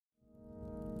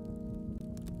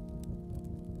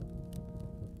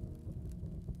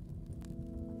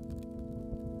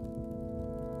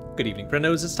Good evening,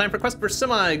 friendos. It's time for Quest for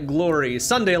Semi-Glory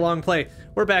Sunday long play.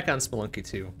 We're back on Spelunky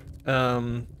 2.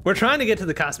 We're trying to get to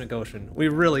the Cosmic Ocean. We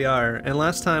really are. And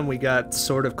last time we got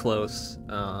sort of close,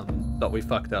 but we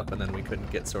fucked up and then we couldn't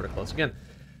get sort of close again.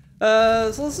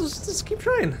 So let's keep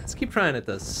trying. Let's keep trying at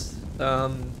this.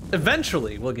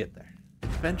 Eventually we'll get there.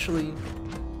 Eventually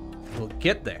we'll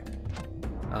get there.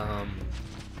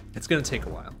 It's gonna take a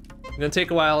while. It's gonna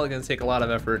take a while. It's gonna take a lot of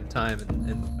effort and time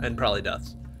and probably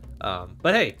deaths.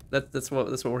 But hey, that's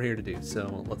what we're here to do.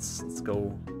 So let's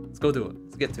go do it.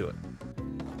 Let's get to it.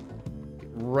 Get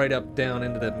right up down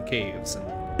into them caves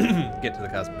and get to the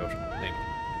Cosmic Ocean. Maybe.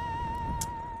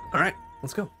 All right,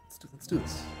 let's go. Let's do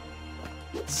this.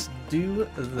 Let's do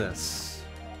this.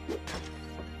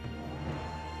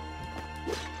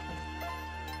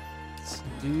 Let's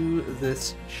do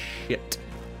this shit.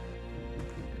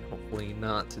 Hopefully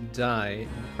not die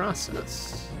in the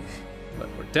process. But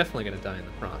we're definitely going to die in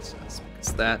the process,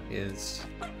 because that is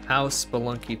how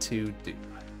Spelunky 2 do.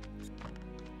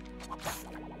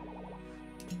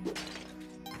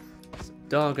 So,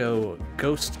 doggo,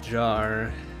 ghost jar.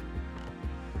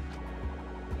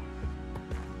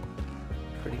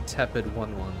 Pretty tepid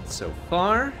 1-1 so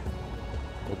far.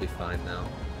 We'll be fine now.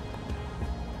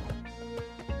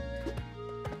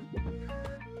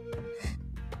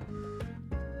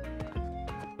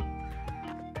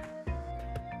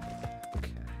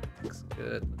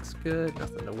 Looks good,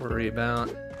 nothing to worry about.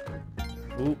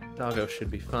 Ooh, doggo should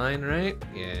be fine, right?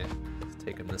 Yeah, let's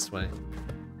take him this way.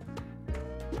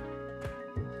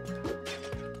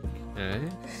 Okay,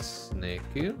 snake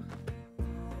you.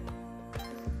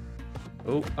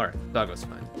 Oh, alright, doggo's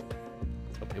fine.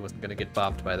 Hope he wasn't gonna get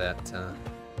bopped by that,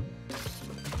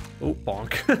 Oh,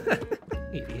 bonk.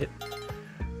 Idiot.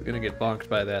 We're gonna get bonked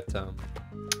by that,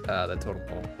 that totem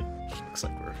pole. Looks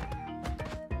like we're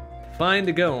fine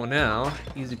to go now.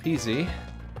 Easy peasy.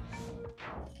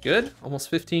 Good.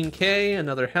 Almost 15k.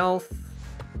 Another health.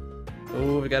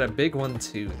 Oh, we got a big one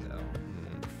too, though.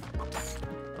 I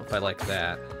don't know if I like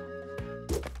that.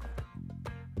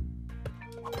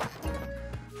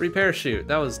 Free parachute.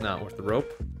 That was not worth the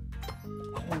rope.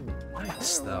 Oh,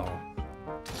 nice though.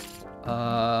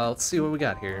 Let's see what we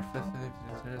got here.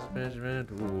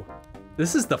 Ooh.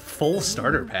 This is the full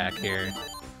starter pack here.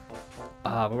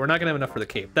 But we're not gonna have enough for the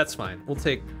cape. That's fine. We'll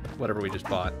take whatever we just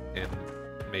bought and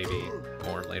maybe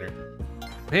more later.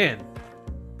 Man,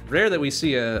 rare that we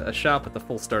see a shop with the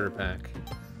full starter pack.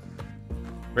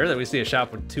 Rare that we see a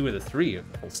shop with 2 of the 3 of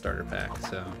the full starter pack,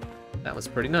 so that was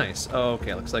pretty nice. Oh,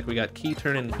 okay, looks like we got key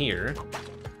turn in here.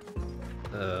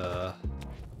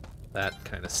 That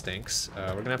kind of stinks.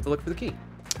 We're gonna have to look for the key.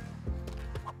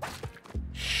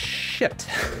 Shit.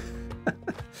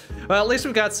 Well, at least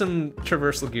we've got some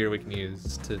traversal gear we can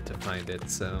use to find it,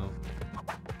 so.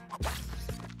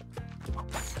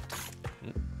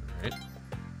 Alright.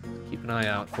 Keep an eye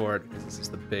out for it, because this is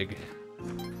the big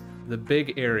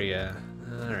area.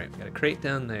 Alright, we got a crate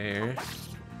down there.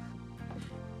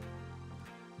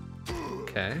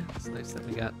 Okay, it's nice that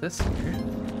we got this here.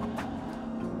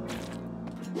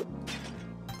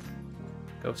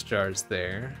 Ghost jar's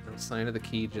there. No sign of the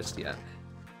key just yet.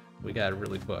 We gotta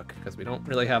really book, because we don't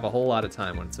really have a whole lot of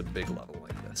time when it's a big level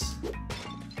like this.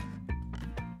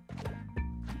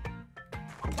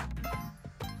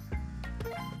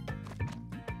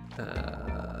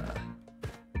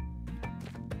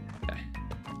 Okay.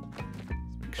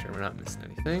 Let's make sure we're not missing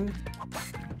anything.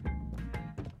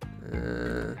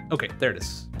 Okay, there it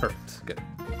is. Perfect, good.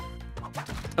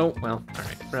 Oh, well,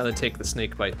 alright. I'd rather take the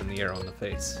snake bite than the arrow in the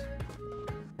face.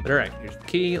 But alright, here's the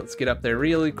key. Let's get up there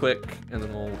really quick, and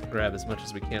then we'll grab as much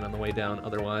as we can on the way down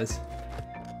otherwise.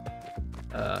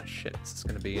 Shit, this is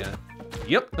gonna be,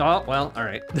 Yep, oh, well,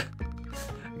 alright.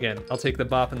 Again, I'll take the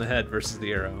bop in the head versus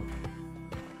the arrow.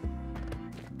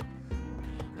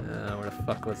 Where the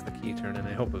fuck was the key turning?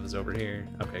 I hope it was over here.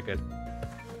 Okay, good.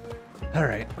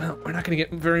 Alright, well, we're not gonna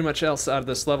get very much else out of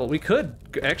this level. We could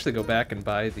actually go back and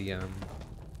buy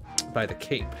the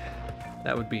cape.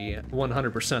 That would be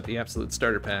 100% the absolute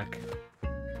starter pack.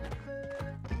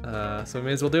 So we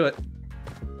may as well do it.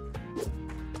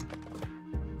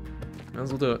 Might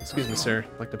as well do it. Excuse me, sir.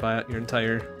 I'd like to buy out your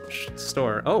entire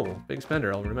store. Oh, big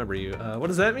spender, I'll remember you. What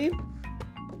does that mean?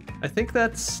 I think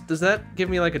does that give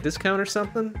me like a discount or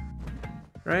something?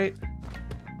 Right?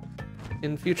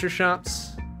 In future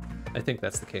shops? I think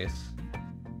that's the case.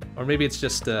 Or maybe it's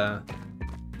just an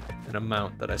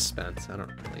amount that I spent. I don't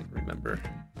really remember.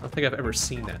 I don't think I've ever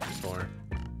seen that before.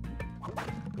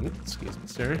 Ooh, excuse me,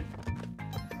 sir.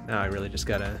 Now I really just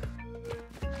gotta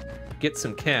get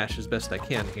some cash as best I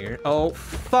can here. Oh,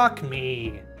 fuck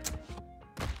me!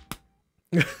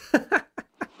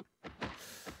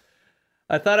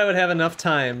 I thought I would have enough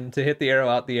time to hit the arrow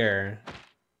out the air.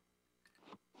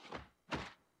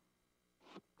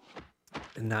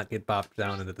 And not get bopped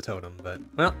down into the totem, but,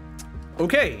 well,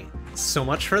 okay. So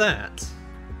much for that.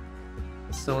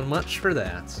 So much for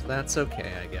that. That's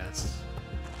okay, I guess.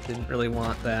 Didn't really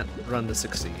want that run to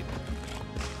succeed.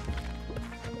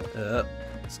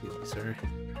 Excuse me, sir.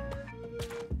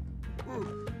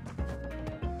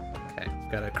 Okay,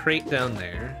 we've got a crate down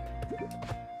there.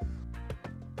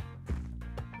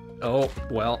 Oh,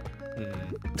 well.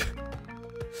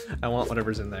 I want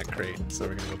whatever's in that crate, so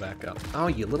we're gonna go back up. Oh,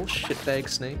 you little shitbag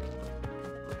snake.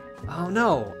 Oh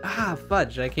no! Ah,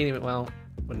 fudge, I can't even, well,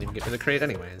 wouldn't even get to the crate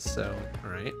anyways, so,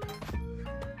 alright.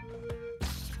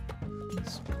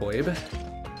 Spoib.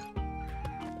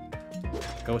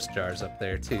 Ghost jars up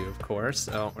there too, of course.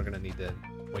 Oh, we're gonna need to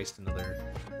waste another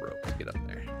rope to get up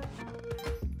there.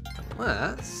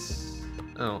 Unless...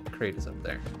 Oh, crate is up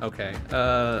there. Okay,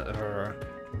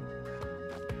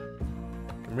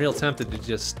 I'm real tempted to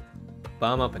just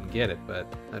bomb up and get it, but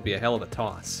that'd be a hell of a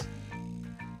toss.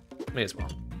 May as well.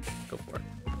 Go for it.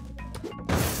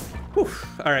 Whew.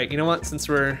 Alright, you know what? Since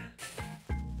we're...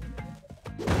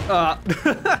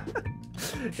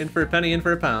 in for a penny, in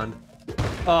for a pound.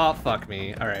 Oh, fuck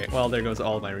me. Alright, well, there goes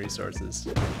all my resources.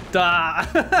 Duh!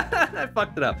 I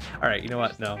fucked it up. Alright, you know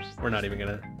what? No, we're not even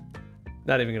gonna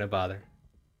bother.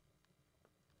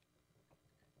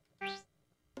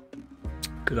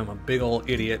 Because I'm a big ol'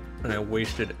 idiot, and I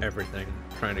wasted everything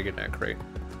trying to get that crate.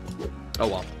 Oh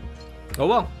well. Oh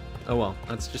well. Oh well.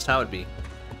 That's just how it be.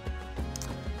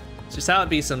 It's just how it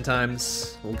be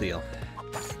sometimes. We'll deal.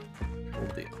 We'll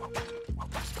deal.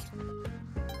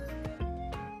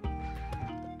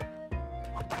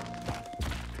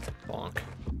 Bonk.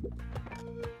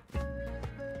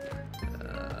 Oh,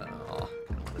 I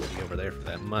don't want to be over there for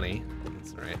that money.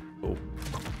 That's alright. Oh.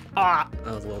 Ah!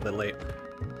 That was a little bit late.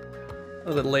 A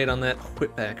little bit late on that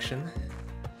whip action.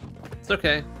 It's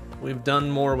okay. We've done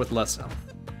more with less health.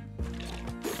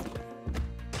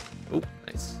 Oh,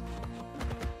 nice.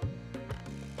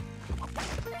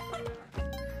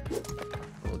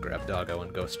 We'll grab Doggo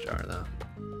and Ghost Jar, though.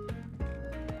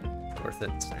 Worth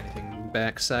it. Is there anything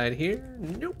backside here?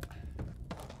 Nope.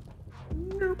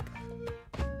 Nope.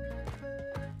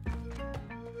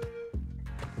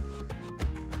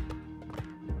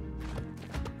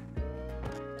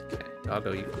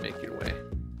 Doggo, you can make your way.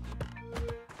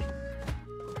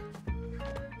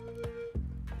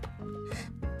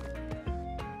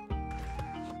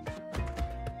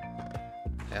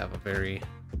 I have a very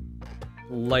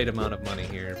light amount of money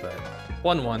here, but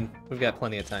 1-1. We've got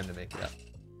plenty of time to make it up.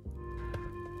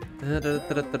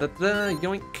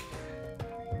 Yoink.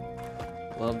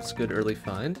 Gloves, good early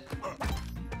find.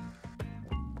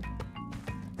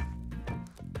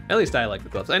 At least I like the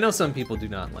gloves. I know some people do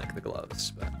not like the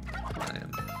gloves, but I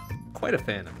am quite a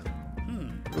fan of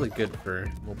them. Really good for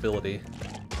mobility.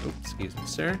 Oops, excuse me,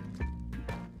 sir.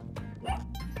 There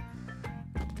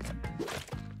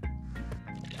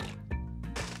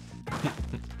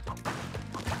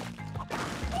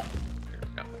we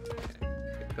go. Okay.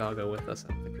 Get Doggo with us.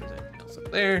 I don't think there's anything else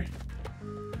up there.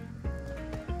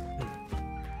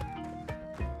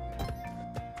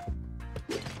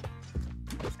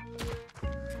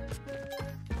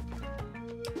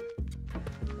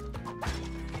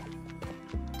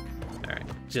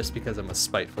 Just because I'm a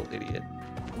spiteful idiot.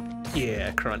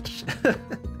 Yeah, crunch.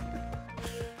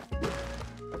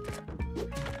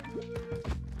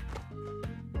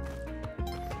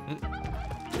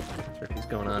 Turkey's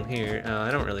going on here.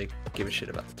 I don't really give a shit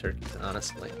about the turkeys,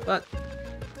 honestly. But,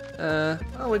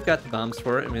 well, we've got the bombs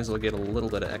for it. We may as well get a little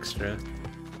bit of extra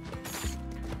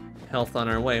health on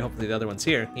our way. Hopefully the other one's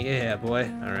here. Yeah, boy.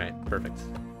 Alright, perfect.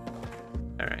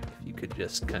 Alright, if you could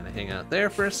just kind of hang out there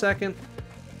for a second.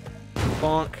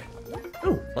 Bonk.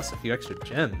 Ooh, plus a few extra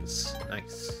gems.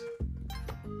 Nice.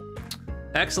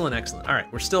 Excellent, excellent. All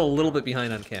right, we're still a little bit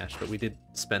behind on cash, but we did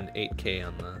spend 8K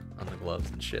on the gloves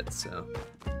and shit, so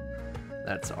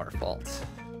that's our fault.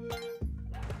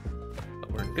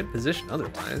 But we're in good position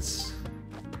otherwise.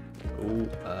 Ooh,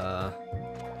 that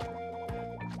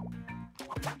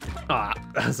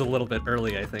was a little bit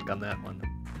early, I think, on that one.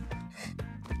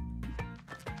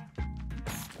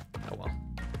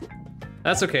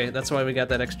 That's okay, that's why we got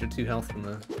that extra 2 health from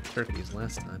the turkeys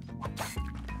last time.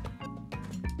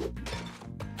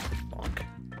 Bonk.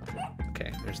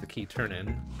 Okay, there's the key turn in.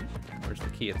 Where's the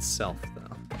key itself,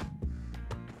 though?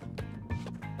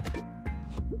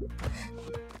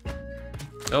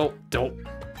 Oh, don't.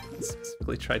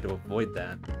 Specifically tried to avoid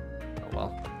that. Oh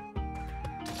well.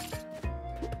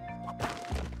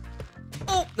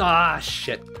 Oh! Ah,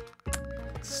 shit.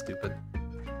 Stupid.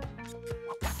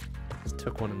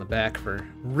 took one in the back for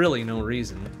really no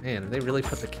reason. Man, they really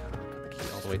put the key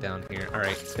all the way down here. All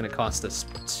right, it's gonna cost us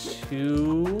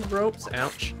 2 ropes.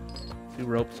 Ouch. 2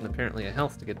 ropes and apparently a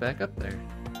health to get back up there.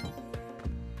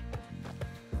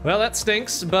 Well, that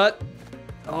stinks, but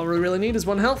all we really need is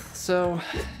 1 health, so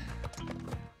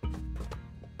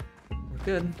we're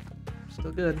good.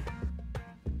 Still good.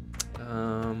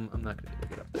 I'm not gonna be able to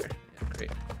get up there. Yeah,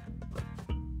 great.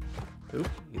 Oop,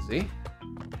 easy.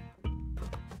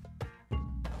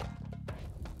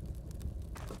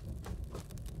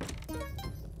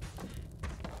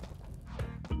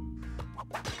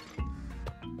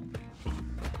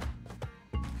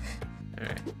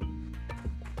 Alright.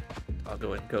 I'll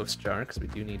go in Ghost Jar, because we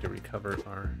do need to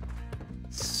recover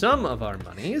some of our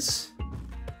monies.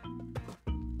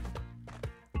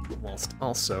 Whilst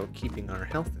also keeping our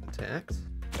health intact.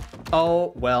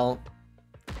 Oh, well.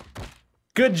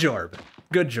 Good jorb.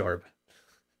 Good jorb.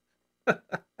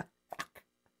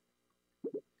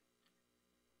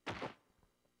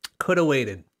 Could have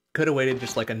waited. Could have waited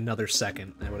just like another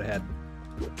second. I would have had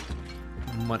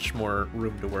much more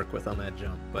room to work with on that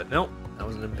jump. But nope, I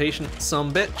was an impatient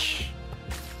sumbitch.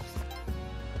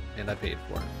 And I paid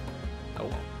for it. Oh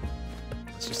well.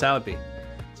 That's just how it be.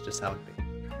 It's just how it be.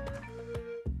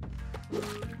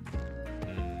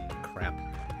 Crap.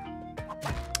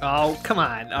 Oh, come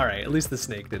on. All right, at least the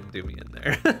snake didn't do me in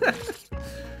there.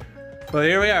 Well,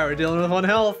 here we are. We're dealing with 1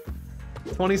 health.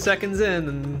 20 seconds in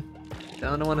and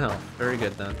down to 1 health. Very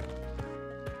good, then.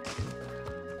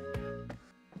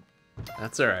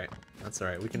 That's all right. That's all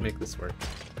right. We can make this work.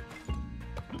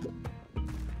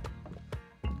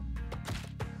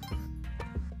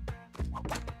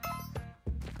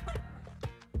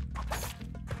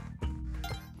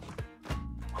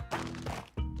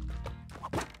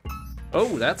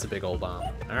 Oh, that's a big old bomb.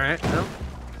 All right, well,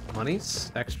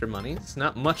 monies, extra monies.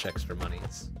 Not much extra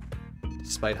monies,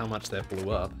 despite how much that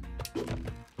blew up.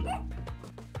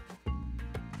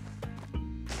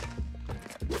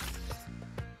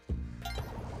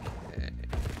 Okay,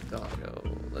 doggo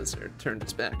lizard turned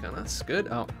his back on us. Good.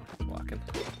 Oh, he's walking.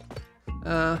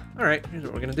 All right, here's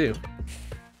what we're gonna do.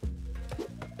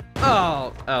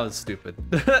 Oh, that was stupid.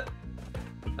 That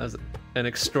was an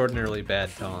extraordinarily bad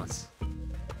toss.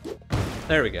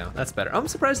 There we go, that's better. I'm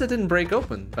surprised that didn't break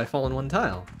open by falling 1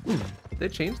 tile. Did they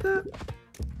change that?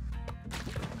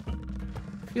 I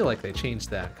feel like they changed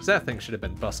that, because that thing should have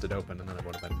been busted open and then it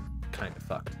would have been kind of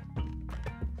fucked.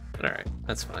 But alright,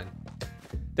 that's fine.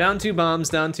 Down 2 bombs,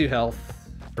 down 2 health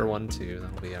for 1-2,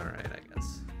 that'll be alright, I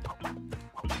guess.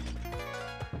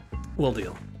 We'll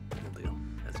deal,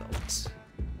 as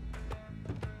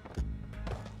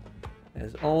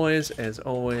always.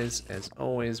 As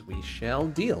always, we shall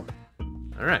deal.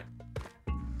 All right.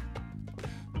 If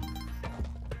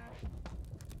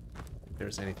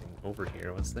there's anything over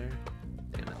here, was there?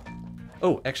 Damn it.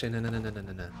 Oh, actually, no.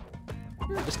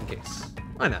 Just in case.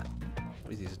 Why not?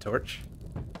 Always use a torch.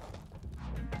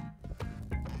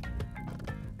 I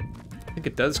think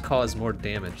it does cause more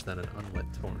damage than an unlit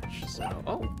torch. So,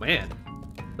 oh man,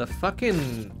 the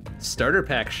fucking starter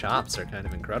pack shops are kind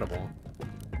of incredible.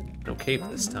 No cape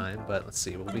this time, but let's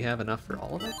see. Will we have enough for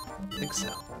all of it? I think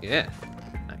so. Yeah.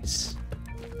 Nice.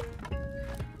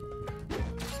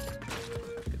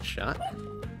 Good shot.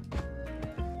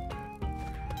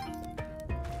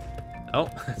 Oh,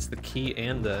 that's the key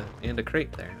and a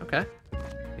crate there. Okay.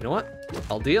 You know what?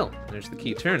 I'll deal. There's the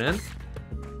key turn in.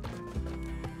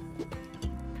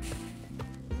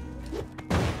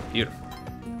 Beautiful.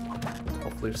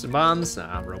 Hopefully some bombs.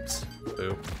 Ah, ropes.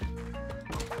 Boo.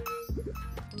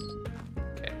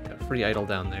 Okay, got a free idol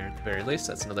down there at the very least.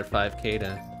 That's another 5K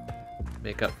to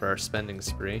make up for our spending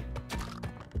spree.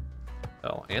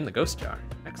 Oh, and the ghost jar.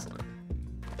 Excellent.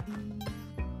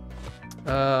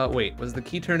 Wait, was the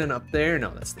key turn-in up there?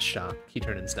 No, that's the shop. Key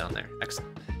turn-in's down there.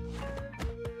 Excellent.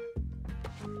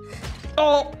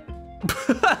 Oh!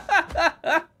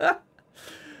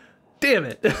 Damn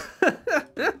it.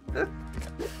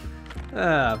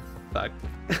 Ah, fuck.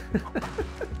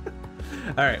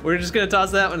 Alright, we're just gonna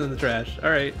toss that one in the trash.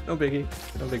 Alright, no biggie.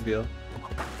 No big deal.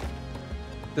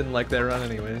 Didn't like that run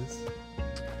anyways.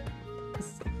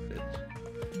 Son of a bitch.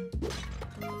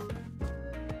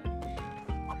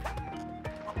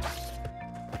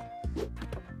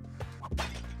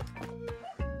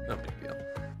 No big deal.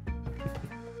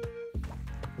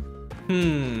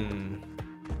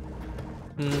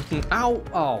 Ow!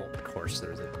 Oh, of course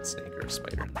there's a snake or a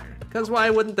spider in there. Because why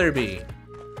wouldn't there be?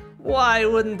 Why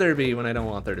wouldn't there be when I don't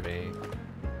want there to be?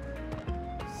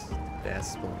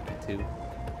 That's Spelunky too.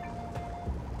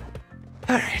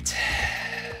 Alright.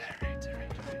 Alright.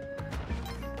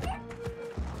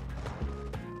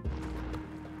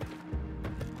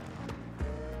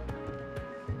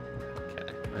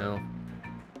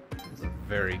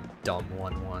 very dumb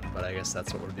 1-1, but I guess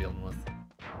that's what we're dealing with.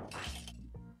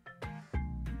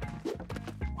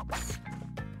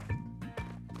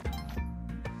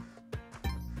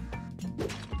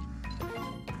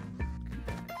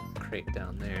 Crate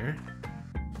down there.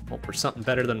 Hope for something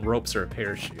better than ropes or a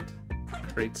parachute.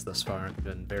 Crates thus far have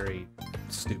been very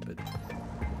stupid.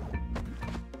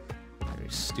 Very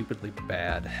stupidly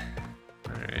bad.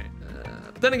 Alright.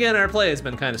 But then again, our play has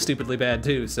been kind of stupidly bad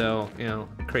too, so, you know,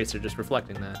 crates are just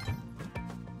reflecting that.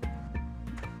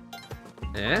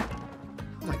 Eh?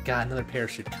 Oh my god, another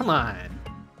parachute. Come on!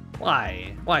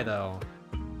 Why? Why though?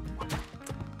 The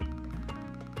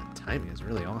timing is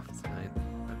really off tonight.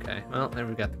 Okay, well, there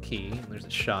we've got the key. There's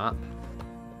a shop.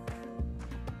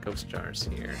 Ghost jars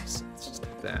here, so let's just do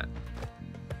that.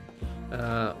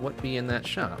 What be in that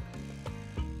shop?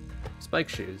 Spike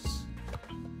shoes.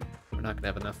 We're not gonna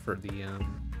have enough for the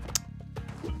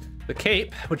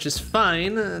cape, which is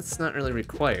fine. It's not really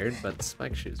required, but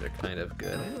spike shoes are kind of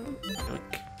good.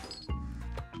 Yoink.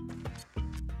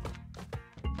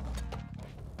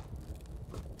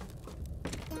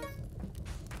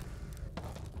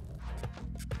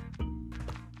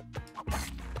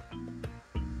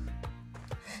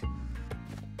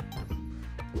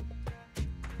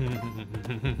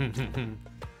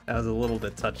 That was a little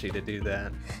bit touchy to do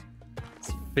that.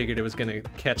 Figured it was gonna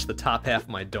catch the top half of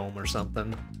my dome or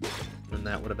something, and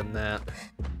that would have been that.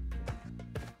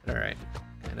 Alright,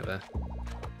 kind of a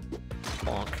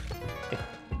bonk.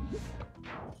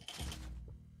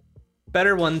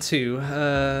 Better one too.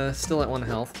 Still at 1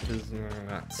 health, which is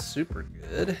not super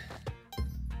good.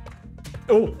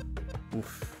 Oh!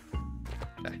 Oof.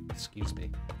 Okay, excuse me.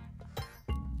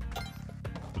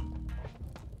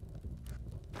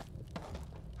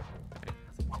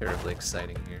 Terribly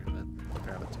exciting here, but I'll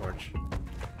grab a torch.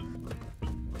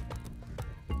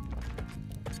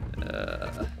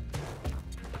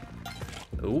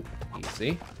 Oh,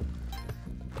 easy.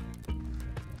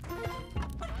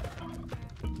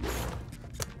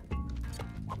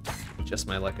 Just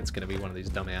my luck, it's gonna be one of these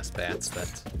dumbass bats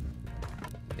that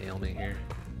nail me here.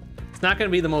 It's not gonna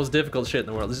be the most difficult shit in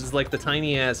the world. This is like the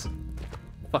tiny ass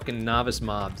fucking novice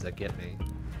mobs that get me.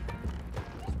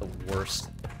 It's the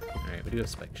worst. Alright, we do have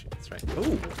spike sheets, right?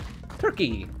 Oh,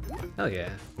 turkey! Hell yeah.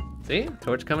 See?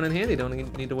 Torch coming in handy,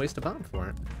 don't need to waste a bomb for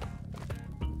it.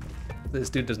 This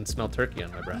dude doesn't smell turkey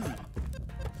on my breath.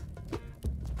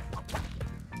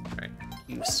 Alright,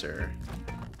 you sir,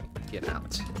 get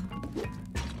out. Okay.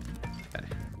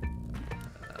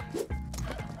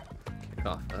 Kick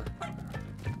off a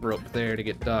rope there to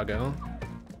get doggo.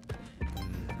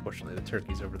 Unfortunately, the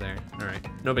turkey's over there. Alright,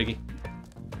 no biggie.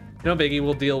 No biggie,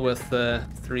 we'll deal with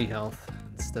 3 health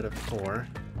instead of 4.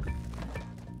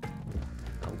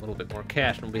 A little bit more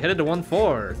cash, and we'll be headed to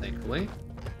 1-4, thankfully.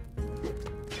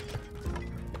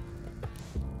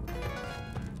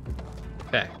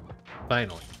 Okay,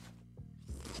 finally.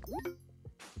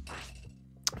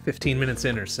 15 minutes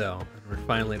in or so, and we're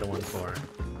finally to 1-4.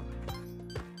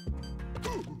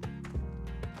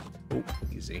 Oh,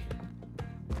 easy.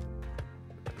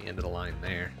 At the end of the line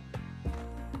there.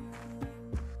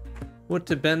 Would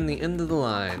have been the end of the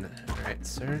line. Alright,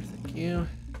 sir, thank you.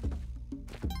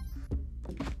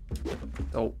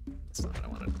 Oh, that's not what I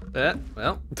wanted.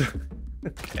 Well,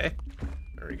 okay.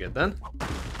 Very good then.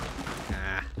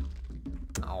 Ah.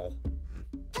 Oh.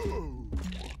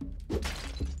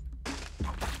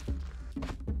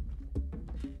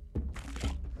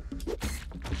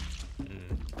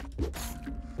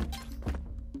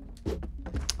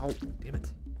 Oh, damn it.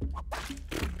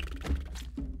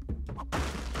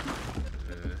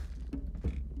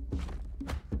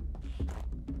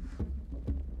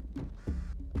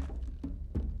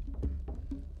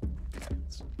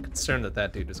 Concerned that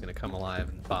that dude was going to come alive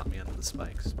and bop me under the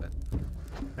spikes, but...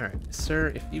 Alright,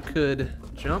 sir, if you could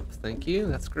jump, thank you,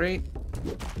 that's great.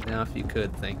 Now if you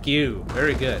could, thank you,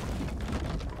 very good.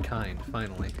 Kind,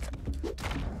 finally.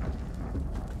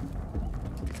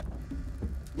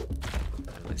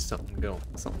 Finally,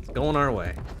 something's going our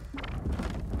way.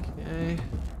 Okay.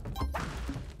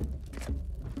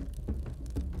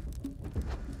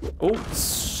 Oh,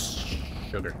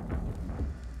 sugar.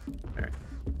 Alright,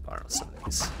 borrow some of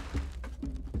these.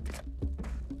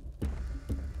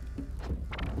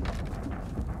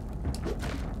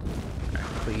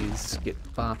 Please get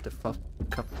bopped a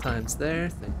couple times there.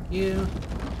 Thank you.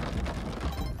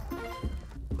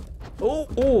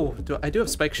 Oh! I do have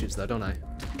spike shoes though, don't I?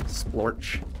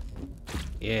 Splorch.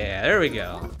 Yeah, there we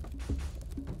go.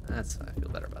 I feel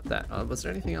better about that. Was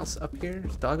there anything else up here?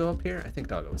 Is Doggo up here? I think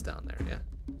Doggo was down there, yeah.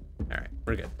 Alright,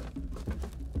 we're good.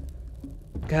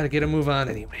 Gotta get a move on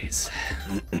anyways.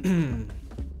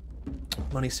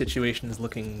 Money situation is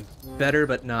looking better,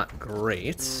 but not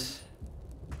great.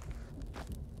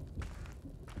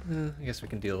 I guess we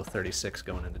can deal with 36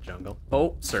 going into jungle.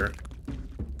 Oh, sir.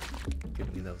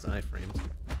 Give me those iframes.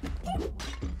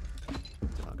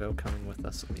 Doggo coming with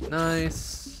us will be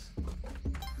nice.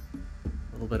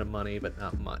 A little bit of money, but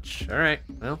not much. Alright,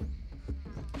 well.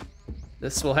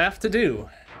 This will have to do.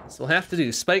 This will have to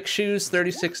do. Spike shoes,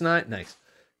 36.9. Nice.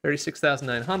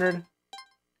 36,900.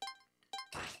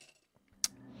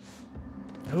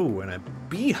 Oh, and a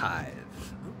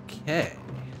beehive. Okay.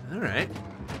 Alright.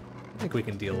 I think we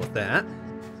can deal with that.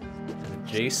 And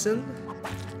Jason.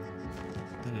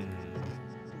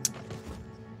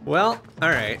 Well,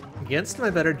 alright. Against my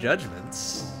better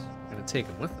judgments, I'm gonna take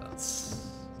him with us.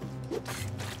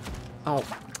 Oh,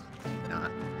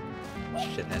 not.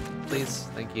 Shithead, please.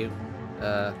 Thank you.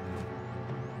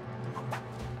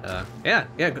 Yeah,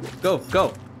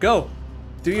 go!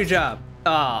 Do your job.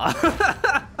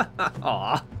 Aw.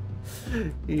 Aw.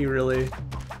 He really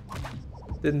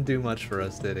didn't do much for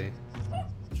us, did he?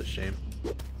 It's a shame.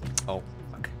 Oh,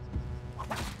 fuck.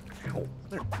 Ow.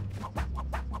 There. Okay,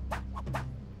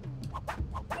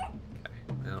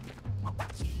 well.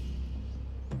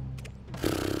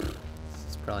 This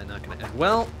is probably not gonna end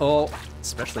well. Oh,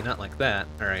 especially not like that.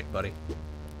 Alright, buddy.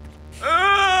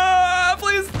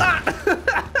 Please stop!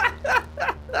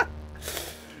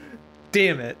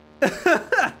 Damn it.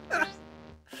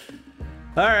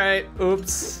 Alright,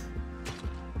 oops.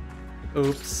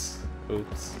 Oops.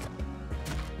 Oops.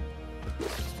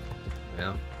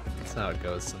 Yeah, that's how it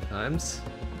goes sometimes.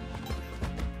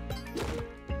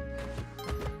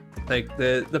 Like,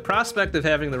 the prospect of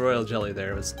having the royal jelly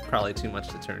there was probably too much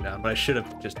to turn down, but I should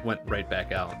have just went right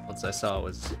back out once I saw it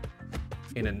was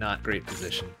in a not great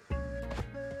position.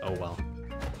 Oh well.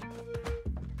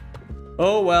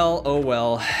 Oh well, oh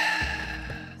well.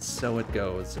 So it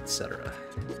goes, etc.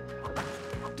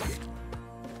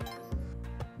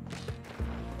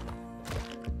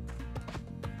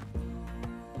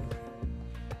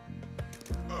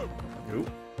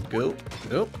 Go,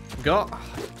 go, go!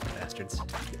 Oh, bastards.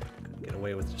 Couldn't get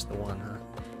away with just the one, huh?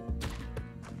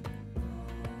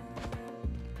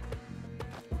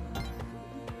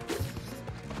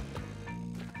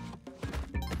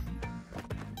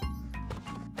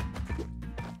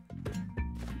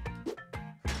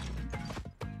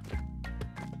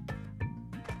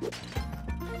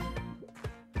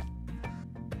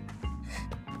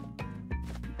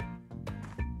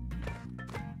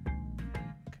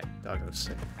 Doggo's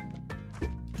safe.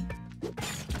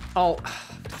 Oh,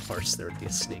 of course there would be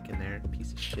a snake in there,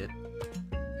 piece of shit.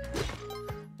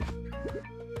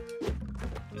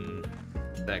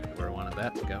 Exactly where I wanted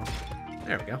that to go.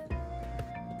 There we go.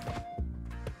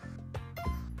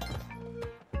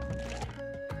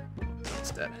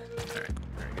 It's dead. Alright,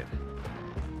 very good.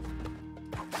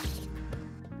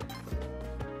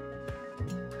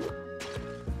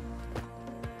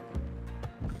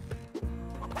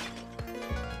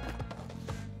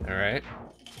 Alright.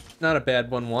 Not a bad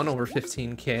 1-1 over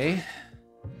 15k.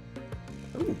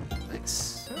 Ooh,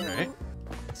 nice. Alright.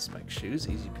 Spike shoes,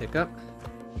 easy pickup.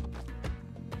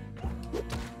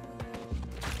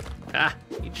 Ah!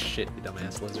 Eat shit, you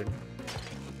dumbass lizard.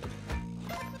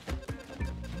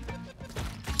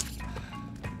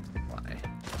 Why?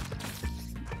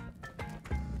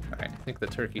 Alright, I think the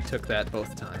turkey took that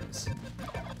both times.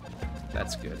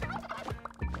 That's good.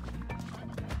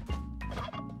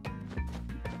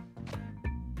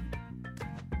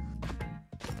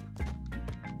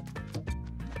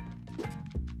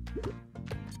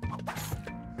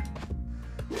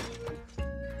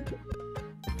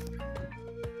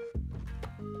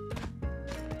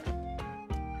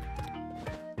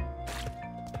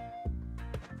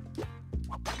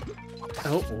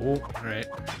 Oh, alright.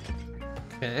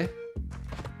 Okay.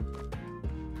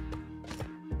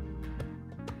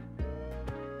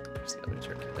 There's the other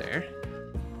turkey there.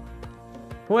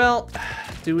 Well,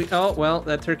 do we... Oh, well,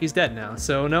 that turkey's dead now.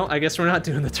 So, no, I guess we're not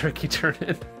doing the turkey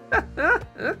turn-in.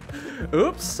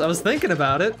 Oops, I was thinking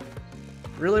about it.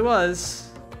 Really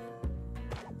was.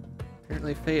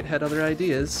 Apparently fate had other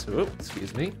ideas. Oh,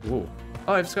 excuse me. Ooh.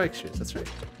 Oh, I have spike shoes, that's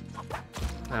right.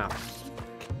 Ow.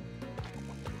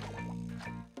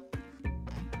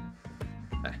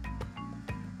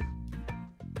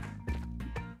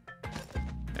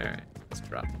 Alright, let's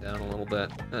drop it down a little bit.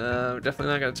 We're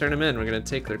definitely not gonna turn them in. We're gonna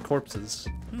take their corpses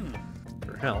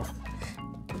for health.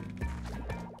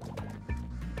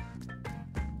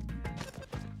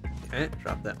 Okay,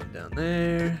 drop that one down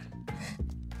there.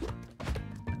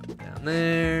 That one down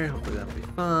there. Hopefully that'll be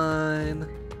fine.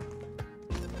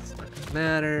 It's not gonna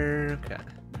matter. Okay.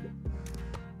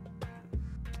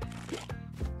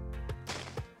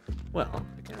 Well,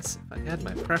 I guess if I had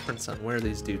my preference on where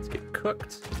these dudes get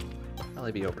cooked, I'll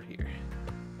probably be over here.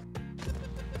 So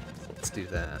let's do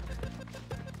that.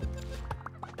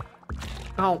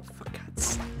 Oh, for God's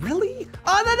sake. Really?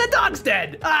 Oh, then the dog's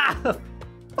dead! Ah!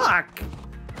 Fuck!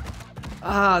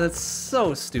 Ah, that's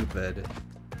so stupid.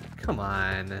 Come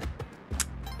on.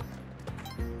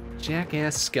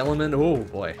 Jackass Skeleton. Oh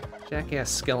boy. Jackass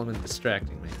Skeleton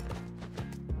distracting me.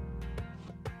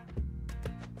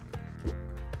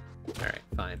 Alright,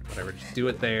 fine. Whatever. Just do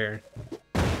it there.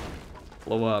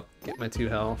 Blow up. Get my 2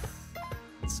 health.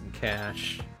 Get some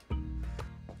cash.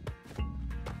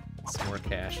 Some more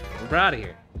cash. We're out of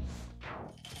here.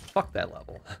 Fuck that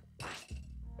level.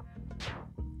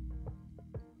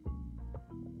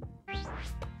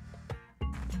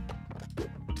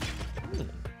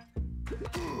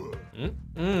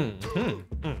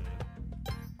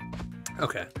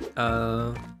 Okay.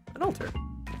 An altar.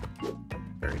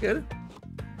 Very good.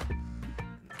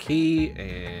 Key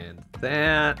and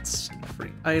that.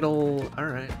 Free idol.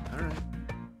 Alright, alright.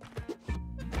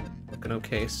 Looking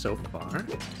okay so far.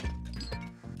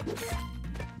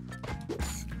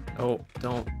 Oh,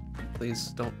 don't. Please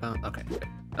don't bounce. Okay, good.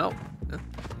 Oh.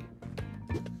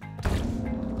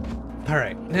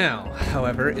 Alright, now,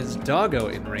 however, is Doggo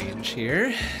in range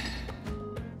here?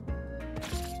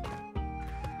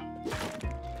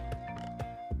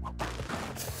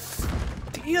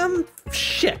 Damn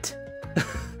shit!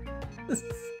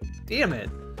 Damn it!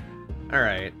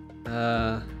 Alright,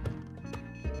 okay,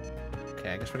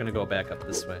 I guess we're gonna go back up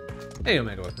this way. Hey,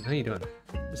 Omega Weapon, how you doing?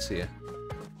 Good to see ya.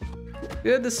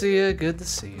 Good to see ya, good to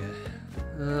see ya.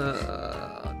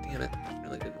 Damn it, I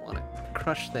really didn't want to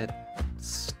crush that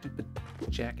stupid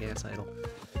jackass idol.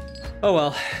 Oh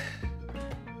well.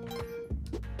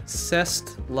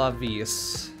 Cest la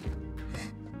vis.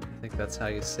 I think that's how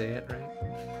you say it, right?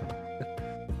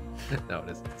 No, it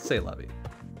isn't. Say la vie.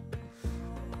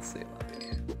 Say la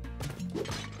vie.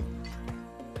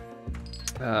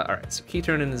 Alright, so key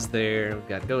turn-in is there. We've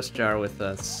got Ghost Jar with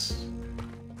us.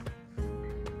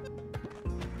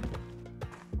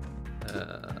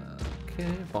 Okay,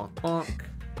 bonk bonk.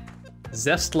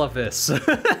 Zest la vis. I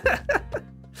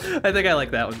think I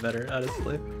like that one better,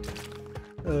 honestly.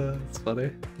 It's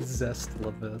funny. Zest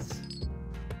la vis.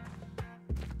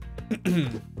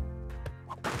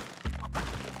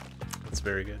 That's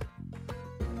very good.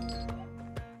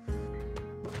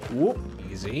 Whoop,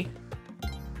 easy.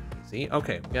 Easy.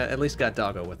 Okay, we at least got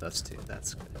Doggo with us too.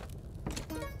 That's good.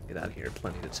 Get out of here,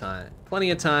 plenty of time.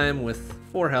 Plenty of time with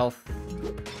 4 health.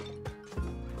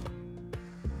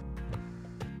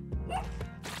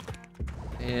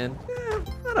 And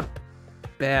not a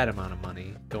bad amount of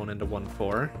money going into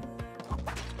 1-4.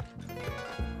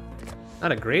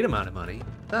 Not a great amount of money.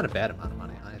 Not a bad amount of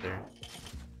money either.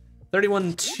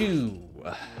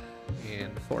 31-2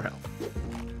 and 4 health.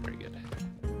 Very good.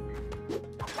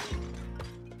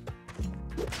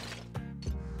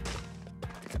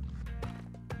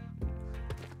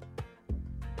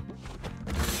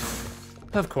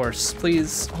 Of course,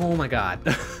 please. Oh my god.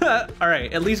 All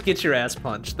right, at least get your ass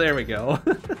punched. There we go.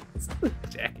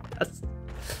 Jackass.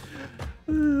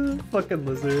 Fucking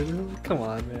lizard. Come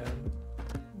on, man.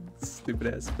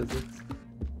 Stupid ass physics.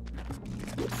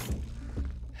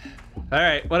 All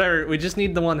right, whatever. We just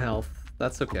need the 1 health.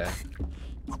 That's okay.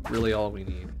 That's really all we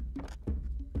need.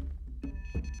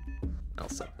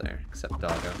 Else up there, except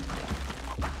Doggo.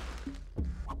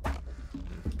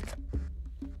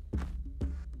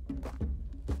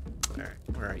 Alright,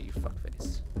 where are you,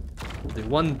 fuckface? We'll do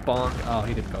 1 bonk. Oh,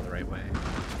 he didn't go the right way.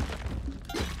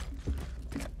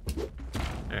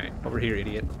 Alright, over here,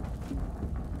 idiot.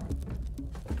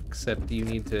 Except you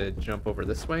need to jump over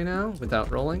this way now without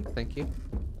rolling. Thank you.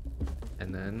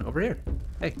 And then over here.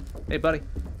 Hey, hey, buddy.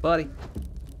 Buddy.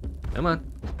 Come on.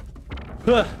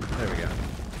 There we go.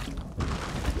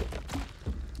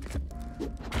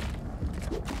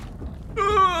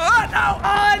 Oh, no! Oh,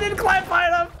 I didn't climb high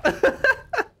enough!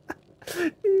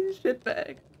 You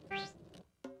shitbag.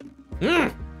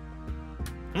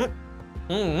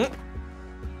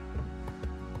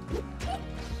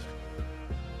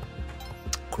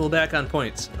 Cool back on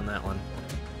points on that one.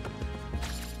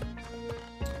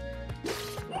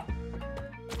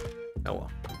 Oh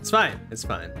well. It's fine. It's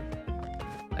fine.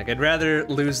 Like, I'd rather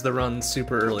lose the run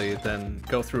super early than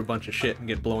go through a bunch of shit and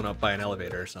get blown up by an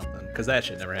elevator or something, because that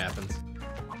shit never happens.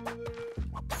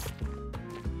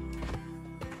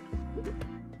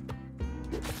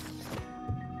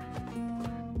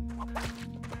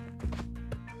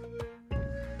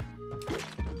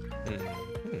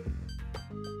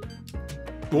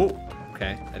 Whoa!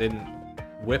 Okay, I didn't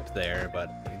whip there, but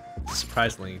I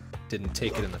surprisingly didn't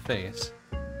take it in the face.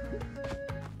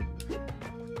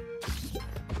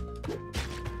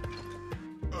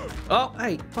 Oh,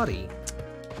 hey, buddy.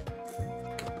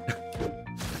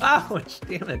 Ouch,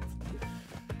 damn it.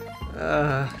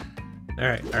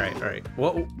 Alright.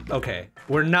 Well, okay.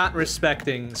 We're not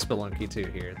respecting Spelunky 2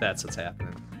 here. That's what's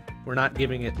happening. We're not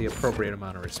giving it the appropriate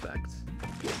amount of respect.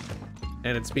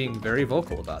 And it's being very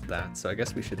vocal about that, so I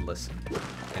guess we should listen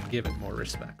and give it more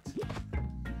respect.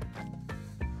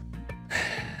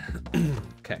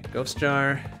 Okay, Ghost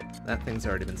Jar. That thing's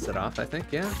already been set off, I think,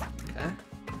 yeah? Okay.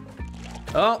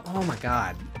 Oh my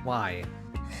god. Why?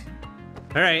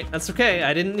 Alright, that's okay.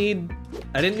 I didn't need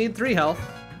 3 health.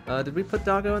 Did we put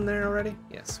Doggo in there already?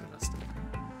 Yes, we must have.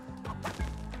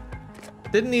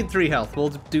 Didn't need 3 health. We'll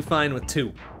do fine with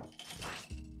 2.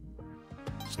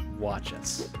 Just watch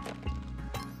us.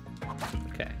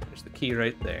 Okay, there's the key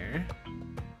right there.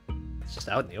 It's just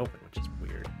out in the open, which is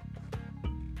weird.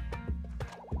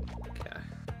 Okay,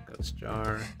 Ghost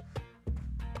Jar.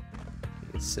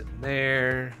 He's sitting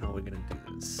there. How are we gonna do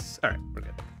this? Alright, we're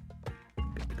good.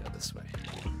 Good to go this way.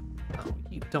 Oh,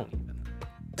 you don't even.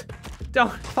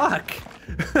 Don't, fuck!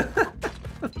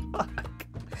 Fuck.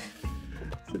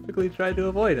 Typically tried to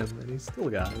avoid him, and he still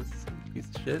got us. Piece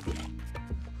of shit.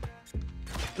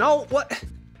 No, what?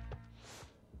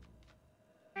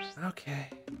 Okay.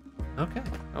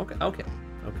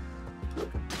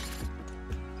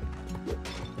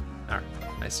 Alright,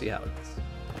 I see how it is.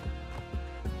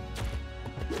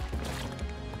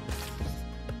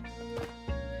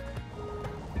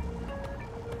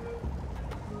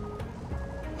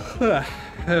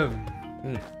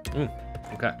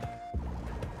 Okay.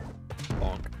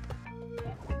 Bonk.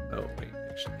 Oh, wait,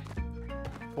 actually.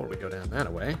 Before we go down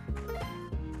that way.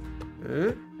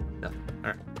 Nothing.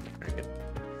 Alright, very good.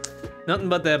 Nothing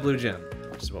but that blue gem,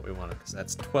 which is what we wanted, because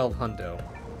that's 12 hundo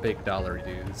big dollar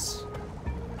dues.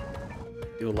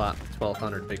 Do a lot with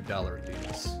 1,200 big dollar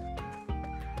dues.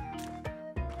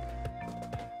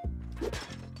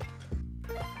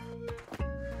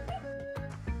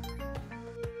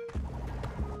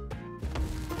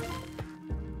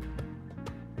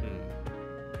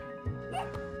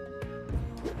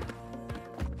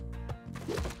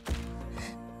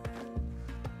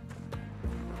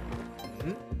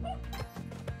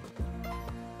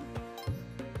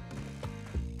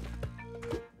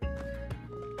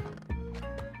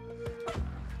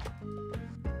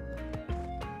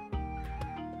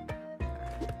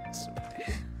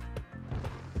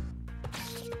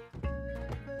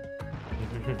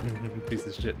 Piece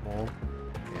of shit mole.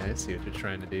 Yeah, I see what you're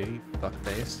trying to do, you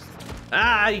fuckface.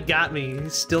 Ah, he got me. He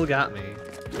still got me.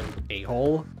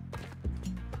 A-hole.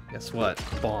 Guess what?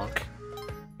 Bonk.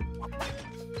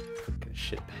 Fucking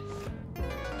shitbag.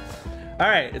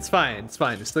 Alright, it's fine. It's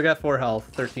fine. We still got 4 health,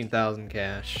 13,000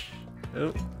 cash.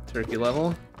 Oh, turkey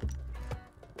level.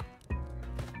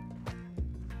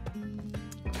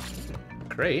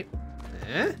 Great.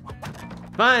 Eh?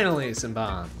 Finally, some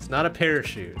bombs. Not a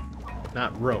parachute.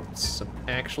 Not ropes. Some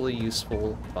actually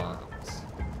useful bombs.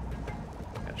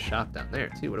 Got a shop down there,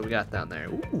 too. What do we got down there?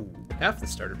 Ooh, half the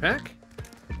starter pack.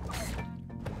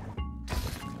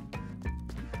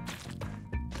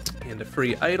 And a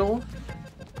free idol.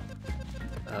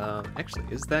 Actually,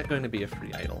 is that going to be a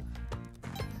free idol?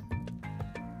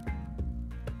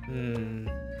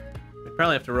 We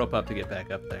probably have to rope up to get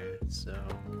back up there, so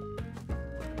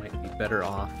might be better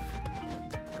off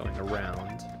going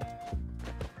around.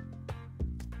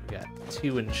 We got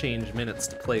 2 and change minutes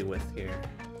to play with here.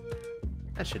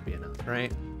 That should be enough,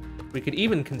 right? We could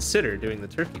even consider doing the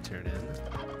turkey turn in.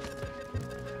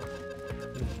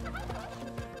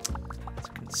 It's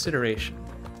a consideration.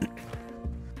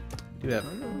 We do have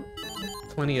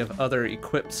plenty of other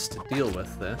equips to deal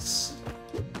with this.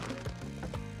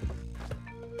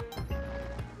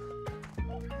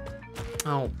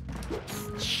 Oh,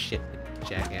 shit,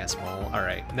 jackass mole.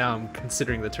 Alright, now I'm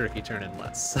considering the turkey turn in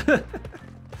less.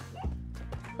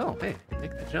 Oh, hey,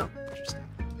 make the jump. Interesting.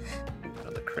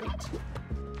 Another crate.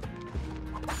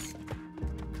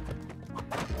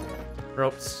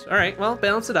 Ropes. Alright, well,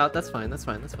 balance it out. That's fine, that's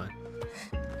fine, that's fine.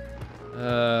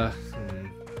 Can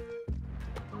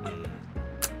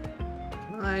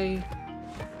I...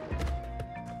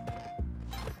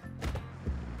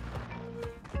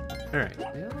 Alright,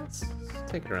 yeah, let's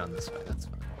take it around this way, that's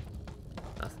fine.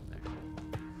 Nothing there.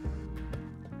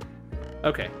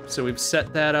 Okay, so we've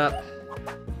set that up.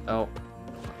 Oh,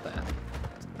 not that.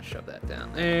 Shove that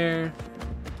down there.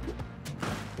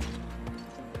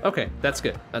 Okay, that's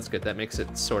good, that's good. That makes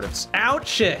it sort of... Ouch!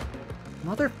 Shit!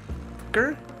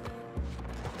 Motherfucker!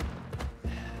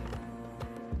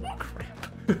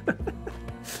 Crap.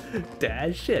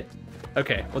 Dash shit.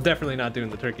 Okay, well, definitely not doing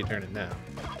the turkey turning now.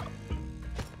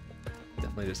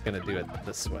 Definitely just gonna do it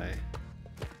this way.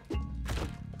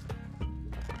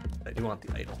 I do want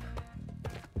the idol.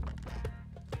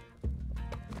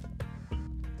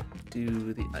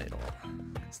 Do the idol.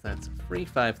 Because that's a free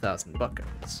 5,000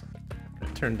 buckets. I'm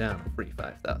gonna turn down a free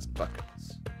 5,000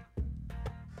 buckets.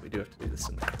 We do have to do this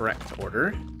in the correct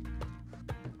order.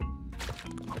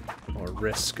 Or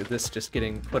risk this just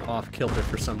getting put off kilter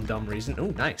for some dumb reason. Oh,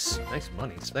 nice. Nice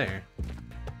monies there.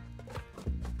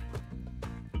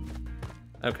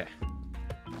 Okay.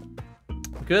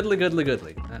 Goodly, goodly,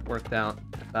 goodly. That worked out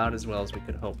about as well as we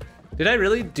could hope. Did I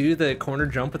really do the corner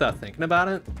jump without thinking about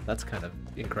it? That's kind of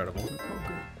incredible.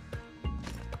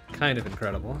 Kind of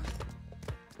incredible.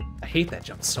 I hate that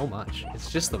jump so much.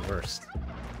 It's just the worst.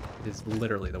 It is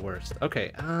literally the worst.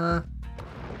 Okay,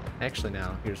 actually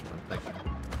now, here's what I'm thinking.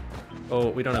 Oh,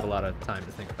 we don't have a lot of time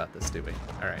to think about this, do we?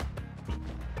 All right.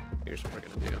 Here's what we're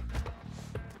gonna do.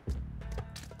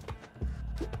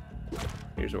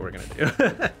 Here's what we're gonna do.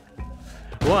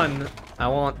 One, I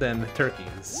want them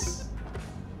turkeys.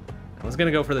 I was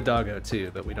gonna go for the doggo too,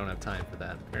 but we don't have time for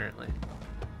that, apparently.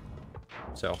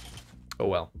 So, oh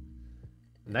well.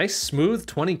 Nice smooth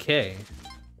 20K.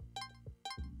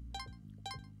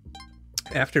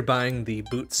 After buying the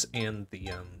boots and the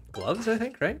gloves, I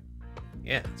think, right?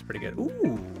 Yeah, it's pretty good.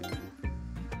 Ooh,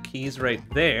 keys right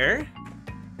there.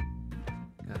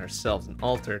 Got ourselves an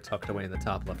altar tucked away in the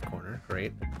top left corner.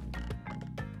 Great.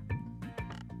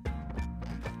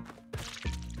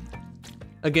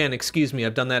 Again, excuse me,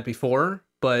 I've done that before,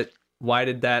 but why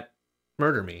did that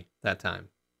murder me that time?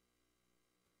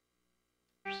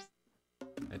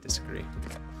 I disagree.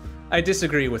 I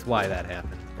disagree with why that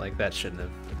happened. Like, that shouldn't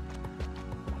have.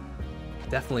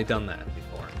 Definitely done that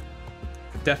before.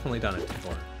 Definitely done it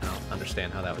before. I don't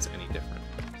understand how that was any different.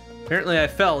 Apparently I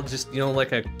fell just, you know,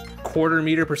 like a quarter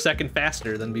meter per second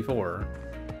faster than before.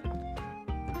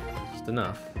 Just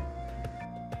enough.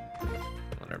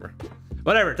 Whatever.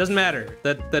 Whatever, it doesn't matter.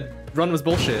 That run was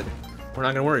bullshit. We're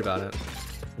not gonna worry about it.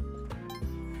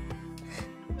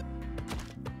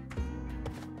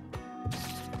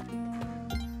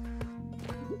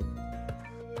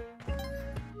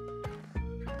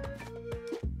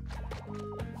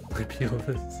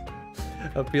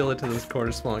 Appeal it to this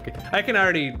quarter Spelunky. I can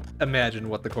already imagine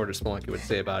what the quarter Spelunky would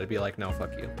say about it. It'd be like, no,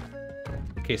 fuck you.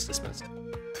 Case dismissed.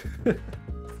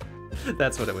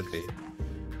 That's what it would be.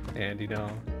 And, you know,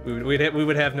 we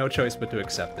would have no choice but to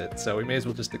accept it. So we may as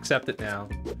well just accept it now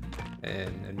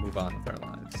and move on with our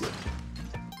lives.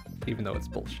 Even though it's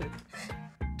bullshit.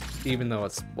 Even though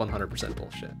it's 100%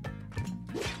 bullshit.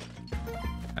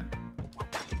 Okay.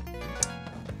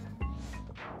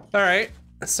 All right.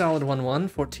 A solid 1-1,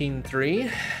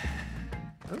 14-3.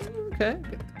 Okay,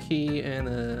 get the key and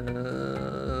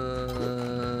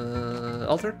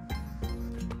altar.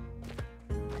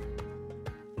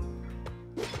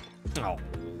 Oh. All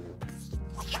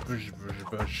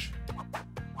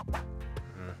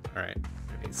right,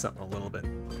 we need something a little bit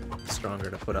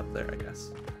stronger to put up there, I guess.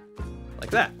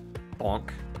 Like that. Bonk.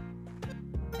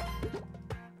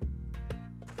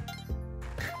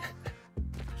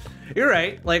 You're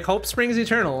right, like, hope springs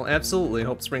eternal. Absolutely,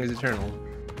 hope springs eternal.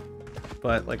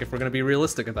 But, like, if we're gonna be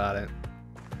realistic about it,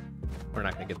 we're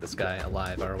not gonna get this guy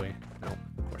alive, are we? Nope,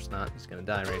 of course not. He's gonna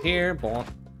die right here, bonk.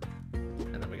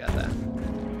 And then we got that.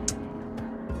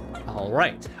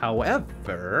 Alright,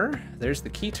 however, there's the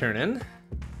key turn-in.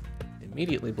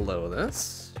 Immediately below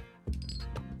this.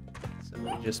 So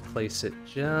we just place it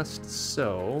just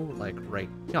so, like right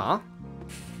here.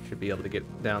 Should be able to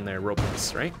get down there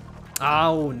ropeless, right?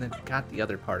 Oh, and then got the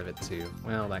other part of it too.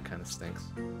 Well, that kind of stinks.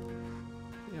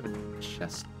 We have a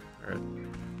chest or a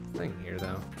thing here,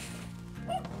 though.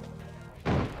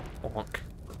 Bonk.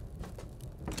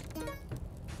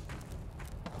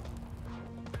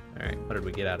 Alright, what did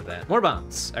we get out of that? More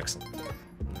bombs! Excellent.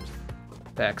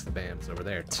 Packs the bams over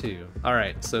there, too.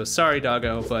 Alright, so sorry,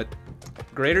 doggo, but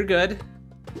greater good.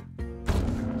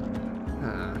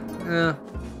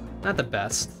 Not the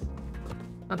best.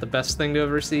 Not the best thing to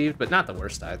have received, but not the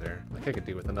worst either. Like, I could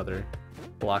do with another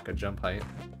block of jump height.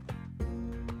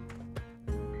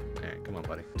 Alright, come on,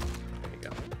 buddy. There you go.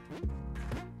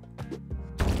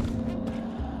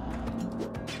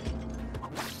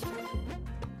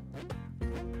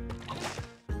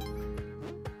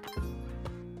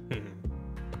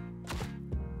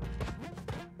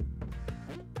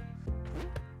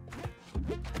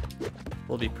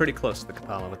 We'll be pretty close to the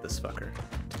Kapala with this fucker.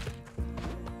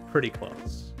 Pretty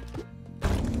close.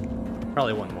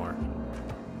 Probably one more.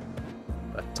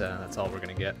 But that's all we're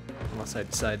gonna get. Unless I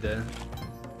decide to...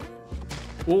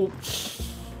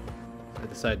 Oops. I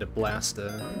decide to blast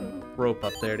a rope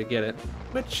up there to get it.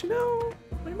 Which, you know,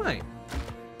 we might.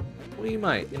 We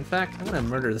might. In fact, I'm gonna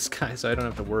murder this guy so I don't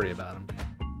have to worry about him.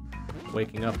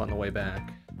 waking up on the way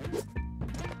back.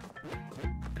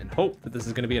 And hope that this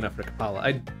is going to be enough for Kapala.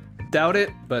 I doubt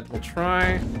it, but we'll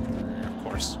try. Of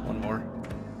course, one more.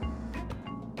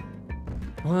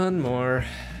 One more.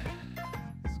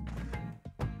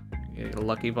 Get a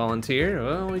lucky volunteer.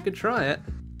 Well, we could try it.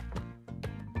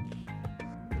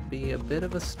 It'd be a bit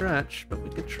of a stretch, but we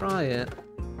could try it.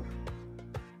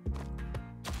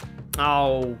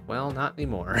 Oh, well, not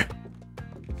anymore.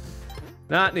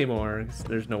 Not anymore.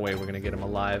 There's no way we're gonna get him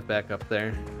alive back up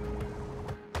there.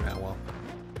 Ah, well.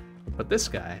 But this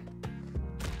guy.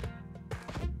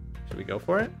 Should we go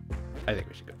for it? I think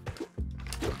we should go for it.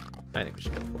 I think we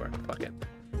should go for it. Fuck it.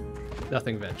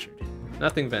 Nothing ventured.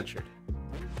 Nothing ventured.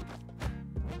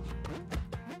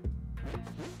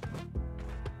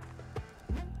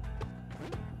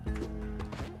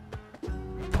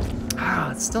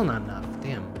 Ah, it's still not enough.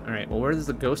 Damn. Alright, well, where is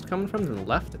the ghost coming from? To the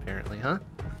left, apparently, huh?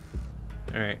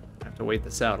 Alright, I have to wait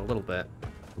this out a little bit.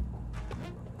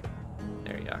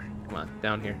 There you are. Come on,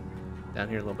 down here. Down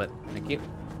here a little bit. Thank you.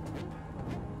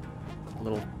 A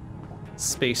little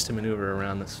space to maneuver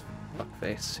around this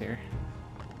fuckface here.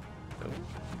 Oh.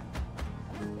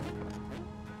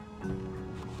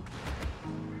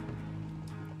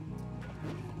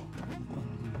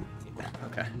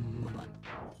 Okay.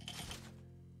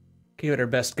 Give it our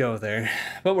best go there.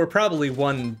 But we're probably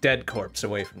one dead corpse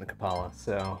away from the Kapala,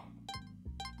 so...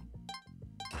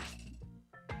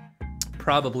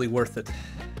 Probably worth it.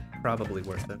 Probably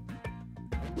worth it.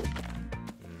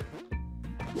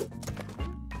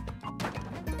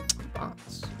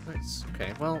 Bombs. Nice.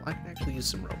 Okay, well, I can actually use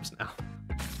some ropes now.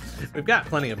 We've got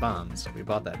plenty of bombs. We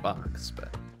bought that box,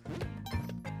 but...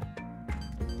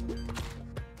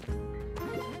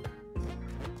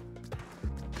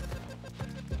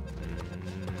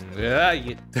 Yeah,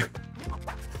 you...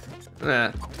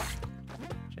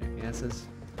 Jackasses.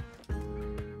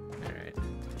 Alright.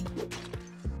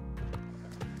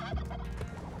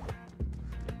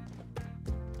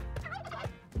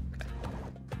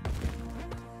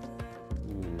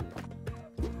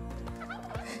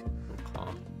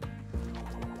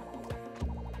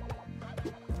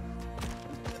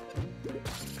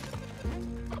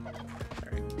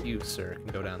 Alright, you, sir, can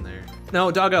go down there.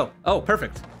 No, doggo! Oh,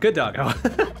 perfect. Good doggo.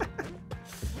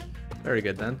 Very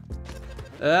good, then.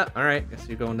 Alright, guess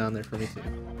you're going down there for me, too.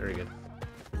 Very good.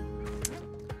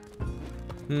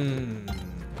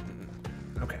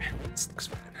 Okay, this looks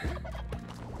fine.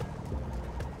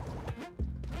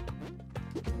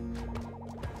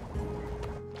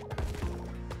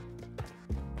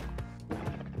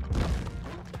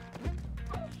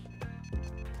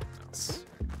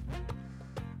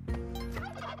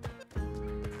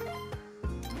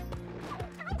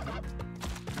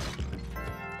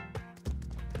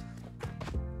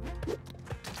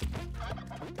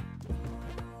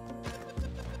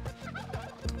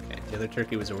 The other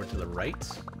turkey was over to the right,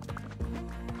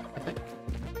 I think.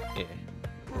 Yeah.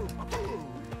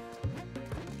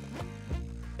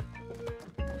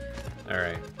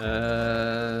 Alright,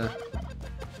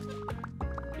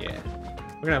 yeah.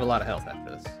 We're gonna have a lot of health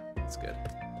after this. That's good.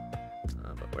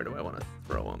 But where do I want to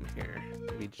throw them here?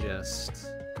 Maybe just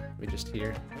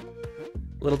here.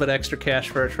 A little bit extra cash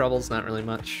for our troubles, not really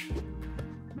much.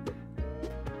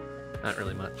 Not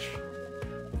really much.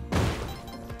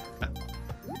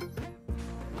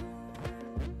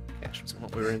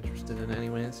 What we were interested in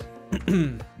anyways.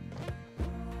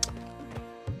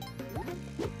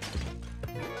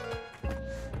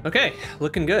 Okay,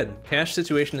 looking good. Cash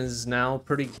situation is now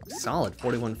pretty solid.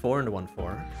 41.4 into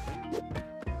 1.4.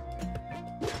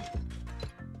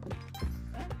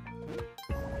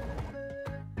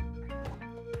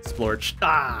 Splorch.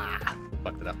 Ah!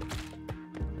 Fucked it up.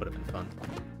 Would have been fun.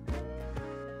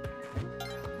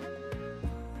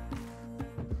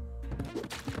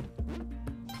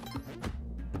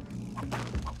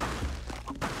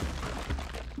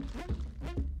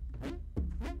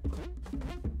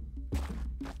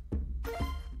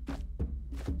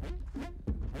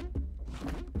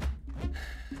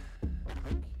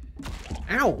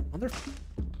 Ow!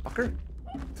 Motherfucker.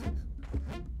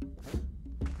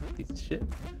 Piece of shit.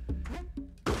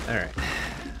 Alright.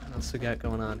 What else we got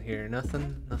going on here?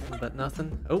 Nothing. Nothing but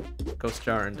nothing. Oh! Ghost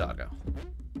Jar and Doggo.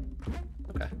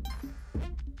 Okay.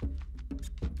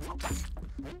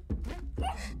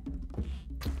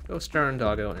 Ghost Jar and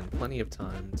Doggo and plenty of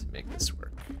time to make this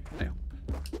work. I hope.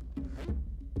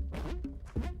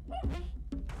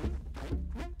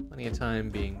 Plenty of time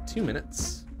being 2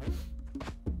 minutes.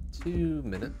 2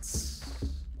 minutes.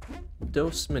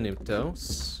 Dos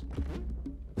minutos.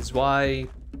 Is why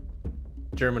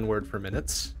German word for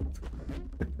minutes.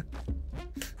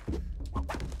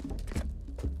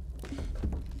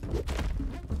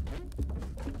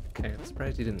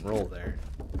 surprised you didn't roll there.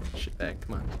 Shitbag,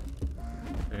 come on.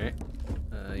 Alright.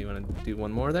 You wanna do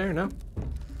one more there? No?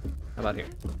 How about here?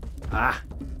 Ah!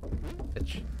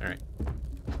 Bitch. Alright.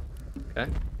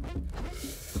 Okay.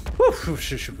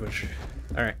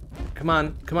 Alright. Come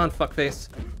on, fuckface.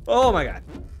 Oh my god.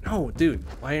 No, dude.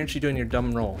 Why aren't you doing your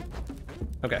dumb roll?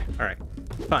 Okay, alright.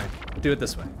 Fine. Do it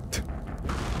this way.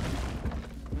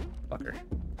 Fucker.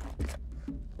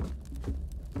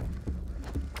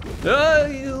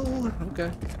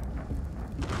 Okay.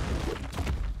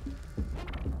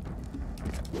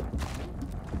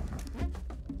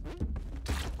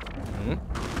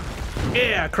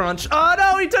 Yeah, crunch. Oh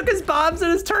no, he took his bombs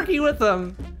and his turkey with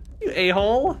him. You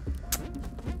a-hole.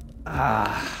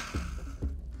 Ah.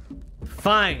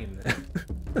 Fine.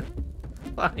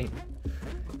 Fine.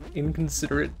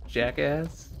 Inconsiderate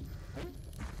jackass.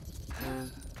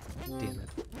 Damn it.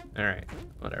 Alright,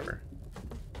 whatever.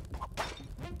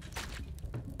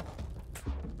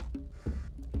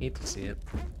 Hate to see it.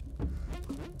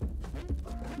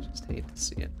 Just hate to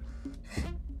see it.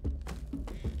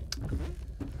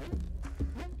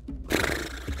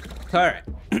 Alright.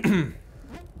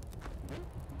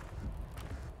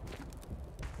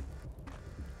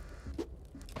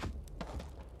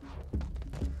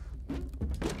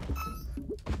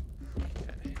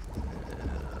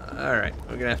 Alright,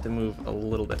 we're gonna have to move a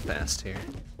little bit fast here.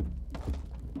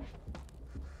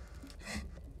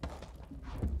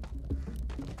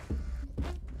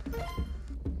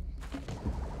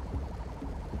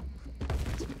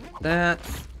 That.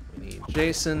 We need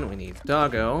Jason, we need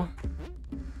Doggo.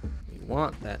 We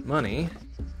want that money.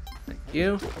 Thank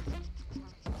you.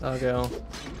 Doggo.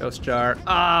 Ghost jar.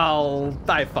 Oh,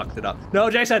 I fucked it up.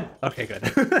 No, Jason! Okay, good.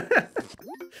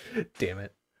 Damn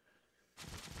it.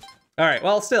 Alright,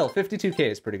 well, still, 52k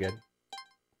is pretty good.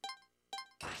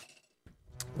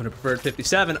 Would have preferred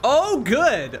 57. Oh,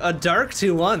 good! A dark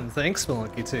 2-1. Thanks,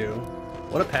 Spelunky 2.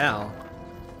 What a pal.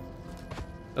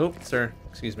 Oh, sir.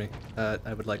 Excuse me.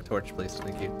 I would like torch, please.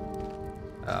 Thank you.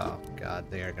 Oh,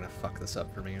 God. They are gonna fuck this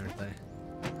up for me, aren't they?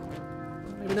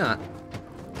 Maybe not.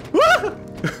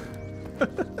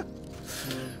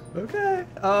 Okay.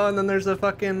 Oh, and then there's a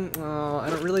fucking... Oh,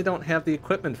 I don't have the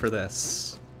equipment for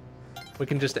this. We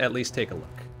can just at least take a look.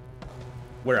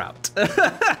 We're out.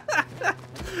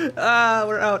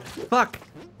 We're out. Fuck.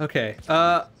 Okay.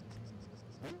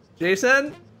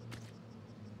 Jason?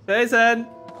 Jason?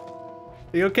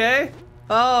 You okay?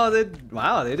 Oh,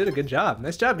 wow, they did a good job.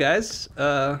 Nice job, guys.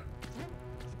 How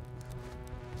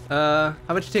about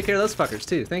you take care of those fuckers,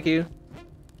 too? Thank you.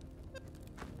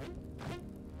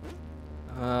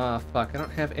 Fuck, I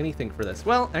don't have anything for this.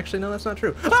 Well, actually, no, that's not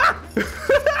true. Ah!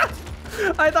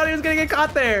 I thought he was gonna get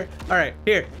caught there. All right,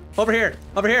 here, over here,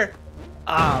 over here.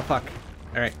 Ah, fuck.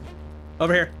 All right,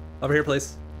 over here,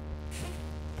 please.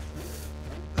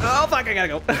 Oh, fuck, I gotta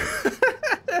go.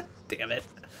 Damn it.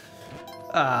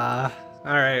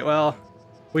 All right, well,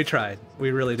 we tried. We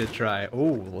really did try.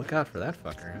 Oh, look out for that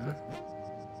fucker, huh?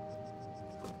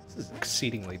 This is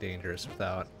exceedingly dangerous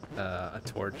without a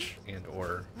torch and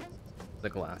or the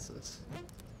glasses.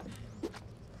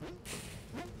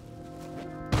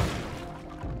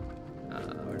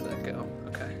 Where did that go?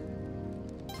 Okay.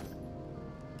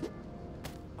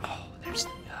 Oh, there's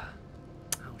the,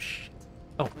 oh shit.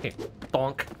 Oh, hey,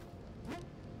 bonk.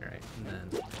 Alright, and then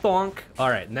bonk.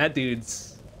 Alright, and that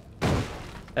dude's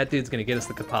gonna get us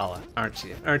the Kapala, aren't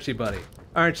you? Aren't you, buddy?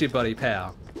 Aren't you, buddy,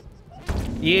 pal?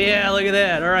 Yeah, look at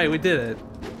that. Alright, we did it.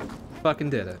 Fucking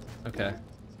did it. Okay.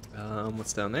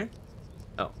 What's down there?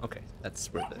 Oh, okay.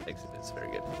 That's where the exit is.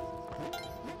 Very good.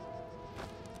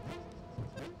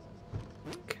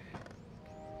 Okay.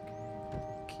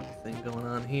 Key thing going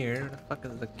on here. Where the fuck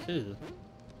is the key?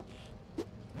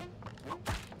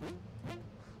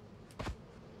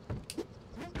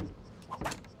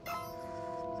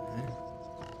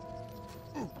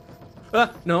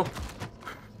 Ah, no.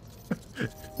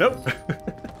 Nope.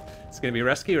 It's gonna be a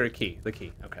rescue or a key? The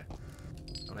key. Okay.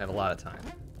 Don't have a lot of time.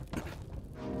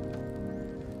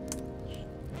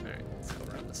 Alright, let's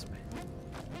go around this way.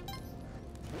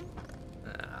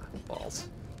 Ah, balls.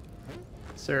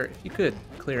 Sir, if you could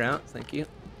clear out, thank you.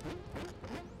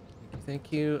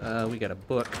 Thank you. We got a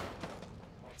book.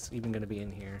 It's even gonna be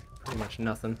in here. Pretty much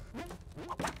nothing.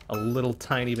 A little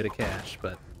tiny bit of cash,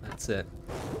 but that's it.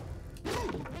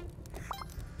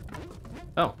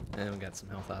 Oh, and we got some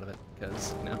health out of it,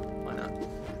 because, you know, why not?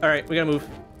 Alright, we gotta move.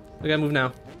 We gotta move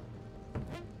now.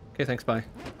 Okay, thanks, bye.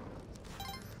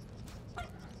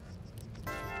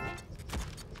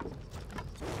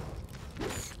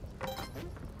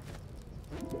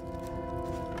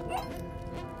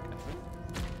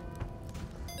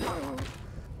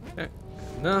 Okay,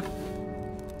 good enough.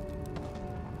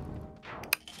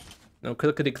 No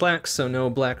clickety-clacks, so no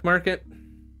black market.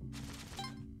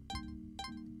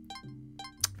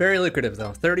 Very lucrative,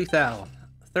 though. 30 thou.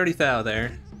 30 thou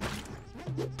there.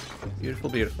 Beautiful,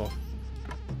 beautiful.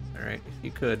 Alright, if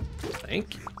you could...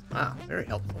 Thank you. Wow, very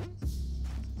helpful.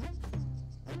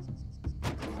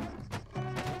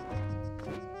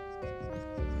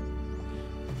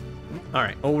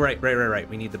 Alright, oh right.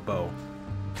 We need the bow.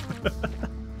 That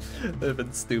would have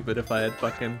been stupid if I had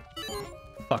fucking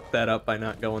fucked that up by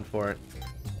not going for it.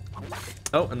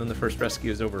 Oh, and then the first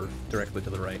rescue is over directly to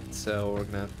the right, so we're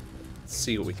gonna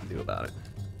see what we can do about it.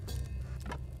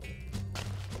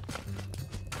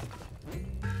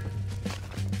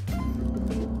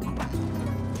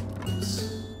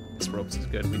 Oops. This ropes is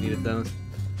good, we needed those.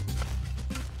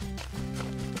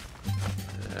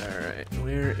 Alright,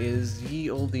 where is ye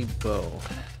olde bow?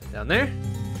 Down there?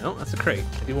 No, that's a crate.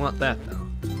 I do want that though.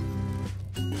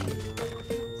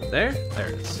 Is it there? There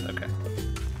it is, okay.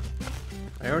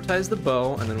 Prioritize the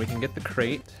bow, and then we can get the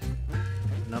crate.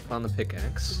 And up on the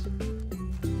pickaxe.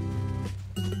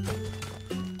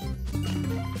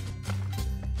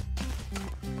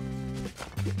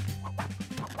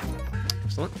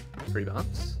 Excellent. Free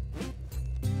box.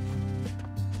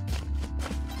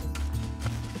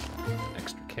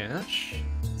 Extra cash.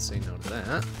 Let's say no to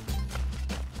that.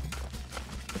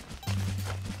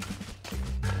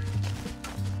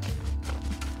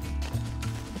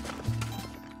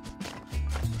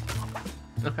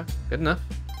 Okay, good enough.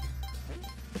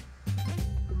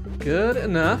 Good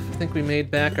enough. I think we made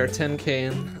back our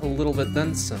 10k and a little bit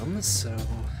then some, so...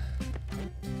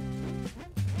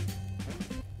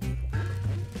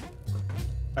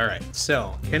 Alright,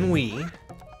 so, can we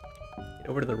get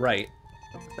over to the right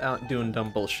without doing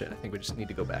dumb bullshit? I think we just need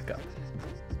to go back up.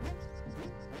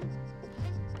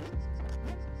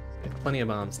 We have plenty of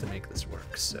bombs to make this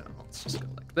work, so let's just go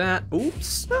like that.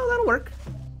 Oops, no, that'll work.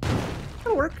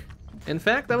 That'll work. In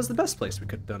fact, that was the best place we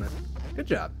could have done it. Good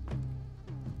job.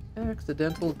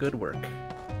 Accidental good work.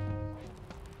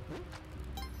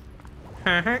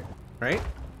 Right? Alright.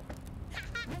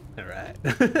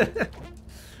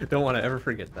 Don't want to ever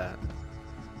forget that.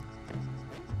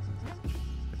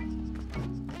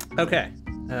 Okay.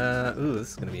 Ooh, this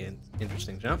is going to be an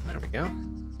interesting jump. There we go.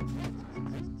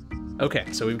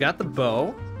 Okay, so we've got the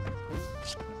bow.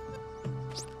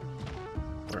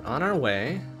 We're on our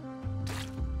way.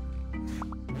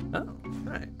 Oh,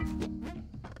 alright.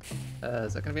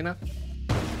 Is that gonna be enough?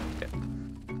 Okay.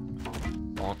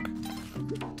 Bonk.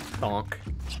 Bonk.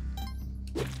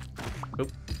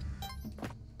 Oop.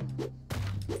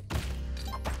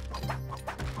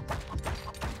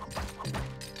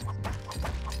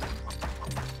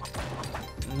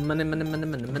 Money.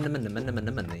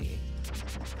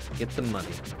 Get the money.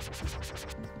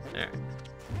 Alright.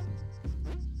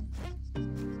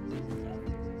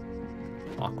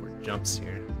 Awkward jumps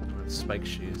here. Spike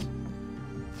shoes.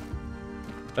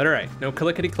 But alright, no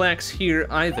clickety-clacks here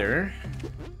either.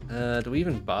 Do we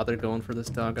even bother going for this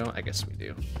doggo? I guess we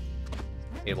do.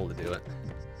 Able to do it.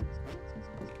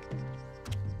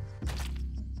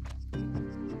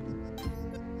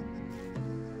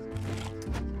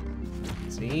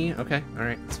 See? Okay,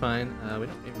 alright, it's fine. We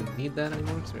don't even need that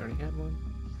anymore because we already had one.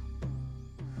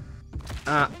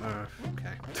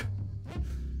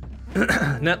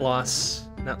 Okay. Net loss.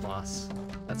 Net loss.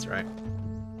 That's right.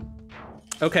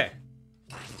 Okay.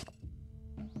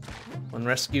 One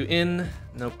rescue in.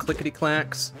 No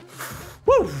clickety-clacks.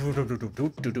 Woo!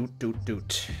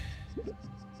 Doot.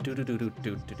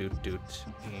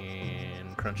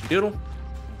 And crunchy doodle.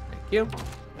 Thank you.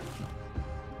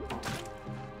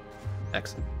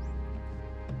 Excellent.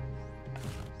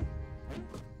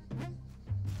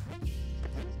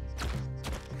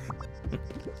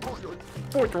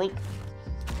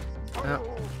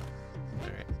 Oh.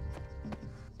 Alright.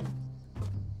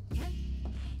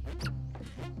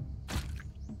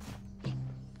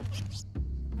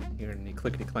 Here any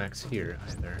clickety-clacks here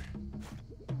either.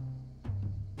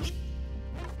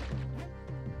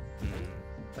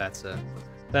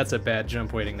 That's a bad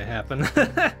jump waiting to happen.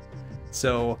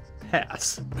 So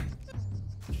pass.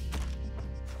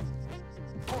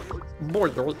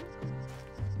 Border.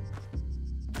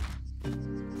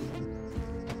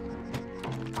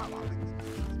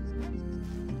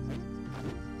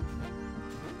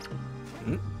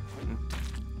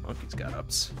 Monkey's got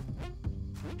ups.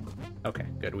 Okay,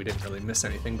 good. We didn't really miss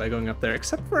anything by going up there,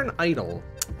 except for an idol.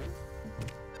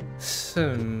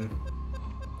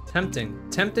 Tempting.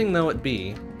 Tempting though it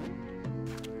be.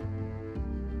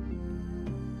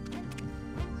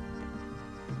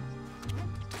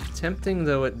 Tempting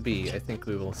though it be, I think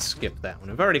we will skip that one.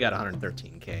 We've already got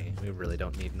 113k. We really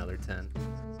don't need another 10.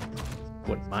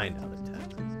 Wouldn't mind out of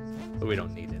 10, but we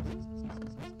don't need it.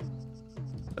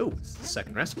 Oh,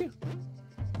 second rescue?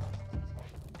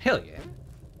 Hell yeah.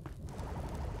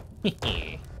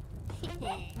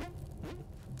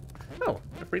 Oh,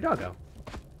 a free doggo.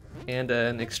 And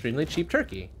an extremely cheap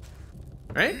turkey.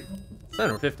 Right?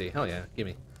 750. Hell yeah,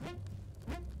 gimme.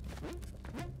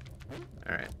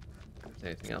 Alright. Is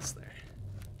there anything else there?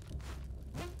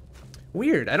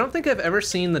 Weird. I don't think I've ever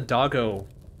seen the doggo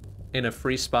in a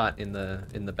free spot in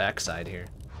the backside here.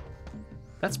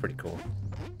 That's pretty cool.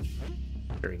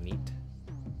 Very neat.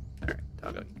 Alright,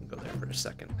 doggo, you can go there for a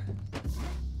second.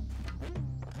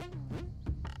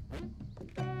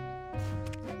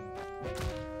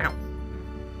 Ow.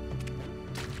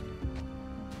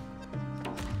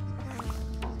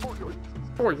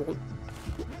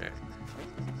 Okay.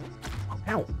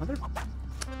 Ow, mother.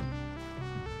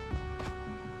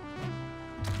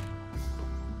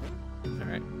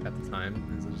 Alright, got the time.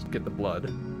 Let's just get the blood.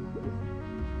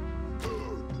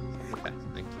 Okay,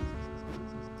 thank you.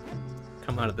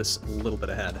 Come out of this a little bit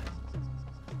ahead.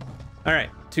 Alright,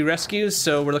 2 rescues,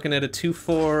 so we're looking at a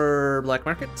 2-4 black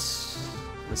markets.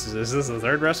 This is the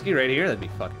 3rd rescue right here? That'd be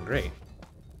fucking great.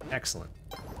 Excellent.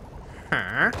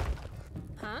 Huh?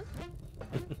 Huh?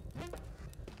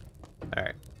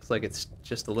 Alright, looks like it's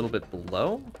just a little bit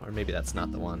below, or maybe that's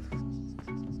not the one.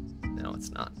 No,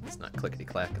 it's not. It's not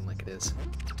clickety-clacking like it is.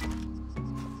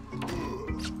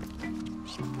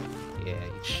 Yeah,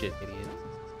 you shit idiot.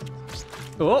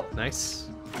 Oh, nice.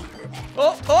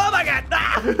 Oh my god!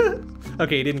 Ah!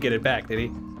 Okay, he didn't get it back, did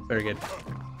he? Very good.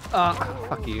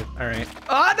 Fuck you. Alright.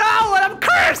 Oh no! I'm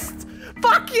cursed!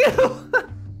 Fuck you!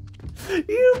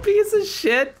 You piece of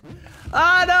shit!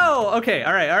 Ah no! Okay,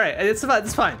 alright. It's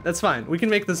fine. That's fine. We can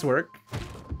make this work.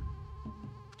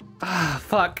 Ah,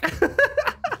 fuck.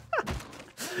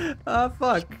 Oh,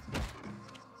 fuck.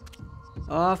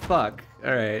 Oh, fuck.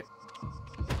 Alright.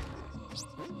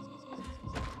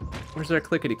 Where's our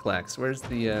clickety-clacks? Where's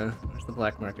the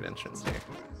black market entrance here?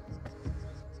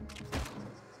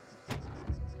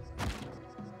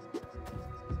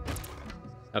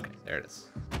 Okay, there it is.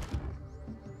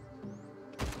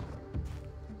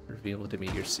 Reveal to me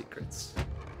your secrets.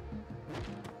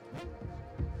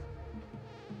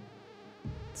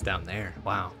 It's down there.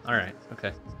 Wow. Alright,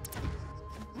 okay.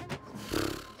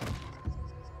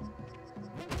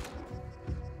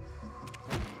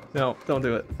 No, don't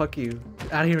do it. Fuck you.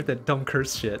 Get out of here with that dumb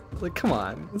curse shit. Like, come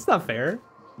on. It's not fair.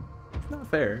 It's not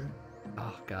fair.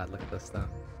 Oh, God, look at this stuff.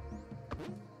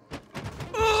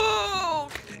 Oh,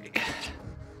 okay.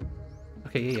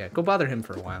 Okay, yeah. Go bother him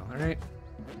for a while, alright?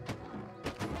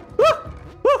 Woo!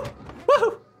 Woo!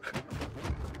 Woo!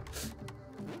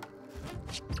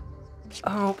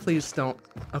 Oh, please don't.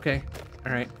 Okay.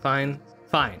 Alright, fine.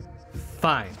 Fine.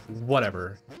 Fine.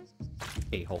 Whatever.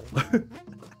 A-hole.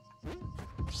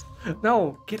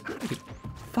 No, get out of here.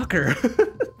 Fucker.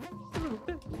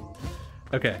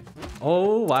 Okay.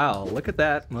 Oh, wow. Look at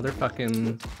that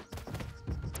motherfucking...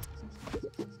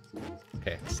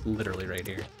 Okay, it's literally right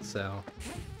here, so...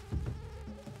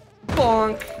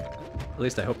 Bonk! At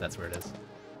least I hope that's where it is.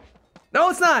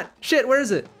 No, it's not! Shit, where is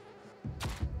it?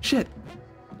 Shit.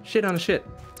 Shit on a shit.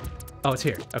 Oh, it's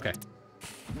here. Okay.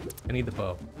 I need the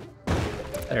bow.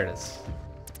 There it is.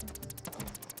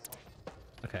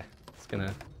 Okay, it's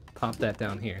gonna... pop that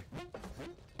down here.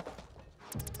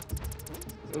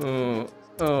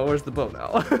 Oh, where's the bow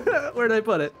now? Where did I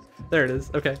put it? There it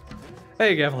is. Okay.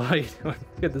 Hey, Gavel, how you doing?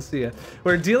 Good to see you.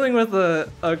 We're dealing with a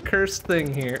cursed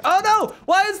thing here. Oh no!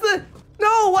 Why is the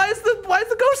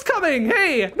ghost coming?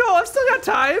 Hey, no, I've still got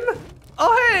time.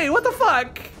 Oh hey, what the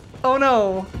fuck? Oh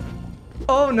no.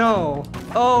 Oh no.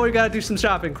 Oh, we gotta do some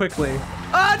shopping quickly.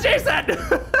 Oh, Jason!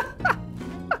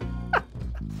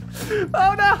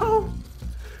 Oh no!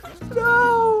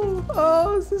 No!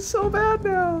 Oh, this is so bad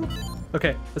now.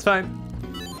 Okay, that's fine.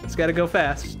 Just gotta go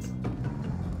fast.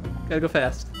 Gotta go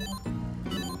fast.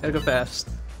 Gotta go fast.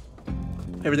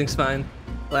 Everything's fine.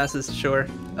 Glasses, sure.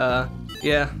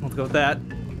 Yeah, we'll go with that.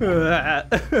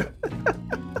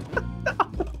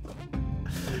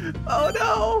 Oh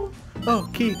no! Oh,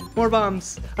 key. More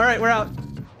bombs. All right, we're out.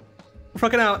 We're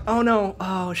fucking out. Oh no.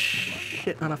 Oh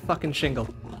shit on a fucking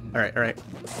shingle. All right, all right.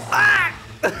 Ah!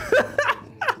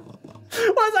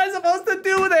 What was I supposed to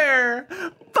do there?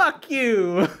 Fuck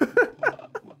you.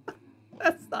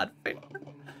 That's not fair.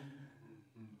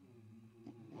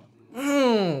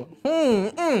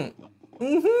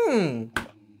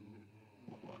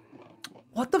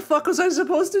 What the fuck was I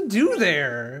supposed to do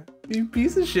there? You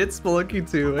piece of shit, Spelunky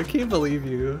 2. I can't believe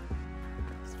you.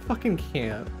 This fucking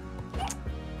can't.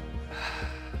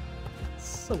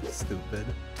 So stupid.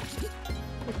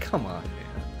 Like, come on,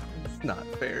 man. is not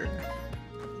fair.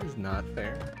 This is not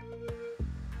fair.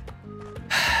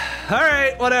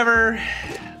 Alright, whatever.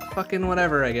 Fucking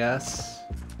whatever, I guess.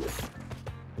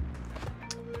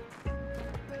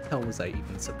 What the hell was I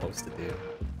even supposed to do?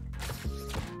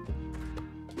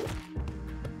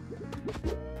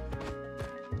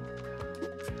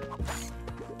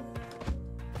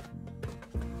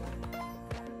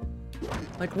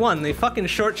 Like, one, they fucking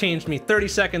shortchanged me 30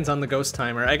 seconds on the ghost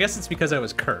timer. I guess it's because I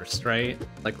was cursed, right?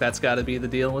 Like, that's gotta be the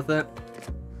deal with it.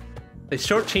 They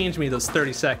shortchanged me those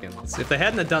 30 seconds. If they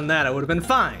hadn't have done that, I would have been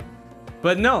fine.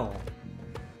 But no.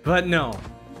 But no.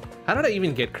 How did I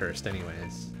even get cursed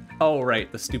anyways? Oh,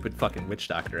 right, the stupid fucking witch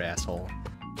doctor asshole.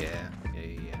 Yeah.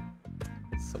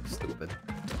 So stupid.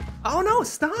 Oh no,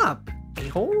 stop!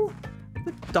 A-hole?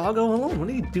 Let the doggo alone. What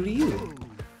did he do to you?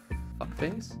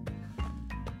 Fuckface.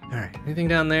 Alright, anything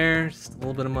down there? Just a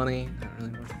little bit of money. Not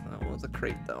really worth that. What was a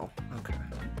crate though? Okay.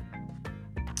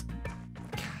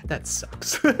 God, that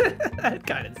sucks. That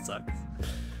kind of sucks.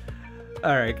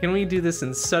 Alright, can we do this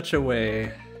in such a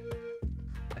way?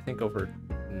 I think over.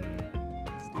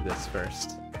 Let's do this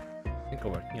first. I think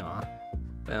over. Yeah.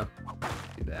 Well,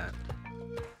 do that.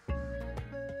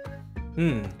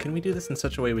 Can we do this in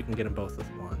such a way we can get them both with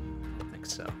one? I don't think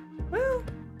so. Well,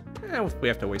 if we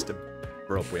have to waste a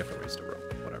rope, we have to waste a rope.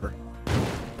 Whatever.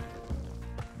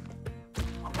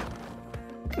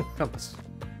 Compass.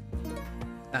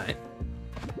 Alright.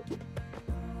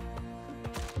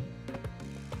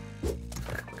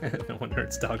 No one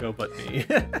hurts Doggo but me.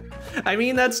 I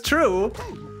mean, that's true.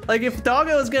 Like, if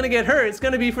Doggo is gonna get hurt, it's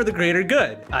gonna be for the greater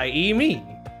good, i.e. me.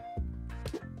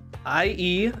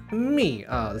 I.e. me.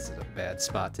 Oh, this is a bad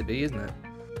spot to be, isn't it?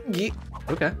 Yeet.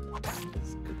 Okay.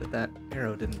 It's good that that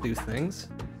arrow didn't do things.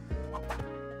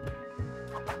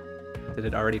 Did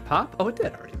it already pop? Oh, it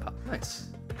did already pop. Nice.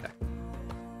 Okay.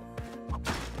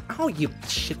 Oh, you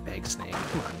shitbag snake.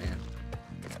 Come on, man.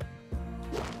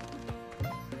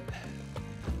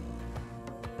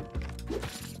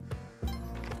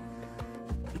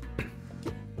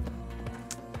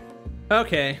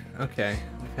 Okay.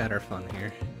 We've had our fun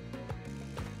here.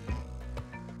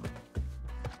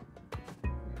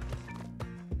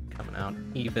 Coming out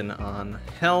even on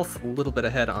health, a little bit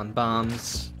ahead on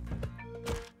bombs.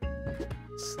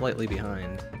 Slightly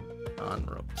behind on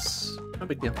ropes. No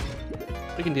big deal.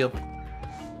 We can deal.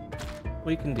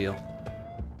 We can deal.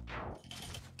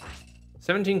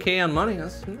 17k on money.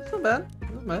 That's not bad.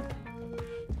 Not bad.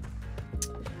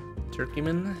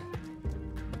 Turkeyman.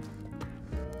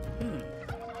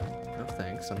 No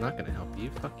thanks. I'm not gonna help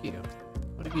you. Fuck you.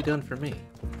 What have you done for me?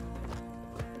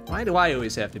 Why do I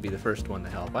always have to be the first one to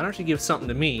help? Why don't you give something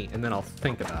to me and then I'll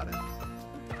think about it?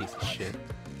 Piece of shit.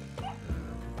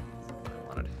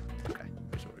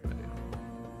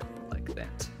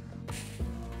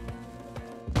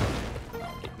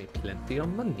 Plenty of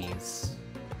monies.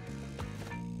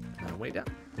 Way down.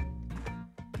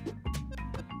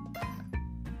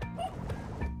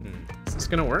 Is this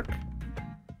gonna work? Am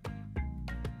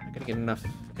I gonna get enough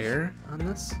air on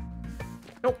this?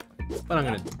 Nope. But I'm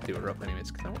gonna do a rope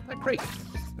anyways because I want that crate.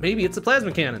 Maybe it's a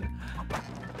plasma cannon.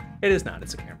 It is not.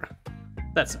 It's a camera.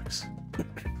 That sucks.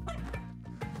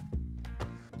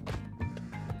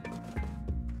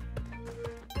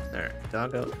 Alright,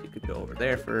 Doggo, if you could go over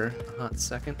there for a hot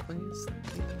second, please.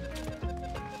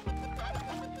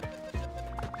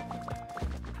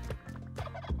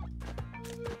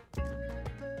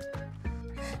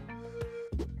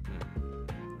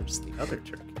 Where's the other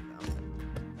turkey now?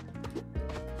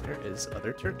 There is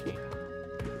other turkey.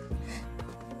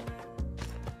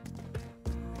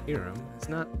 I hear him. It's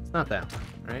not that one,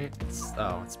 right? It's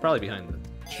probably behind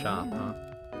the shop, huh?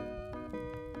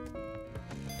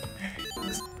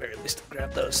 At least I'll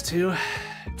grab those two.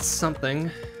 It's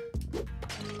something.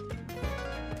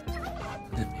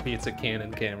 Maybe it's a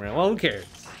Canon camera. Well, who cares?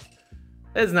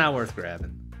 It's not worth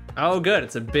grabbing. Oh, good.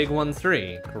 It's a big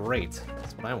 1-3. Great.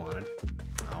 That's what I wanted.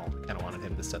 Oh, I kind of wanted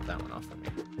him to set that one off for me.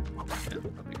 Yeah,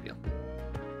 no big deal.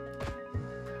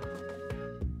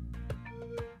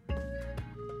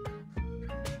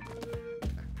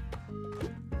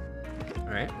 Okay. All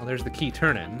right. Well, there's the key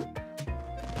turn-in.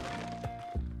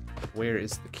 Where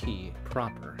is the key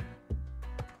proper?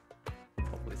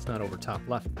 Hopefully it's not over top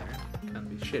left there. Kind of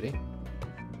be shitty.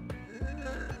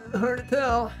 Hard to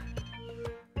tell.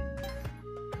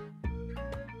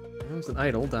 There's an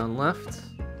idol down left.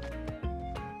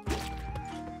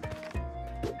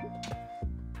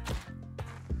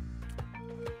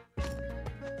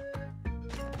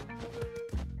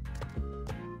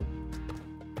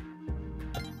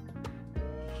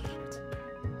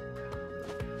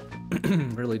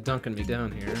 Really dunking me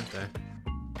down here, aren't they?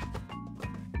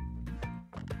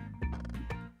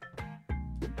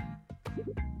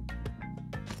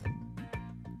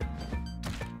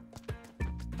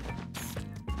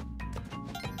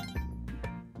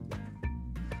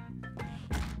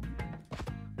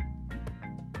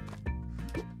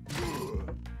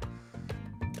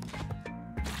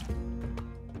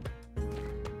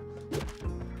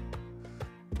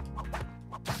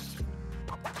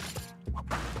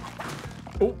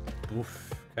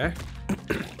 Oof. Okay.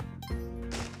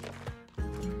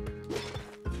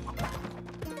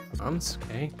 Bombs.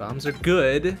 Okay, bombs are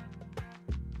good.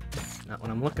 Not what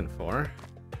I'm looking for.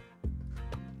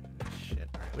 Shit.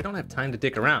 We don't have time to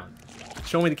dick around.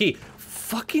 Show me the key.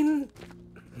 Fucking...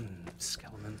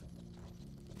 skeleton.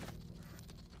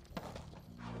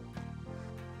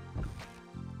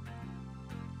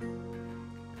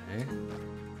 Okay.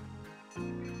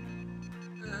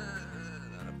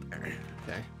 Not up there.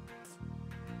 Okay.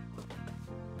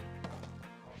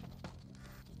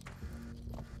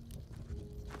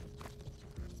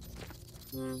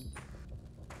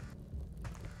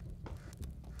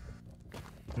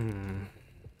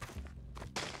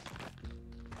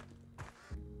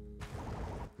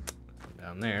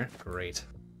 Down there. Great.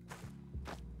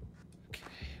 Okay,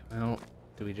 well,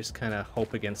 do we just kind of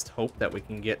hope against hope that we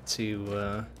can get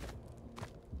to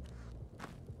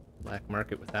Black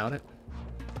Market without it?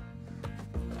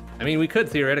 I mean, we could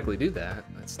theoretically do that.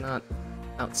 It's not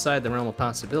outside the realm of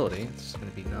possibility. It's going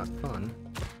to be not fun.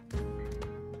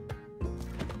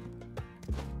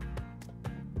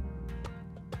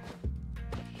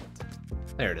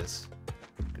 There it is.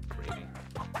 Good gravy.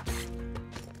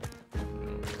 Oh,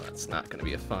 that's not going to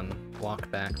be a fun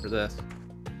walk back for this.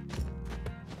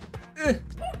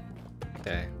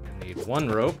 Okay, I need one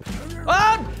rope.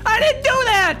 Oh! I didn't do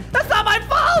that! That's not my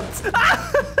fault!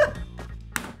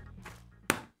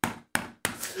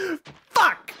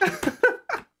 Fuck!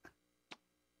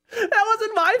 That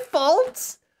wasn't my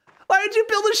fault! Why did you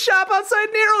build a shop outside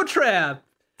an arrow trap?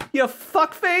 You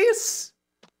fuckface!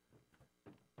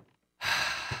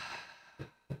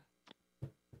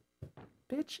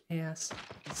 Bitch ass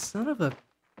son of a...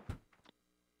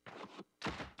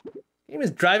 Game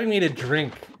is driving me to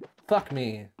drink. Fuck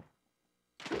me.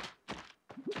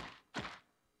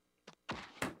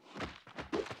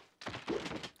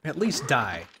 At least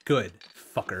die. Good.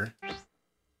 Fucker.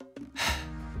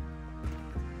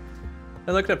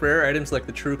 I looked up rare items like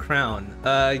the True Crown.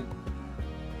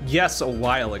 Yes, a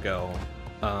while ago.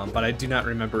 But I do not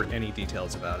remember any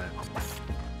details about it.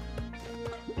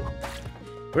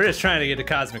 We're just trying to get to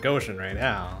Cosmic Ocean right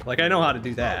now. Like, I know how to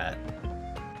do that.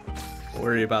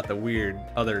 Worry about the weird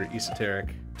other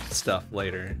esoteric stuff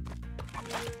later.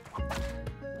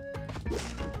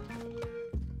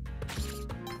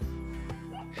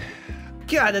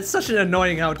 God, that's such an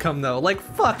annoying outcome though. Like,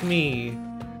 fuck me.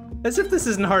 As if this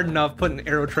isn't hard enough putting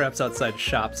arrow traps outside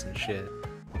shops and shit.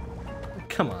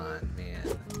 Come on,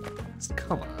 man. Just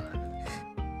come on.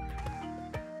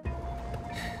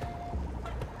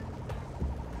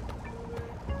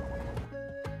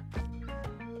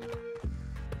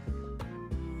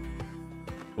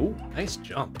 Ooh, nice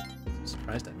jump. I'm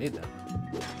surprised I made that.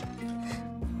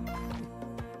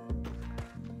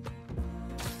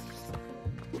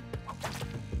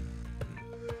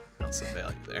 Not some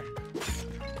value there.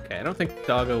 Okay, I don't think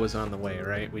Doggo was on the way,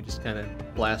 right? We just kind of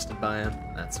blasted by him.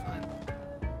 That's fine.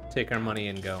 Take our money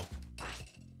and go.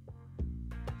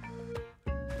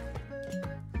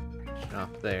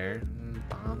 Shop there.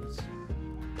 Bombs.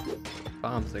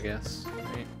 Bombs, I guess.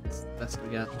 Right? That's the best we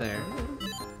got there.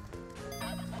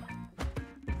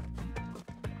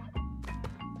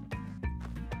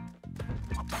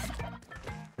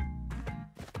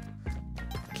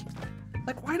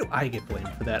 Like, why do I get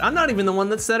blamed for that? I'm not even the one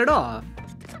that set it off.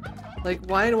 Like,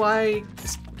 why do I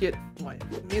just get... Why,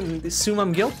 I mean, they assume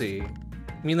I'm guilty.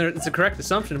 I mean, it's a correct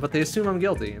assumption, but they assume I'm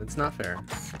guilty, and it's not fair.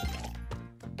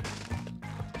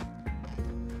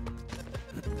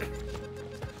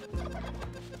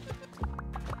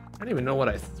 I don't even know what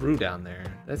I threw down there.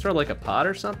 Did I throw, like, a pot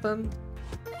or something?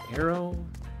 Arrow?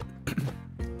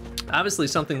 Obviously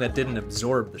something that didn't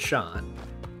absorb the shot.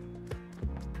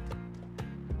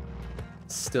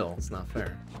 Still, it's not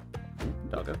fair.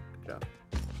 Doggo, good job.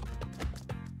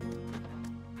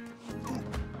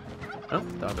 Oh,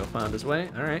 Doggo found his way.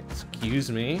 All right,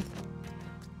 excuse me.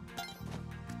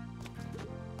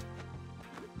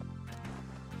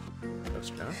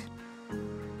 Ghost jump.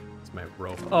 It's my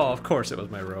rope. Oh, of course it was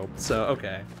my rope. So,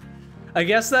 okay. I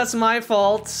guess that's my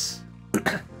fault.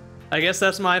 I guess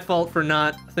that's my fault for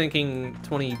not thinking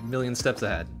 20 million steps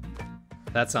ahead.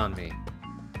 That's on me.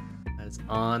 That is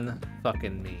on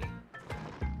fucking me.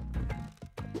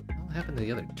 What happened to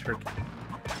the other turkey?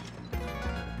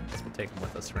 Let's take him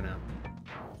with us for now.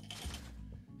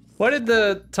 What did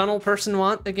the tunnel person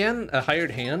want again? A hired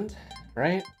hand,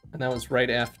 right? And that was right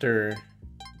after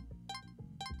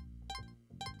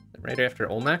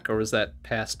Olmec, or was that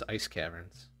past Ice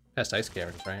Caverns? Past Ice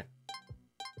Caverns, right?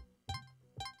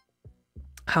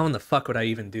 How in the fuck would I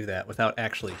even do that without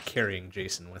actually carrying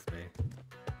Jason with me?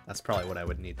 That's probably what I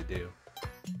would need to do.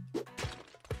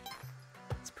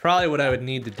 Probably what I would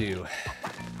need to do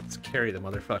is carry the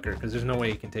motherfucker, because there's no way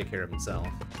he can take care of himself.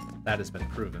 That has been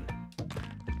proven.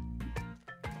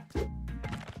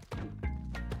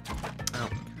 Oh.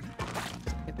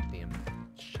 Get the damn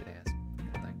shit-ass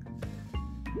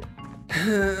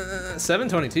thing.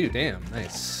 722, damn,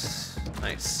 nice.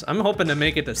 Nice. I'm hoping to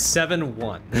make it to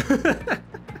 7-1.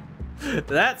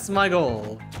 That's my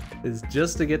goal, is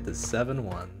just to get to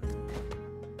 7-1.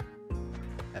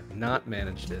 Have not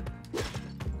managed it.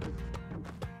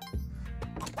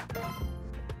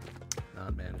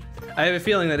 Not managed. I have a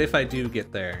feeling that if I do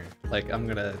get there, like, I'm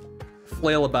gonna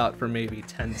flail about for maybe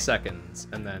 10 seconds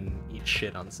and then eat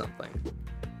shit on something.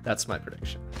 That's my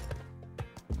prediction.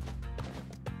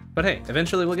 But hey,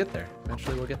 eventually we'll get there.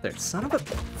 Eventually we'll get there. Son of a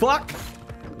fuck!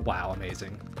 Wow,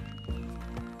 amazing.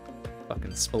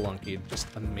 Fucking Spelunky just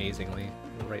amazingly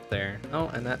right there. Oh,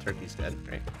 and that turkey's dead.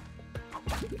 Great.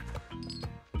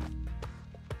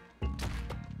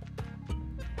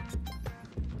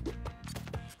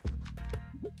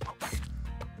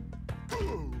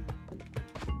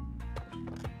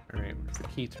 Alright, where's the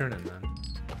key turning then?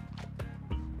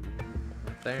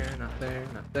 Not there, not there,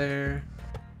 not there.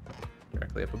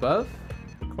 Directly up above?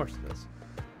 Of course it is.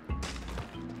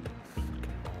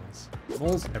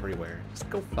 Moles everywhere. Just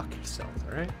go fuck yourselves,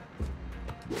 alright?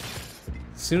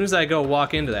 As soon as I go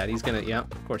walk into that, he's gonna...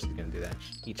 Yep, of course he's gonna do that.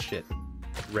 Eat shit.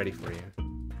 Ready for you.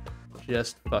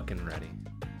 Just fucking ready.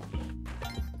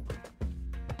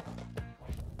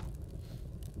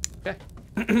 Okay.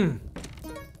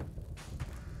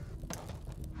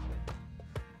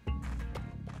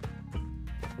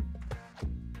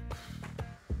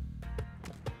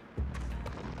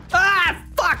 Ah!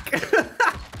 Fuck!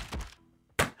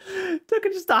 Took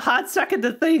it just a hot second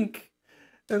to think.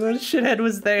 And then shithead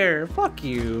was there. Fuck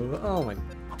you. Oh my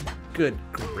good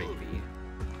gravy.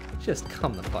 Just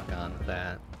come the fuck on with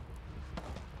that.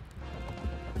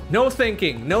 No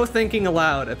thinking. No thinking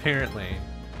allowed, apparently.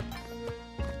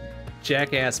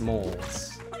 Jackass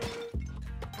moles.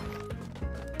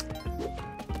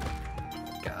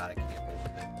 God, I can't believe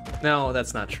it. No,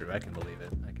 that's not true. I can believe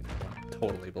it. I can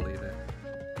totally believe it.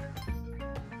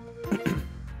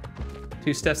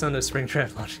 2 steps onto a spring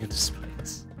trap launching into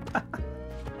spikes.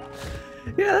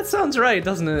 Yeah, that sounds right,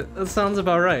 doesn't it? That sounds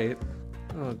about right.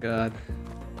 Oh god.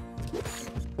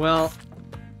 Well,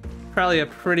 probably a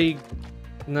pretty...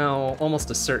 No,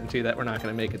 almost a certainty that we're not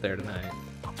gonna make it there tonight.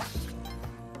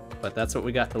 But that's what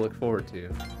we got to look forward to.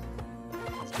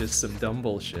 It's just some dumb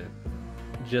bullshit.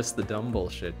 Just the dumb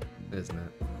bullshit, isn't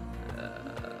it?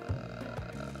 Alright.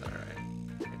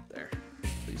 Right there.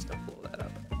 Please don't blow that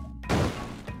up.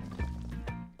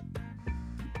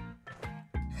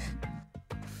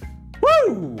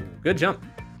 Woo! Good jump.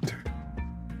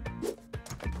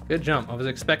 Good jump. I was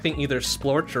expecting either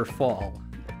splorch or fall,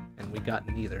 and we got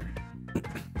neither.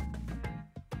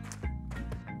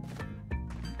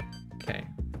 Okay,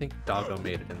 I think Doggo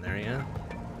made it in there, yeah?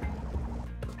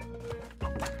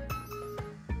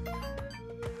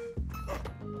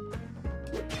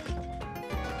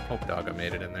 Hope Doggo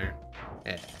made it in there.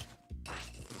 Eh.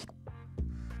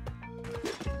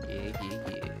 Yeah, yeah,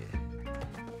 yeah.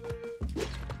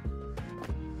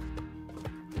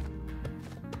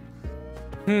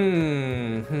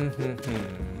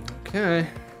 Okay.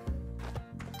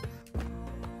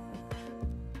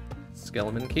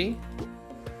 Skeleton key.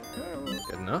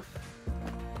 Good enough.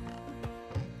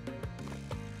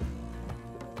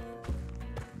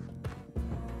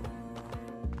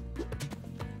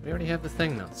 We already have the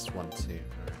thing now. It's 1, 2.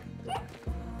 Right.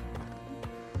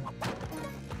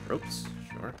 Ropes,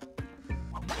 sure.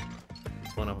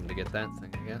 It's one of them to get that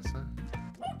thing, I guess, huh?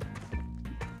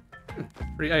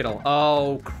 Free idol.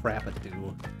 Oh,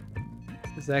 crap-a-doo.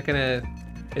 Is that gonna...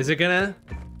 Is it gonna...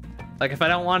 Like, if I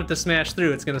don't want it to smash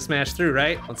through, it's gonna smash through,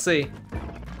 right? Let's see.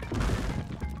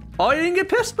 Oh, you didn't get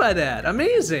pissed by that.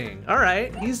 Amazing.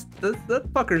 Alright, he's...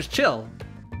 That fucker's chill.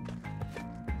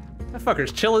 That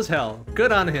fucker's chill as hell.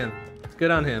 Good on him. Good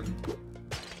on him.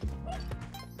 I'm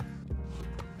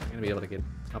gonna be able to get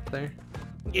up there?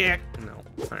 Yeah. No.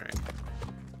 Alright.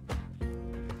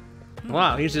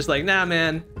 Wow, he's just like, nah,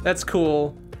 man, that's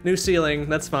cool. New ceiling,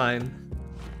 that's fine.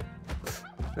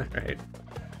 Alright.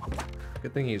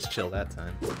 Good thing he's chill that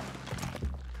time.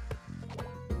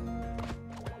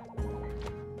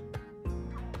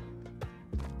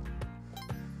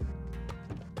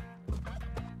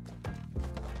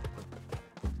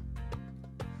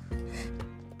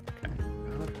 Okay,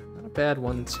 not a bad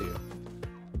 1, 2.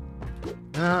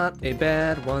 Not a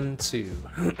bad 1, 2.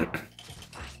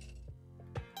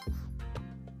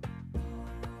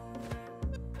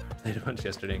 Played a bunch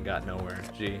yesterday and got nowhere.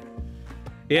 Gee.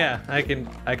 Yeah, I can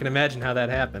imagine how that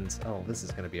happens. Oh, this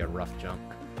is gonna be a rough jump.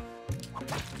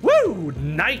 Woo!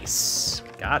 Nice!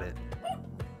 Got it.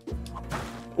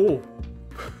 Oh.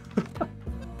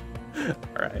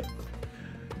 Alright.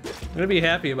 I'm gonna be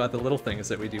happy about the little things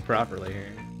that we do properly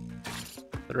here.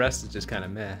 The rest is just kind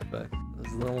of meh, but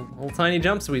those little tiny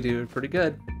jumps we do are pretty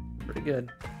good. Pretty good.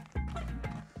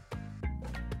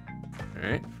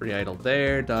 Alright, free idle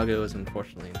there. Doggo is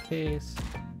unfortunately in case.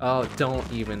 Oh, don't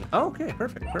even. Oh, okay,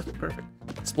 perfect, perfect, perfect.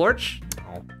 Splorch?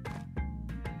 Oh.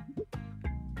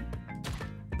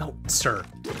 No, sir.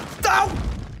 No!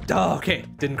 Oh, okay,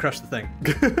 didn't crush the thing.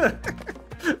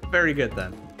 Very good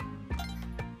then.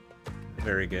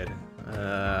 Very good.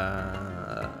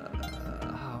 Oh,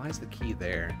 why is the key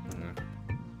there?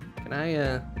 Can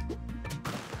I,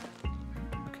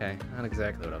 Okay, not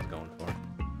exactly what I was going for.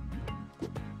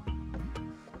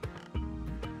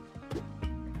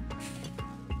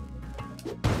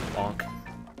 Bonk.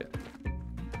 Good.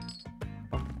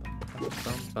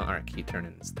 Alright, key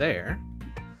turn-in is there.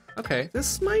 Okay,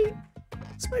 this might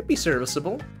be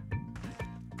serviceable.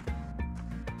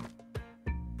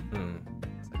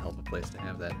 It's a hell of a place to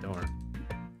have that door.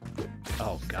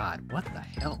 Oh god, what the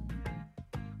hell?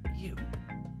 You.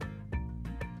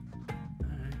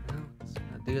 Alright, well, let's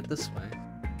do it this way.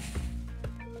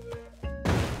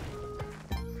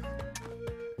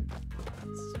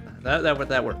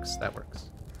 That works. That works.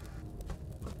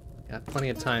 Got plenty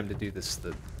of time to do this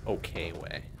the okay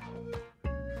way. I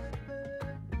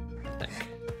think.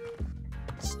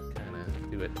 Just kind of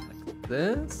do it like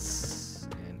this,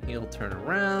 and he'll turn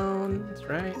around. That's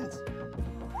right.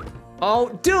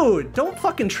 Oh, dude! Don't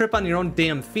fucking trip on your own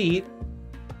damn feet,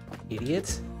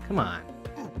 idiot! Come on.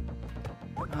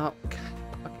 Oh, god,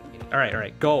 fucking idiot! All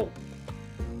right, go.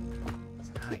 It's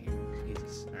out of here,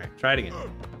 Jesus. All right, try it again.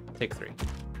 Take 3.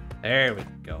 There we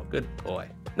go. Good boy.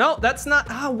 No, that's not.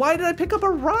 Ah, why did I pick up a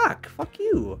rock? Fuck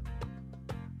you.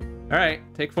 All right,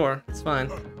 take 4. It's fine.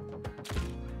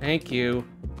 Thank you.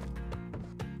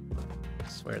 I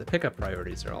swear the pickup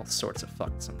priorities are all sorts of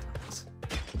fucked sometimes.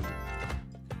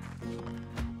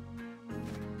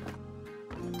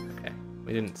 Okay,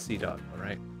 we didn't see Doggo,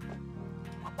 right?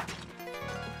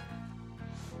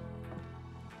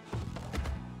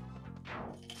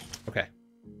 Okay.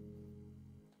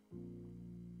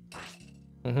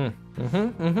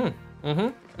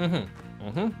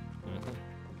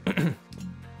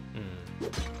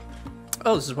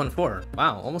 Oh, this is 1-4.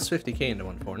 Wow, almost 50k into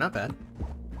 1-4. Not bad.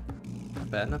 Not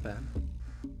bad, not bad.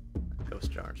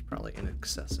 Ghost jar is probably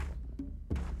inaccessible.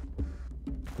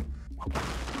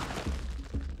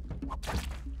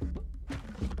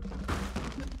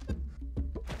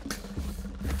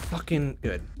 Fucking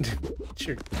good. Get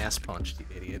your ass punched, you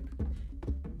idiot.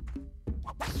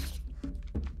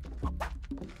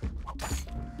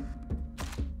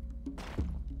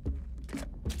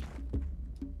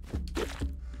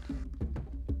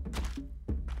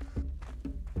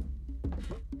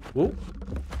 Whoa.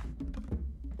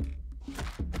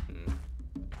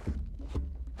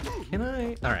 Can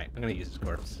I? All right, I'm gonna use his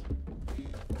corpse.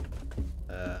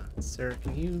 Sir,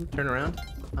 can you turn around?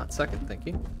 Hot second, thank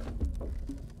you.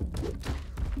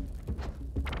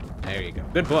 There you go.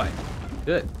 Good boy.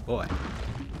 Good boy.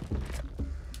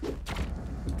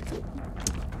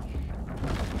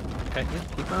 Okay, yeah,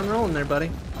 keep on rolling there,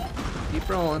 buddy. Keep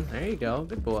rolling. There you go.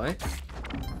 Good boy.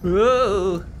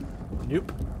 Whoa.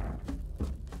 Nope.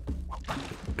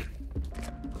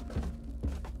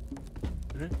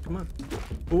 Alright, come on.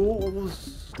 Oh,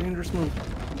 dangerous move.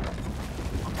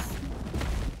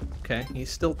 Okay, he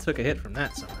still took a hit from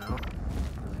that somehow. I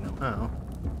don't really know how.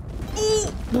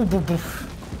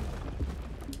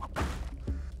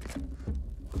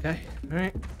 Okay,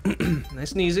 alright.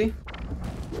 Nice and easy.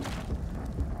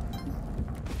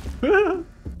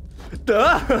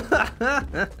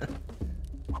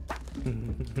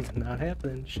 Not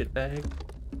happening, shitbag.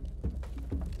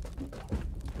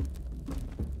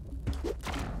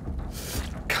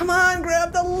 Come on,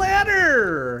 grab the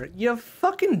ladder! You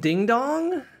fucking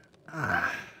ding-dong!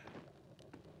 Ah.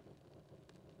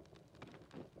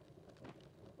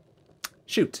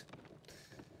 Shoot.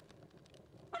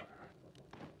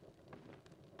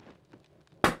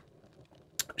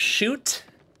 Shoot.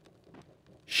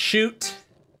 Shoot.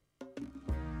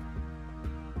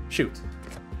 Shoot.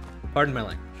 Pardon my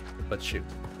language, but shoot.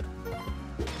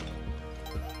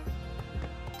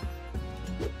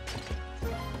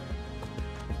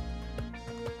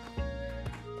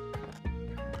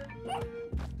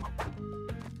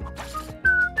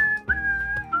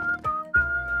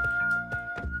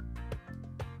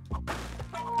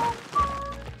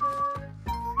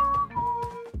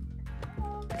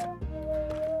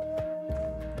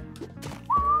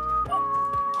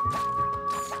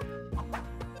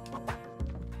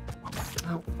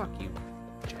 Oh, fuck you,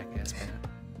 jackass bat.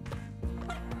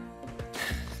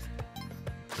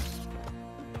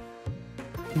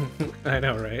 I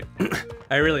know, right?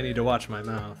 I really need to watch my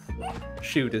mouth.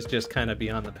 Shoot is just kind of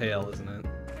beyond the pale, isn't it?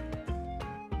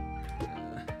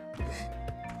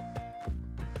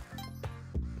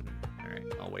 Alright,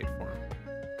 I'll wait for him.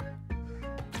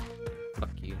 Fuck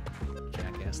you,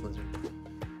 jackass lizard.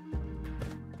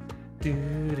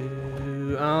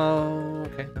 Doo-doo. Oh,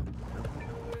 okay, no.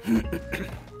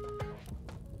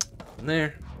 In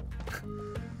there.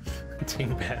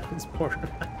 Dingbat is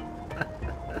borderline.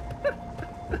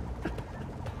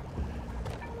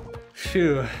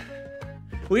 Phew.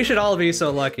 We should all be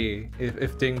so lucky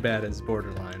if Dingbat is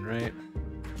borderline, right?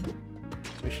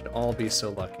 We should all be so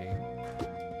lucky.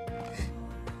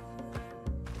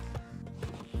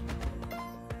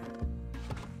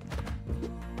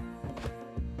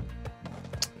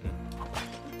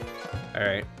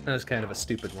 Alright, that was kind of a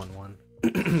stupid 1-1.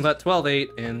 But 12-8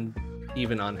 and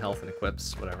even on health and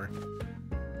equips, whatever.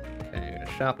 Okay,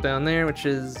 gonna shop down there, which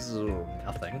is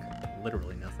nothing.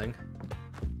 Literally nothing.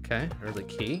 Okay, early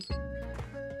key.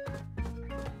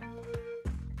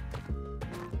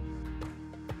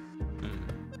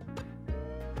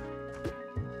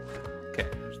 Okay,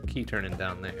 there's the key turning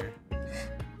down there.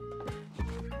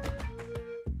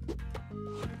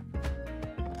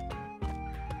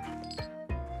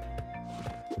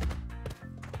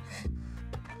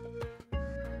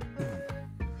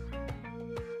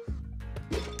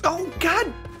 Oh,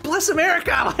 God bless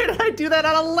America! Why did I do that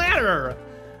on a ladder?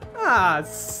 Ah,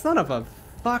 son of a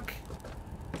fuck.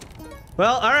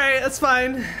 Well, alright, that's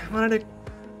fine. Wanted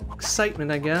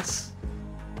excitement, I guess.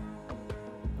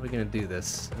 How are we gonna do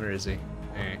this? Where is he?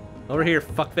 Alright. Over here,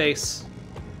 fuckface.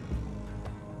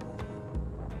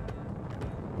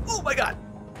 Oh my god!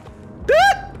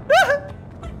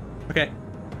 Okay,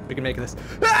 we can make this.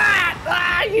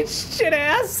 Ah, you shit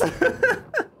ass!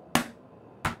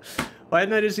 Why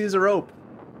didn't I just use a rope?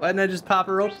 Why didn't I just pop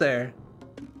a rope there?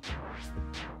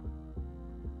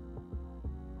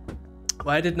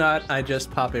 Why did not I just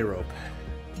pop a rope?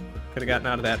 Could have gotten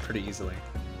out of that pretty easily.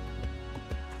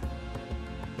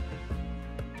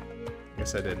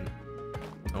 Guess I didn't.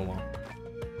 Oh well.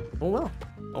 Oh well.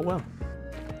 Oh well.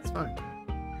 It's fine.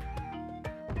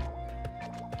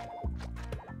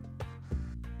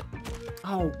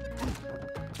 Oh.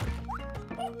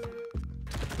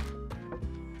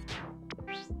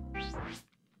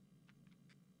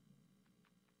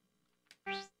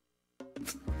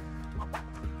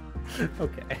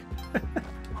 Okay.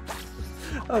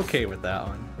 Okay with that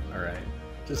one. Alright.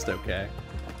 Just okay.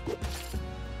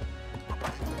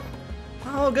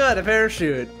 Oh good, a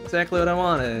parachute. Exactly what I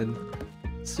wanted.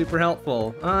 Super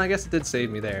helpful. Oh, I guess it did save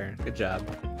me there. Good job.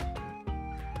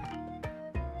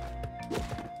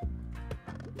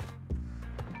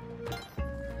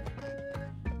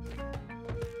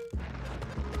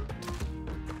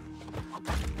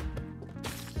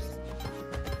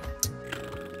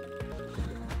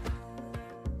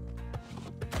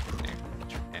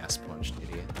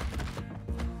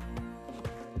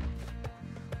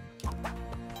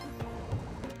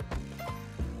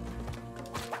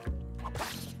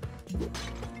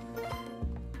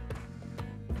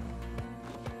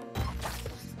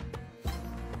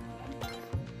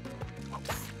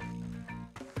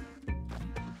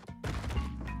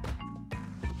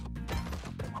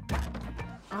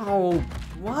 Oh,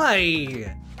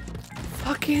 why?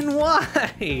 Fucking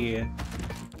why?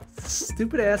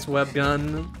 Stupid ass web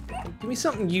gun. Give me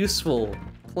something useful,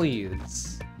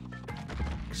 please.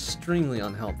 Extremely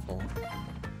unhelpful.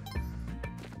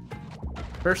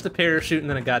 First a parachute and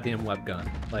then a goddamn web gun.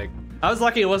 Like, I was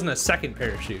lucky it wasn't a second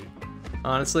parachute,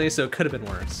 honestly, so it could have been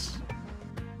worse.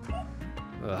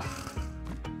 Ugh.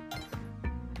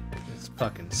 It's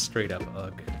fucking straight up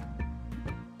ugh.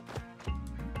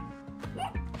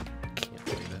 Can't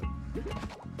believe it.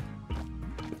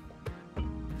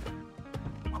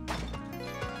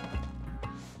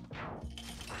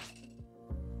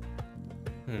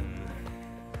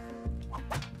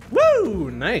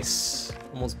 Woo! Nice!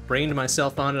 Almost brained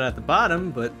myself on it at the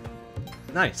bottom, but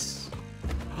nice.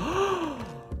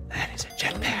 That is a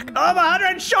jetpack. Oh, I'm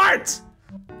 100 short!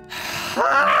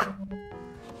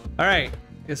 Alright,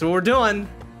 guess what we're doing.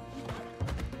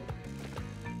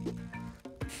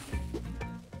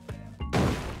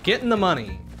 Getting the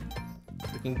money.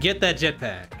 We can get that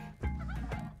jetpack.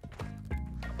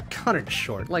 100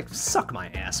 short. Like, suck my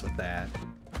ass with that.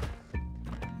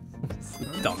 It's the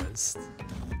dumbest.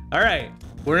 Alright,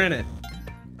 we're in it.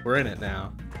 We're in it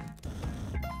now.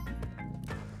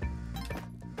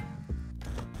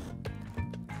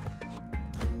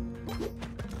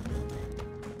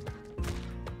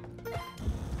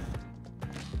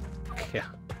 Yeah.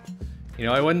 You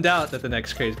know, I wouldn't doubt that the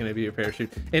next crate is going to be a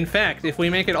parachute. In fact, if we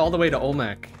make it all the way to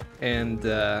Olmec, and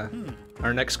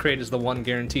our next crate is the one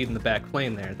guaranteed in the back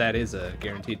plane there, that is a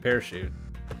guaranteed parachute.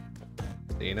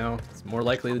 So, you know, it's more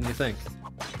likely than you think.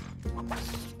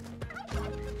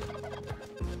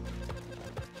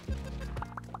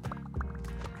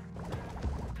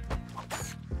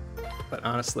 But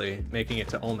honestly, making it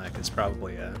to Olmec is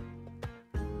probably a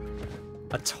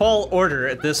tall order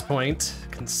at this point,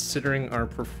 considering our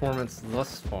performance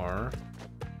thus far.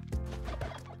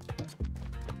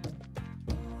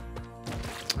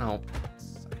 Oh,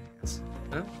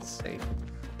 oh, it's safe.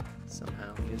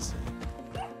 Somehow he is safe.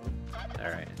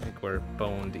 Alright, I think we're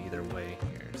boned either way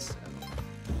here, so...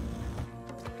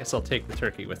 guess I'll take the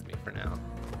turkey with me for now.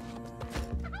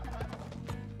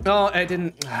 Oh, I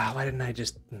didn't... why didn't I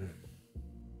just...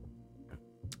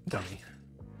 Dummy.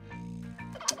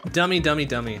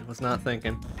 Dummy. Was not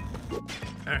thinking.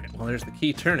 Alright, well there's the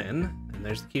key turn in, and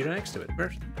there's the key right next to it.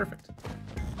 Perfect. Perfect.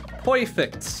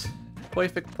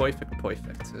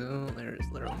 Oh, there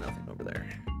is literally nothing over there.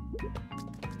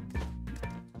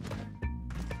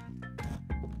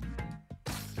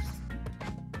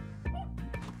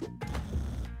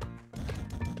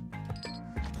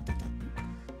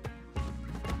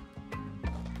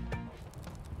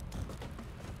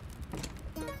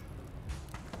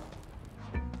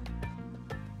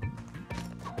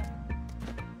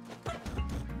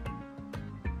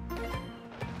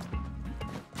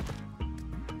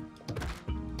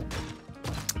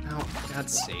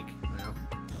 God's sake. Well,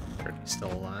 turkey's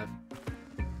still alive.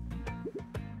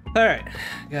 Alright,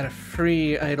 got a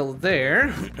free idol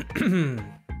there. We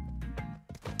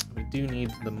do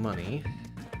need the money.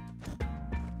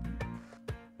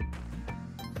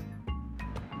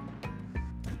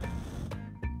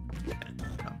 Okay,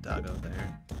 drop doggo there.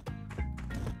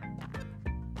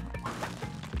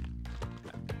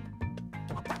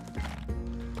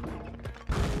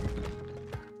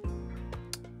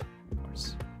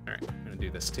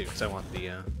 This too, because I want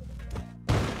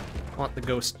the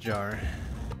ghost jar.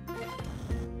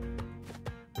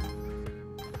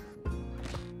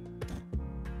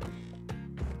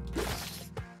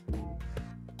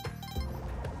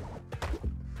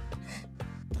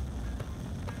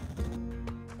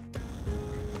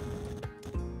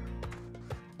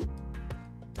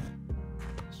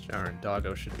 Jar and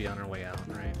doggo should be on our way out,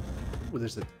 right? Ooh,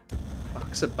 there's a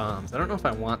box of bombs. I don't know if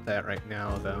I want that right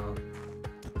now, though.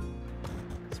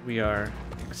 We are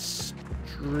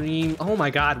extreme. Oh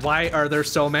my god, why are there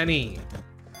so many?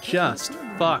 Just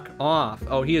fuck off.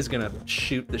 Oh, he is gonna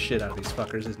shoot the shit out of these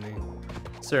fuckers, isn't he?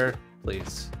 Sir,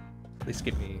 please. Please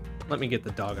let me get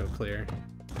the doggo clear.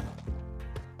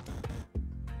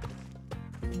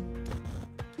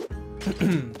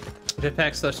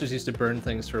 Jetpack slush is used to burn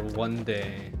things for 1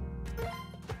 day.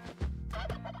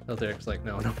 Oh, Derek's like,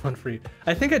 no fun for you.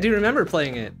 I think I do remember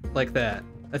playing it like that.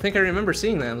 I think I remember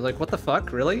seeing that. I was like, what the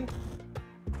fuck, really?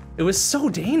 It was so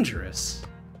dangerous.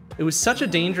 It was such a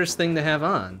dangerous thing to have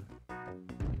on.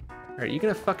 Alright, you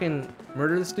gonna fucking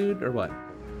murder this dude, or what?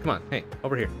 Come on, hey,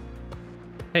 over here.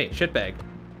 Hey, shitbag.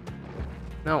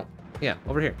 No, yeah,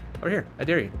 over here. Over here, I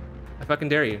dare you. I fucking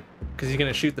dare you. Because he's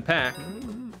gonna shoot the pack.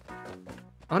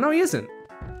 Oh, no, he isn't.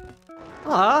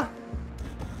 Aw. I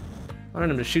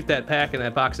wanted him to shoot that pack and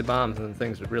that box of bombs and then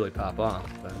things would really pop off,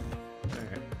 but...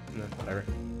 Alright, no, whatever.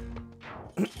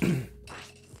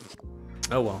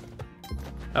 Oh well.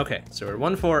 Okay, so we're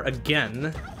 1-4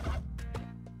 again.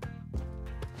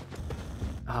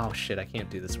 Oh shit, I can't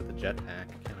do this with a jetpack,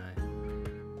 can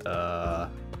I?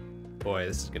 Boy,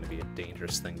 this is gonna be a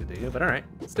dangerous thing to do, but alright,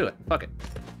 let's do it. Fuck it.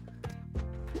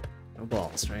 No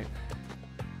balls, right?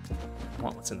 I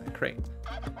want what's in that crate.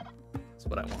 That's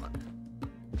what I want.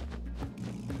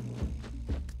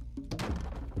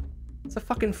 It's a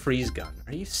fucking freeze gun.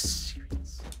 Are you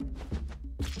serious?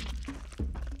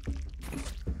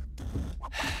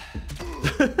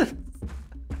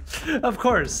 Of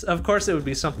course it would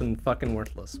be something fucking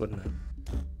worthless, wouldn't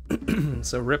it?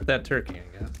 So rip that turkey, I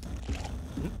guess.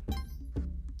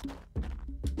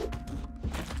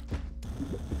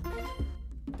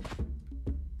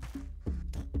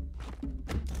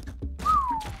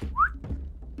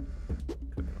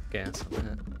 Gas on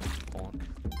that. Bonk.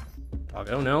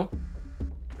 Doggo, no.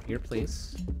 Here,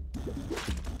 please.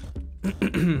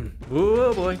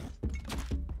 Oh boy.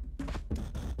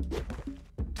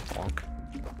 Bonk.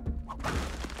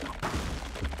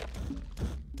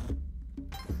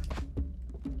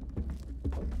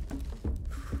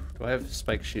 Do I have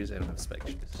spike shoes? I don't have spike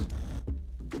shoes.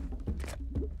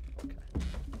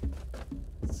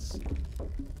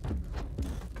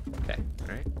 Okay,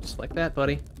 alright. Just like that,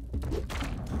 buddy.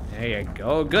 There you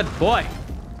go. Good boy.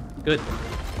 Good.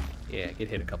 Yeah, get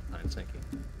hit a couple times. Thank you.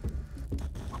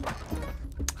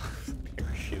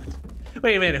 Parachute.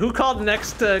 Wait a minute. Who called the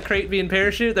next crate being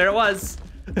parachute? There it was.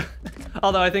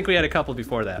 Although I think we had a couple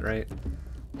before that, right?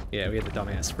 Yeah, we had the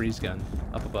dumbass freeze gun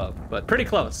up above. But pretty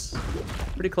close.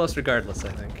 Pretty close regardless,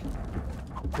 I think.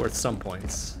 Worth some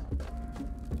points.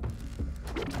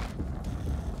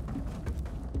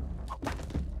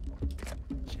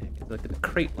 Look, the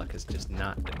crate luck has just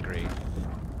not been great.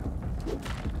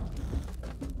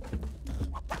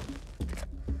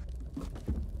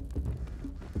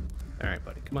 All right,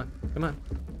 buddy, come on, come on.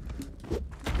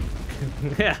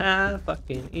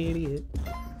 Fucking idiot.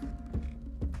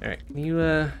 All right, can you,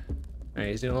 all right,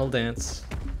 he's doing a little dance.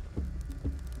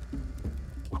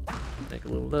 Make a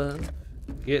little love.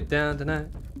 Get down tonight.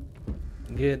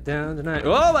 Get down tonight.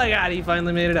 Oh my God, he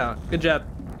finally made it out. Good job,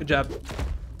 good job.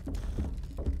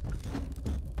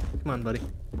 Come on, buddy.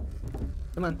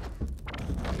 Come on.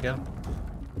 There you go.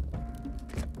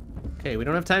 Okay, we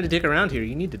don't have time to dick around here.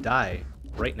 You need to die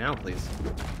right now, please.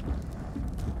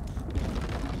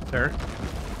 Sir?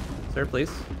 Sir, please?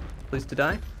 Please to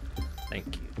die?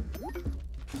 Thank you.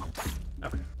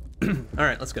 Okay.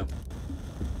 Alright, let's go.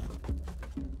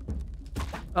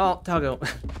 Oh, Doggo.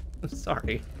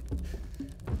 Sorry.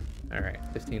 Alright,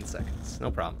 15 seconds.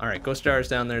 No problem. Alright, Ghost Jar's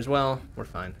down there as well. We're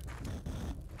fine.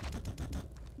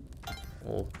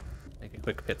 We'll make a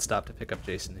quick pit stop to pick up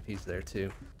Jason if he's there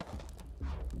too.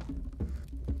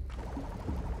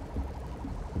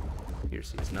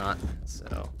 Here's he's not,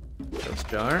 so Ghost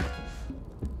Jar.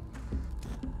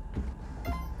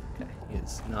 Okay, he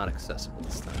is not accessible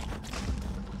this time.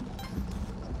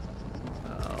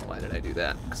 Oh, why did I do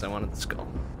that? Because I wanted the skull.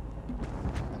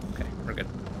 Okay, we're good.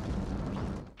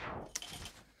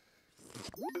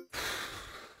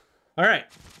 All right,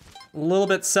 a little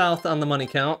bit south on the money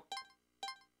count.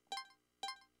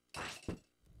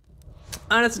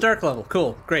 And it's a dark level.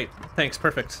 Cool. Great. Thanks.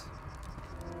 Perfect.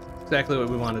 Exactly what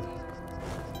we wanted.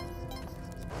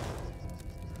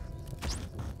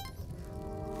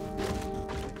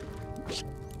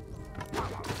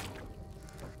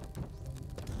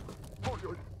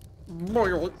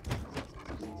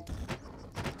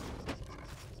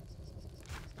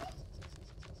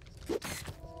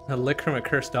 A lick from a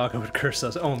cursed dog would curse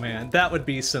us. Oh man, that would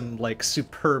be some like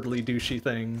superbly douchey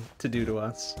thing to do to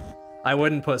us. I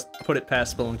wouldn't put it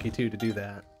past Spelunky 2 to do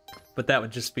that, but that would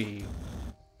just be,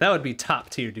 that would be top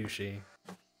tier douchey.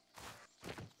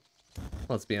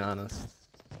 Let's be honest.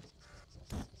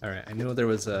 All right, I knew there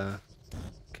was a,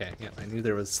 okay, yeah, I knew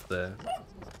there was the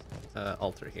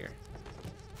altar here.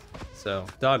 So,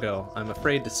 Doggo, I'm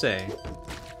afraid to say,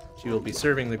 she will be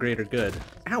serving the greater good.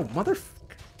 Ow, motherfucker!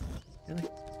 Really?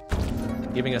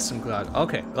 Giving us some glass.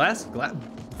 Okay, glass,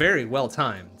 very well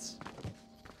timed.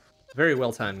 Very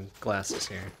well-timed glasses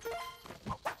here.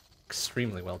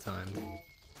 Extremely well-timed.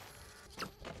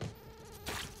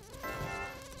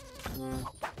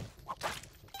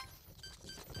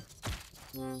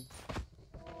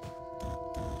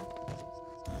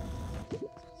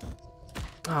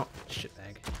 Oh,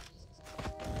 shitbag.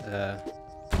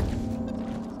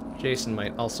 Jason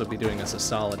might also be doing us a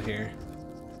solid here.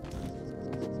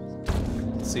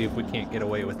 Let's see if we can't get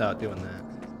away without doing that.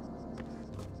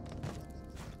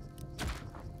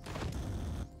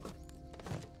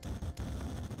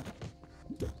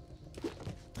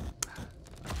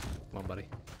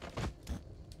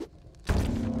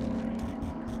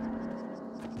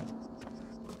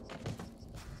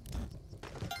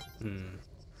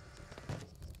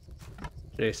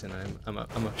 Jason,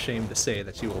 I'm ashamed to say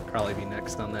that you will probably be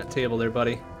next on that table there,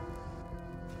 buddy.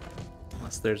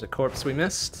 Unless there's a corpse we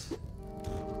missed.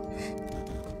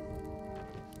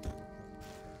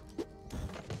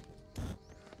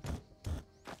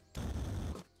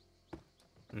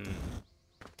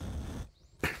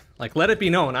 Like, let it be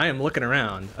known, I am looking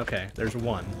around. Okay, there's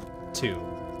one, two.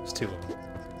 There's two of them.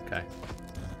 Okay.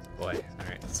 Boy,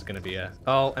 alright, this is gonna be a...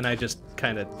 Oh, and I just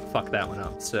kind of fucked that one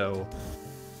up, so...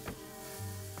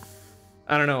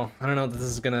 I don't know that this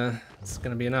is gonna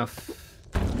be enough.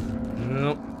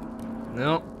 Nope.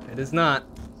 Nope, it is not.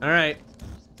 Alright.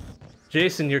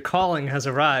 Jason, your calling has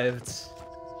arrived.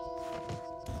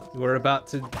 You are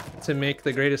about to make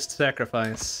the greatest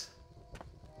sacrifice.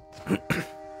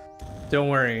 Don't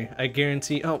worry, I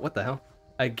guarantee... Oh, what the hell?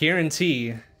 I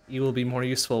guarantee you will be more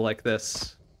useful like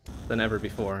this than ever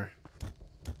before.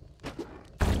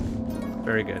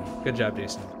 Very good. Good job,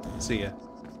 Jason. See ya.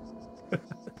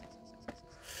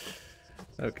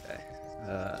 Okay.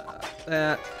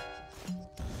 That.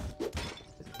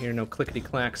 Didn't hear no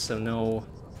clickety-clacks, so no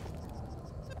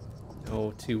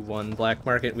 021 black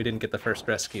market. We didn't get the first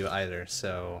rescue either,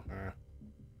 so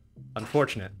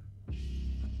unfortunate.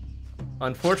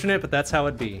 Unfortunate, but that's how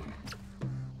it be.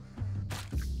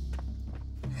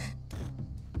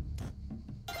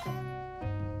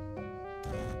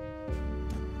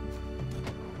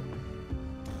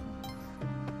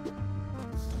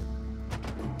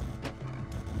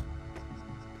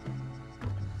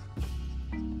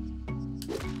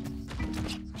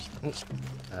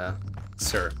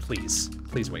 Sir, please.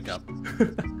 Please wake up.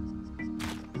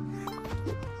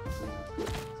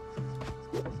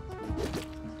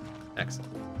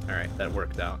 Excellent. Alright, that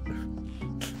worked out.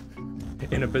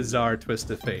 In a bizarre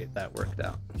twist of fate, that worked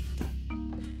out.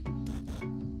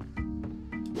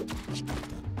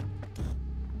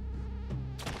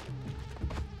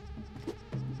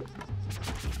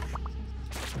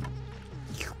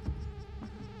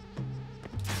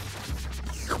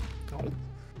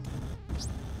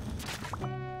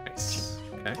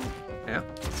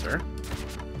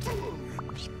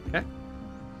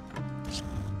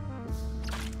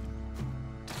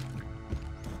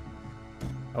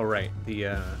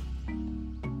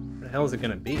 What the hell is it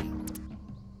gonna be?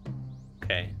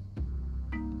 Okay.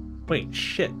 Wait,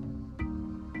 shit.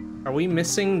 Are we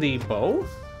missing the bow?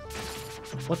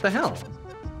 What the hell?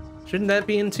 Shouldn't that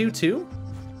be in 2-2?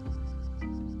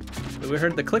 We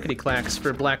heard the clickety-clacks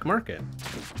for black market.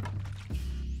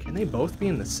 Can they both be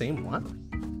in the same one?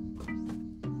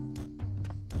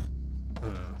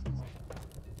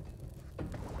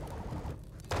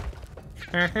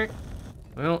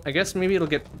 Well, I guess maybe it'll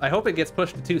get... I hope it gets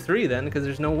pushed to 2-3 then, because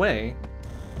there's no way.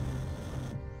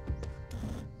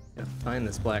 Gotta find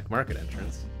this black market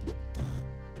entrance.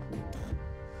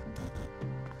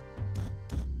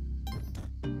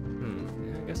 Yeah,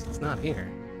 I guess it's not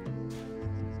here.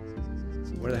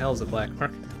 So where the hell is the black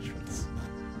market entrance?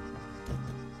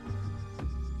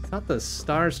 I thought the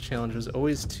stars challenge was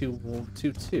always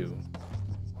 2-2.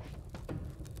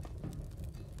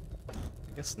 I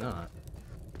guess not.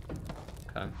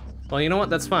 Okay. Well, you know what?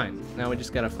 That's fine. Now we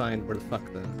just gotta find where the fuck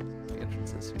the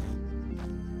entrance is here.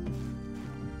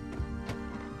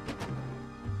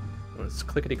 It was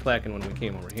clickety-clacking when we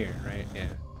came over here, right? Yeah.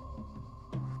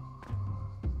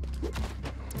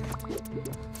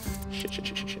 Shit.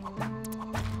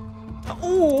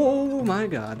 Oh my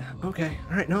god. Okay.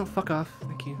 Alright, no, fuck off.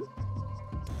 Thank you.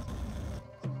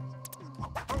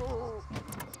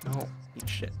 Oh, eat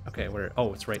shit. Okay, where?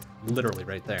 Oh, it's right, literally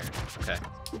right there. Okay.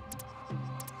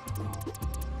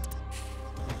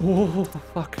 Oh,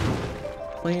 fuck.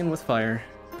 Playing with fire.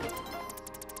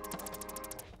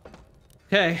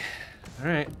 Okay.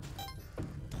 Alright.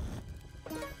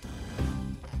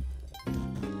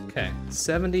 Okay.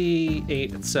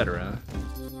 78, etc.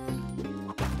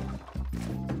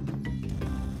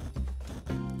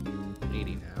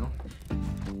 Now.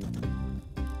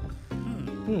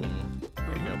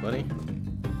 There you go, buddy.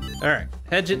 Alright,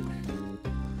 hedge it.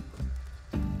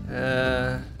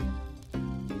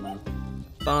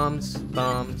 Bombs,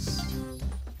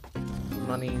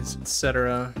 monies,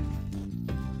 etc.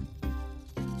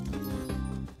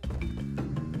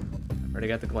 I've already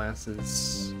got the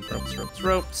glasses.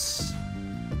 Ropes.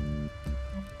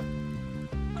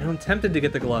 I'm tempted to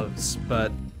get the gloves,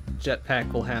 but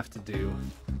jetpack will have to do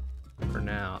for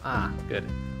now. Ah, good.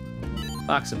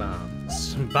 Box of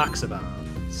bombs.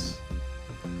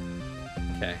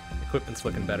 Okay, equipment's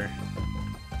looking better.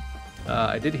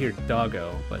 I did hear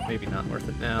doggo, but maybe not worth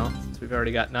it now, since we've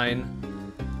already got 9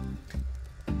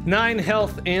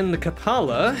 health and the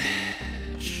Kapala.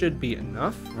 Should be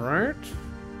enough, right?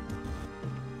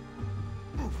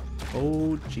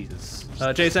 Oh, Jesus.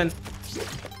 Jason,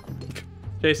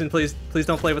 please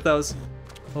don't play with those.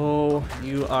 Oh,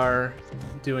 you are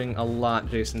doing a lot,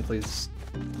 Jason, please.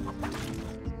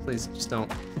 Please, just don't.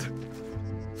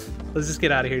 Let's just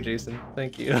get out of here, Jason.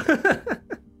 Thank you.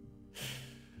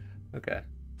 Okay.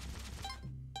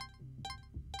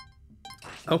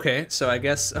 Okay, so I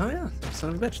guess... Oh yeah,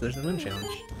 son of a bitch, there's the win challenge.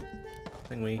 I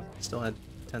think we still had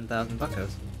 10,000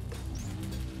 buckos.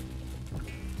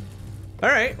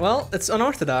 Alright, well, it's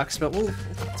unorthodox, but we'll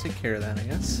take care of that, I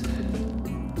guess.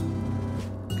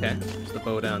 Okay, there's the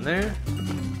bow down there.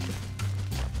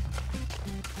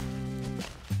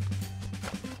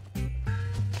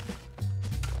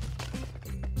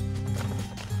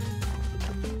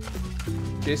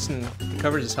 Jason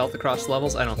covers his health across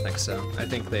levels? I don't think so. I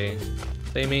think they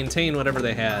maintain whatever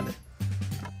they had.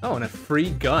 Oh, and a free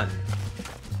gun.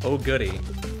 Oh, goody.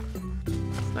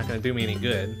 It's not gonna do me any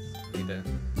good. I need to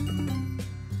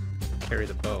carry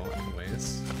the bow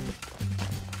anyways.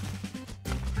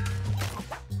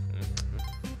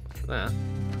 For that.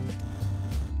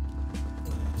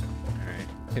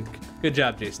 Good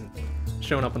job, Jason.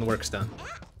 Showing up when the work's done.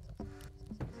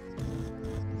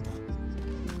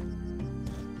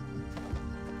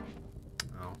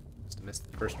 Oh, must have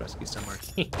missed the first rescue somewhere.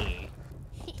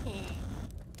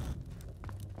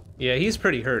 Yeah, he's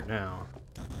pretty hurt now.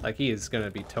 Like, he is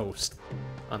gonna be toast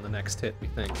on the next hit, we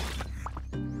think.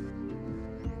 I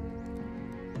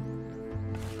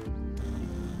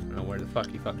don't know where the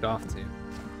fuck he fucked off to.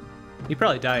 He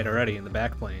probably died already in the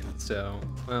back plane, so,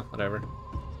 well, whatever.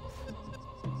 Oh,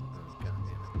 god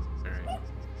damn it. Alright.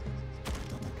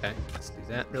 Okay, let's do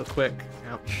that real quick.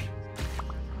 Ouch.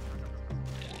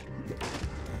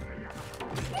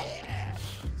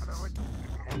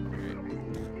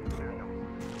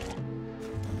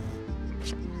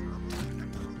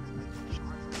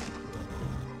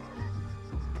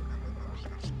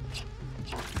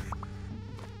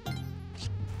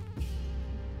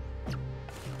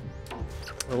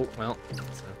 Oh, well. So.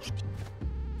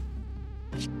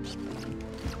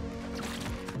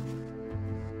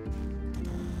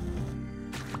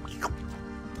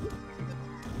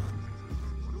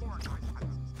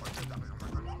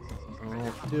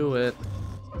 Don't do it.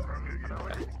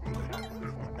 Okay.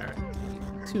 Alright.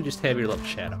 So just have your little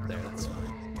chat up there, that's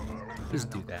fine. Just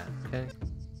do that, okay?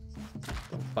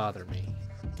 Don't bother me.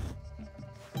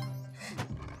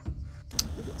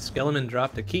 Skeleman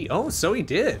dropped a key. Oh, so he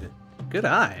did! Good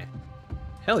eye.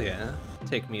 Hell yeah.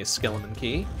 Take me a Skeleman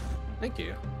key. Thank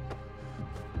you.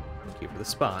 Thank you for the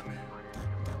spot.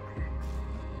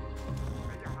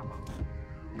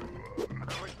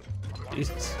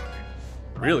 Jesus.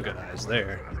 Real good eyes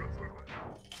there.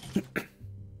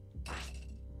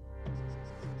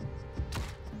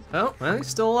 Oh, well, he's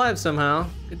still alive somehow.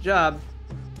 Good job.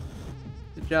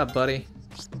 Good job, buddy.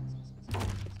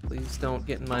 Please don't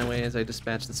get in my way as I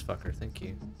dispatch this fucker. Thank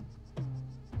you.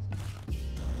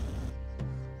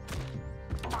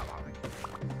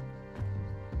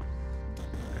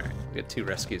 We got 2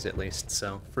 rescues at least,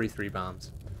 so free 3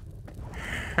 bombs.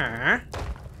 Huh?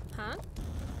 Huh?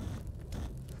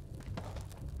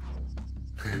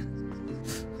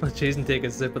 Let Jason take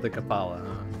a sip of the Kapala,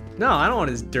 huh? No, I don't want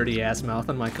his dirty ass mouth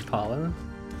on my Kapala.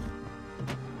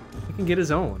 He can get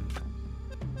his own.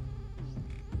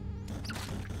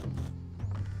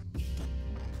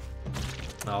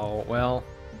 Oh, well.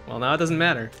 Well, now it doesn't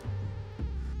matter.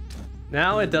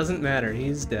 Now it doesn't matter.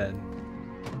 He's dead.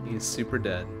 He's super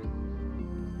dead.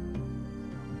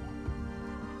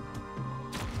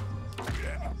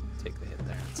 Take the hit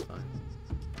there, it's fine.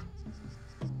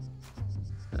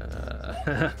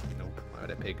 Nope. Why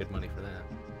would I pay good money for that?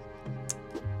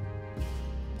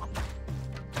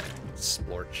 Okay,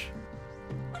 splorch.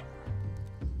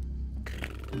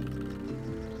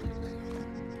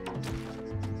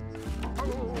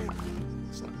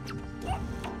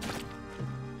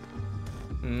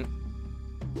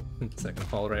 Second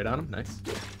fall right on him. Nice.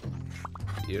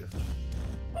 Beautiful.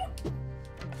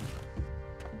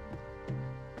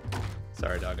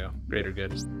 Sorry, doggo. Greater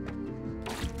good.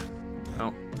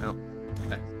 Oh, no.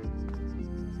 Okay.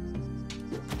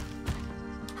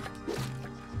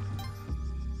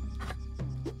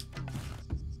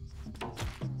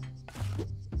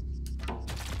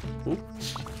 Ooh,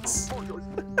 jeez.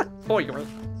 Boy.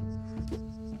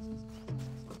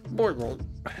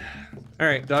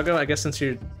 Alright, doggo, I guess since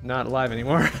you're not alive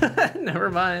anymore.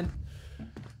 Never mind.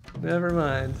 Never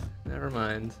mind. Never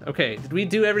mind. Okay, did we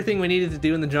do everything we needed to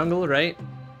do in the jungle, right?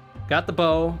 Got the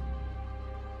bow.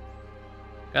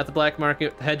 Got the black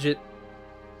market, hedge it.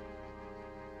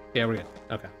 Yeah, we're good.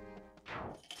 Okay.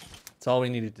 That's all we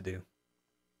needed to do.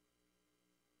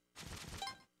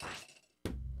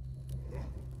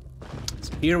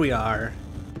 So here we are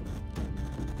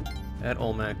at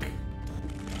Olmec.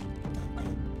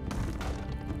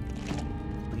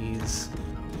 Please.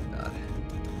 Oh, God.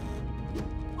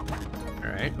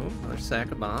 Alright, oh, another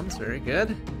sack of bombs. Very good.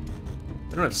 We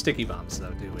don't have sticky bombs,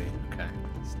 though, do we? Okay.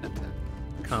 Just have to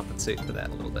compensate for that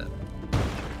a little bit.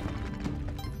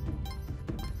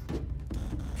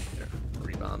 There are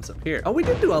 3 bombs up here. Oh, we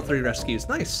did do all 3 rescues.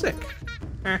 Nice, sick.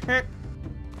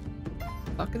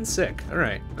 Fucking sick.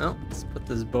 Alright, well, let's put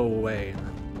this bow away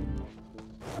and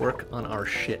work on our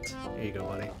shit. There you go,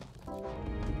 buddy.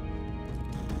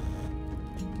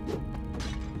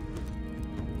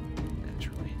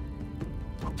 Naturally.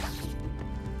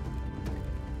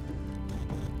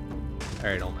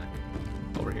 Alright, Olmec.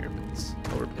 Over here, please.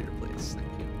 Over there, please.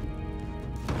 Thank you.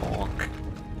 Honk.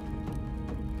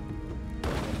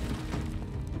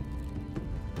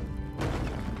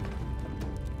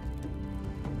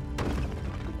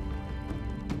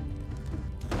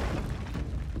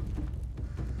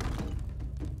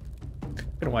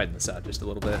 gonna widen this out just a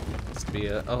little bit, just to be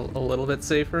a little bit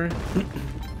safer.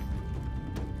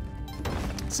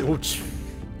 So,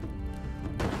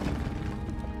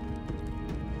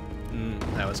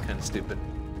 that was kind of stupid.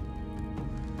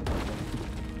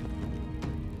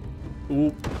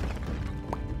 Oop.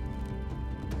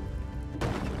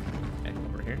 Okay,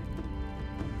 over here.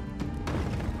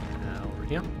 Now over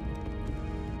here.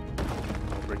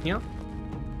 Over here.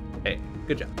 Hey,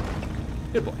 good job.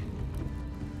 Good boy.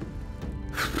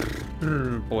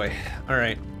 Boy. All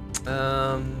right. All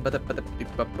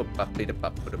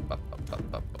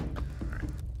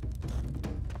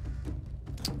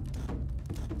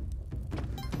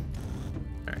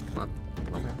right. Come on.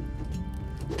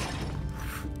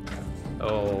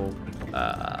 Oh,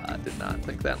 did not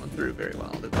think that one through very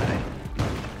well, did I?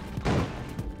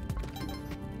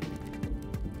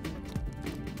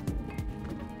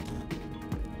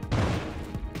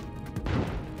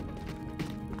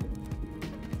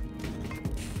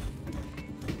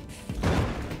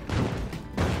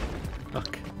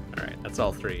 Okay, alright, that's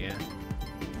all three, yeah.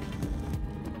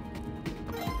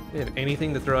 Do you have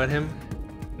anything to throw at him?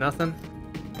 Nothing?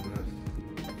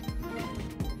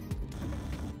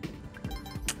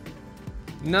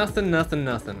 Nothing.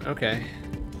 Okay.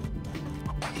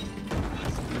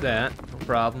 Let's do that. No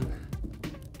problem.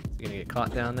 Is he gonna get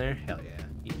caught down there? Hell yeah.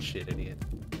 Eat shit, idiot.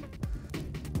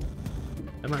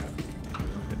 Come on.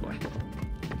 Good boy.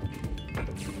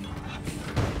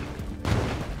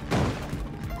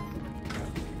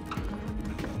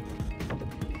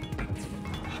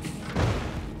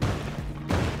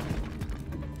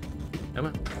 Come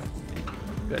on.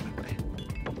 Good boy.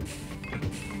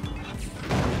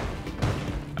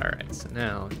 Alright, so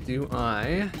now,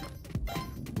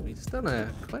 he's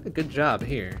done quite a good job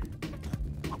here.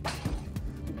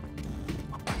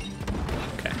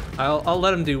 Okay, I'll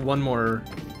let him do one more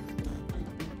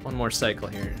cycle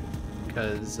here,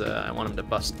 because I want him to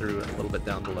bust through a little bit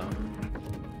down below.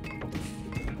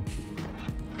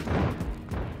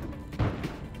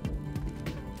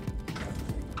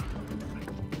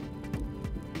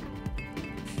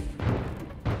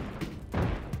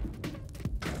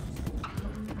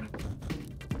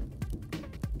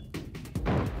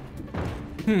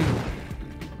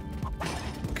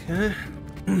 Okay.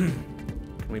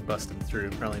 Can we bust him through?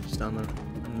 Probably just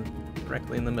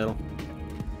directly in the middle.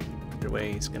 Either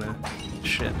way, he's gonna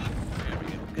shit. There we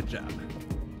go. Good job.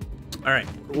 All right.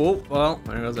 Whoa. Well,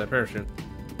 there goes that parachute.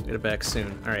 Get it back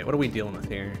soon. All right. What are we dealing with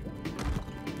here?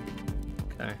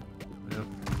 Okay. Well,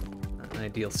 not an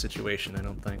ideal situation, I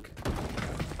don't think.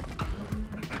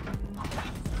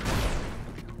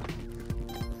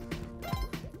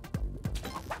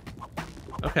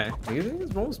 Okay,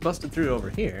 he's almost busted through over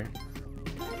here.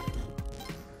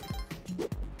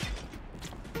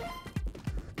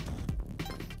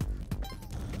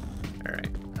 Alright,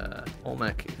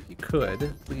 Olmec, if you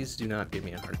could, please do not give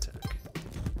me a heart attack.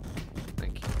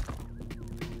 Thank you.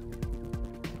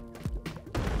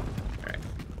 Alright,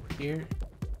 over here.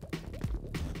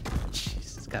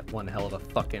 Jeez, it's got one hell of a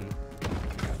fucking...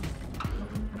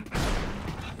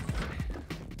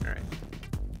 Alright,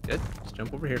 good.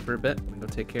 Jump over here for a bit. I'm gonna go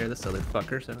take care of this other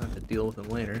fucker so I don't have to deal with him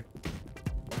later.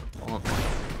 Bonk.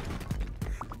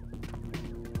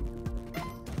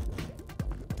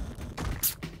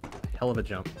 Hell of a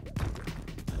jump.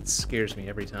 That scares me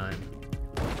every time.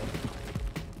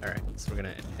 Alright, so we're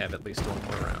gonna have at least one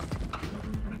more round.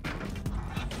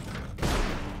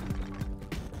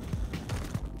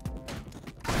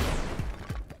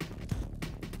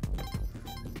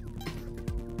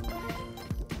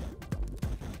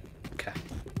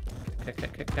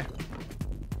 Okay.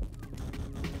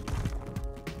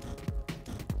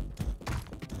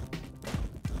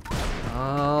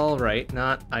 All right,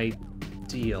 not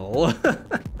ideal.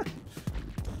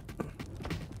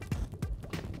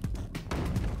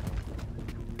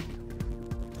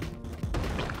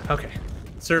 Okay,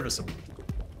 serviceable.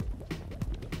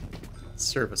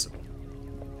 Serviceable.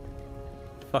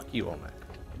 Fuck you, Olmec.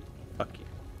 Fuck you.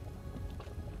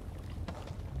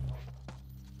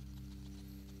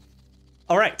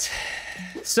 All right,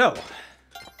 so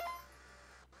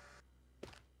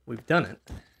we've done it.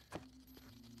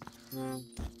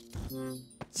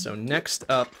 So next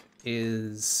up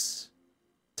is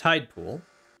Tide Pool.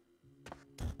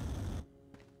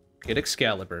 Get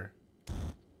Excalibur.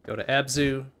 Go to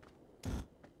Abzu.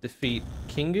 Defeat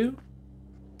Kingu.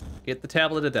 Get the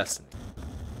Tablet of Destiny.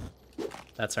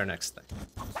 That's our next thing.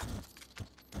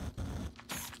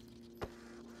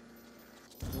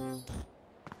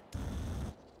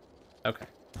 Okay,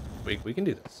 we can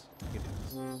do this. We can do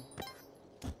this.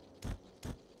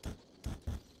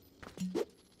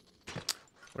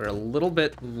 We're a little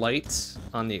bit light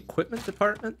on the equipment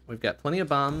department. We've got plenty of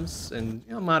bombs and,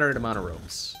 you know, moderate amount of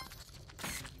ropes.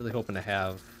 Really hoping to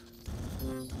have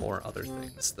more other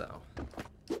things, though.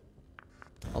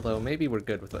 Although, maybe we're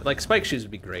good with it. Like, spike shoes would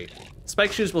be great.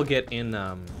 Spike shoes we'll get in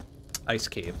ice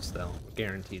caves, though.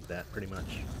 Guaranteed that, pretty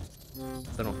much. So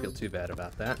I don't feel too bad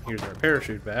about that. Here's our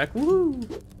parachute back. Woo!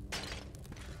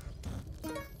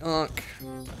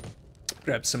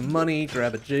 Grab some money,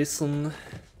 grab a Jason.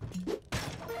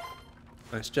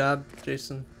 Nice job,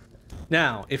 Jason.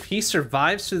 Now, if he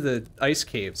survives through the ice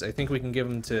caves, I think we can give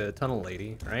him to Tunnel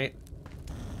Lady, right?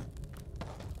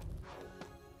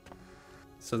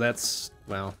 So that's,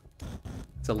 well,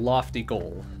 it's a lofty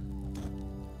goal.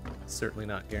 Certainly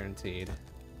not guaranteed.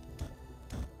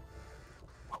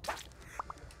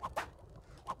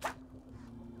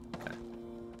 Okay.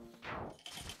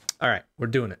 All right, we're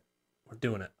doing it. We're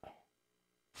doing it.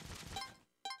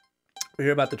 We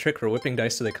hear about the trick for whipping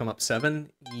dice so they come up 7?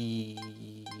 Yes.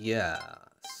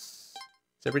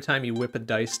 So every time you whip a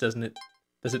dice, does it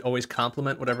always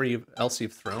complement whatever else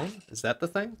you've thrown? Is that the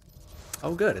thing?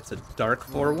 Oh good, it's a dark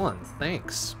 4-1.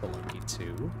 Thanks, Spelunky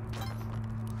 2. I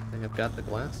think I've got the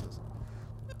glasses.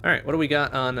 Alright, what do we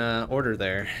got on order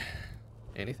there?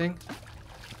 Anything?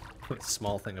 A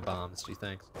small thing of bombs, gee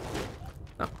thanks.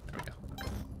 Oh, there we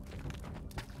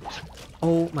go.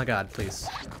 Oh my god, please.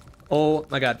 Oh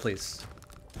my god, please.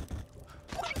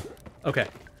 Okay.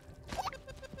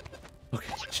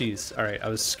 Okay, jeez. Alright, I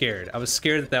was scared. I was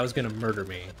scared that was gonna murder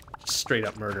me. Just straight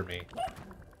up murder me.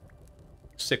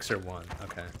 6 or 1.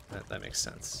 Okay, that makes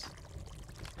sense.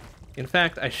 In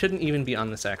fact, I shouldn't even be on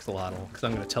this axolotl, because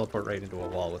I'm gonna teleport right into a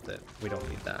wall with it. We don't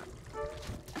need that.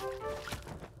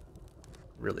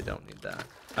 Really don't need that.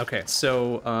 Okay,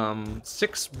 so,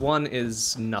 6-1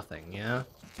 is nothing, yeah?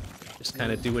 Just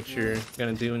kind of do what you're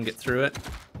gonna do and get through it.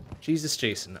 Jesus,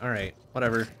 Jason. Alright,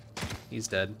 whatever. He's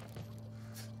dead.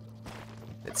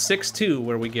 It's 6-2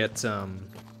 where we get,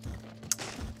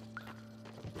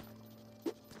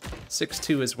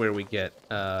 6-2 is where we get,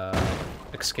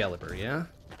 Excalibur, yeah?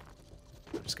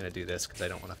 I'm just gonna do this because I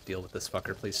don't want to deal with this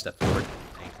fucker. Please step forward.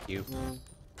 Thank you.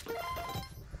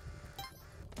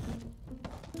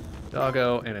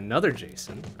 Doggo and another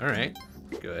Jason. Alright,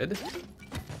 good.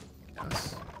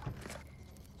 Yes.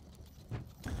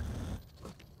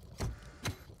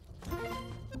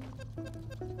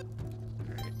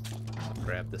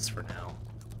 Grab this for now.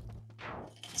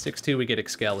 6-2, we get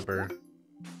Excalibur.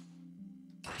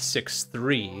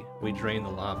 6-3, we drain the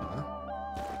lava.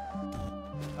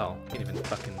 Oh, can't even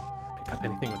fucking pick up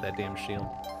anything with that damn shield.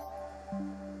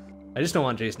 I just don't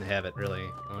want Jason to have it, really,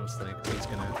 honestly. He's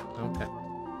gonna... Okay.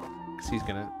 Because he's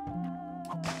gonna...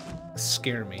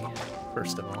 scare me,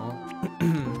 first of all.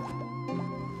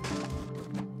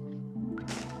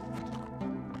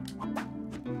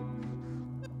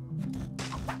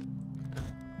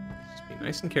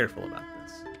 Nice and careful about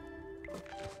this.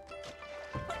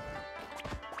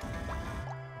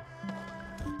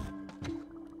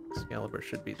 Excalibur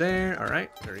should be there.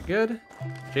 Alright, very good.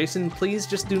 Jason, please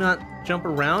just do not jump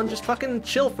around. Just fucking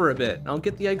chill for a bit. I'll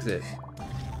get the exit.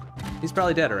 He's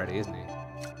probably dead already, isn't he?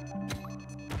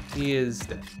 He is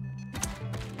dead.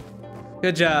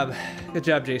 Good job. Good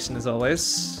job, Jason, as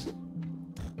always.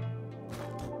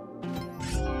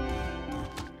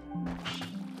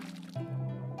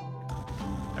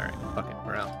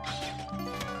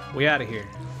 We out of here.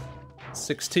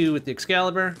 6-2 with the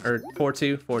Excalibur, or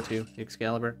 4-2, the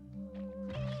Excalibur.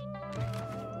 Yeah,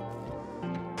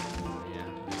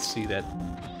 let's see that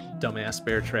dumbass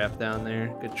bear trap down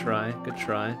there. Good try, good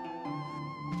try.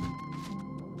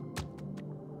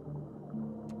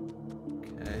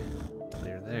 Okay,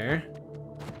 clear there.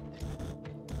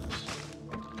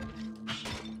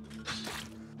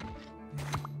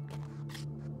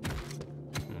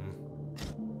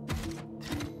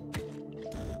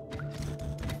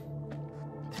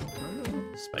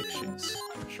 Spike shoes,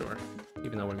 sure.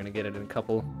 Even though we're gonna get it in a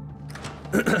couple,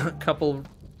 couple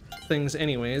things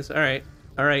anyways. All right,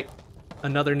 all right.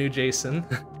 Another new Jason.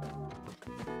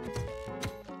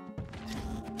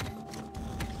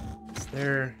 Is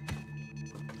there?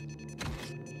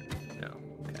 No.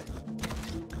 Okay.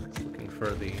 I was looking for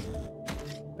the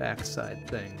backside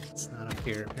thing. It's not up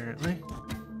here apparently.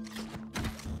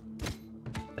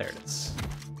 There it is.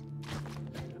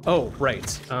 Oh,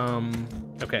 right.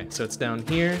 Okay, so it's down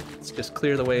here. Let's just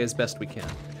clear the way as best we can.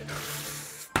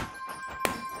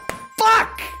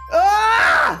 Fuck!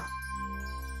 Ah!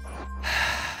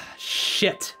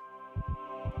 Shit.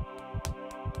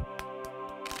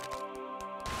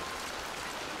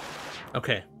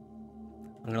 Okay.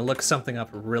 I'm gonna look something up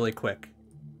really quick.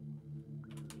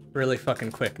 really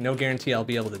fucking quick. No guarantee I'll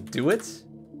be able to do it.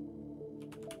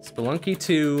 Spelunky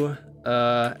 2,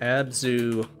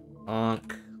 Abzu,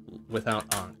 Onk, without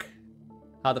Onk.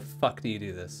 How the fuck do you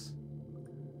do this?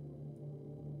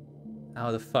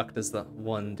 How the fuck does the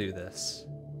one do this?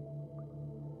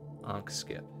 Onk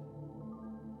skip.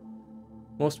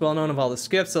 Most well-known of all the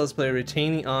skips, lets player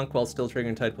retaining Onk while still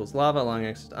triggering Tide Pool's lava, allowing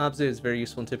access to Abzu is very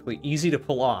useful and typically easy to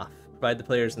pull off, provide the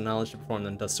players the knowledge to perform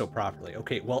them and does so properly.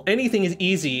 Okay, well, anything is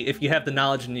easy if you have the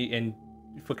knowledge and you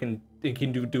fucking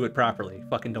can do it properly.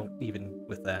 Fucking don't even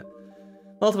with that.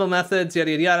 Multiple methods, yada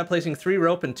yada yada. Placing 3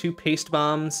 rope and 2 paste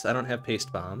bombs. I don't have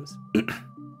paste bombs.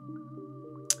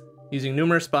 Using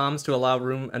numerous bombs to allow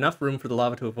enough room for the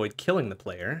lava to avoid killing the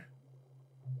player.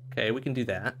 Okay, we can do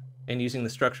that. And using the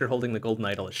structure holding the golden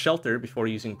idol as shelter before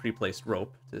using pre-placed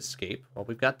rope to escape. Well,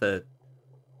 we've got the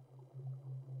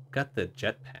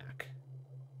jetpack.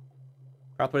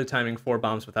 Properly timing 4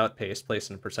 bombs without paste,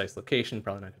 placed in a precise location.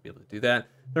 Probably not going to be able to do that.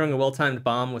 Throwing a well-timed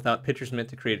bomb without pitcher's mitt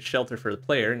to create a shelter for the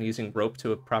player, and using rope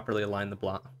to properly align the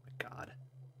block. Oh my god.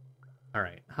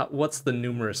 Alright, what's the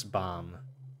numerous bomb?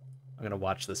 I'm going to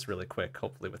watch this really quick,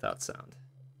 hopefully without sound.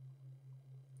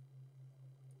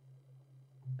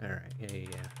 Alright, yeah.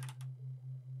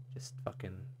 Just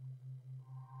fucking...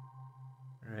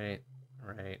 Alright.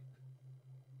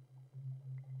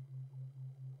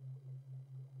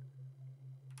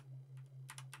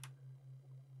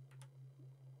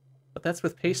 But that's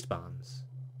with paste bombs.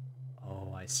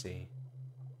 Oh, I see.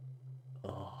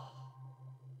 Oh.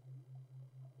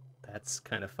 That's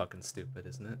kind of fucking stupid,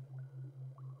 isn't it?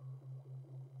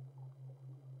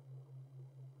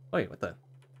 Wait, what the...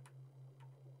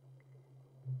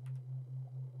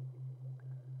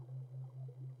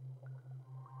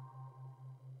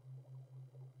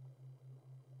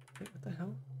 Wait, what the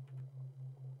hell?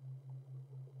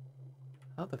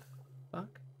 How the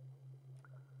fuck?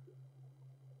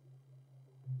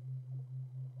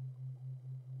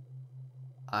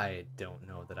 I don't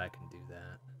know that I can do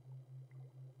that.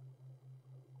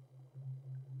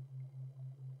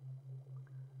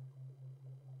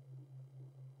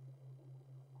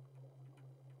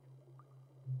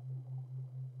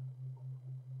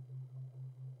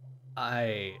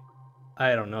 I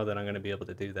don't know that I'm going to be able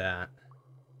to do that.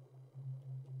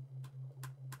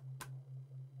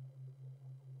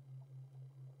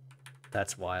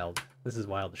 That's wild. This is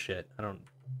wild shit. I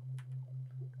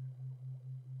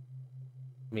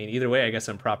mean, either way, I guess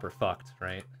I'm proper fucked,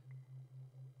 right?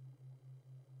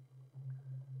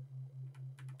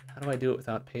 How do I do it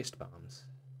without paste bombs?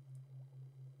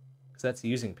 Because that's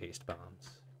using paste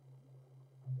bombs.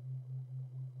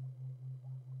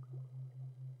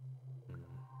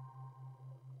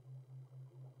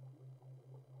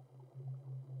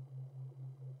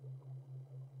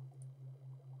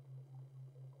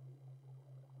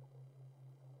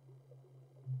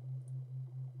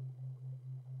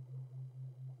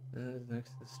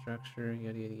 Next to the structure,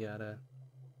 yada yada yada.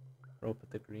 Rope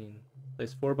at the green.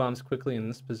 Place 4 bombs quickly in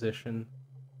this position.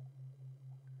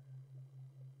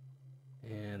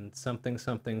 And something,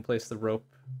 place the rope.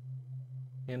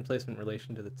 Hand placement in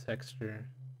relation to the texture.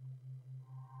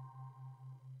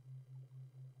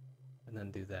 And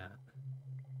then do that.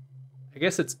 I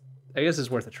guess it's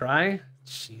worth a try.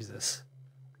 Jesus.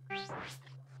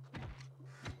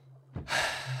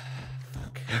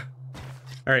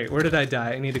 Alright, where did I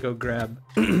die? I need to go grab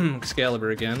Excalibur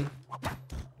again.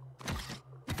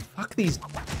 Fuck these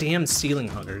damn ceiling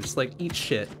huggers. Like, eat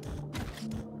shit.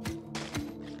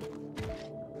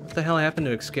 What the hell happened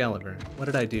to Excalibur? What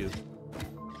did I do?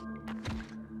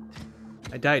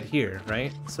 I died here,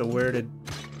 right? So where did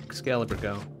Excalibur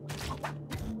go?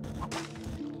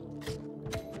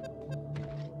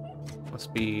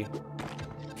 Must be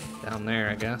down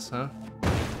there, I guess, huh?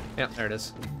 Yep, there it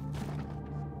is.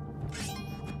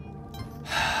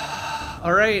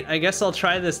 Alright, I guess I'll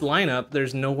try this lineup.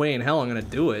 There's no way in hell I'm gonna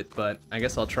do it, but I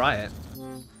guess I'll try it.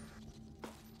 It'd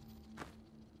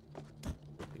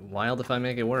be wild if I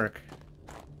make it work.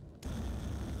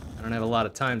 I don't have a lot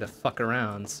of time to fuck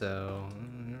around, so...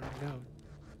 There we go.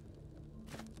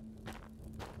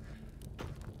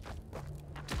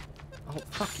 Oh,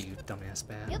 fuck you, dumbass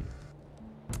bat. Yep.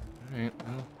 Alright,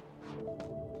 well...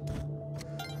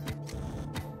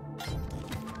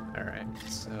 Alright,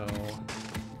 so...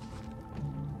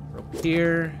 Rope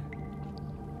here.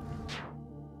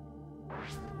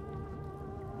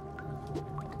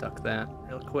 Duck that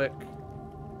real quick.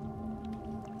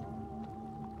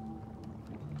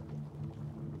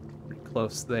 Pretty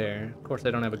close there. Of course,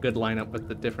 I don't have a good lineup with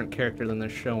the different character than they're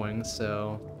showing,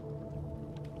 so...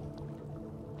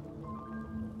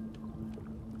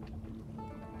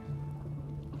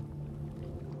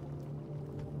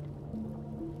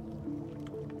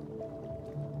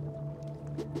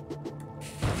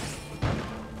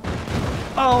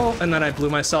 Oh, and then I blew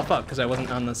myself up because I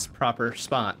wasn't on this proper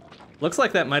spot. Looks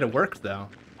like that might have worked, though.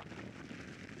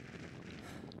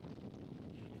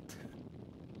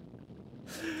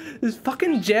 These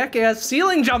fucking jackass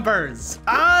ceiling jumpers!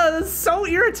 Ah, that's so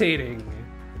irritating.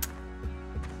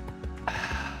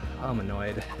 I'm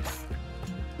annoyed.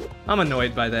 I'm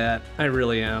annoyed by that. I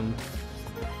really am.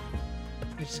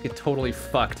 I just get totally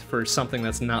fucked for something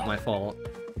that's not my fault.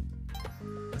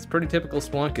 It's pretty typical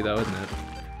Spelunky, though, isn't it?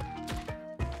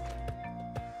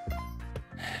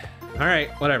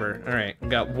 Alright, whatever. Alright, we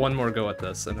got one more go at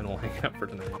this, and then we'll hang out for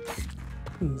tonight.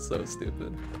 So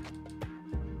stupid.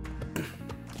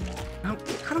 How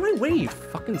do I wait, you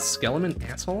fucking skeleton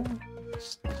asshole?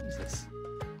 Jesus.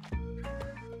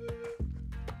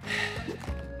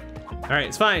 Alright,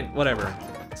 it's fine. Whatever.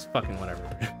 It's fucking whatever.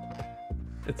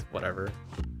 It's whatever.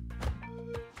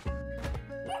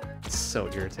 So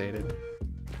irritated.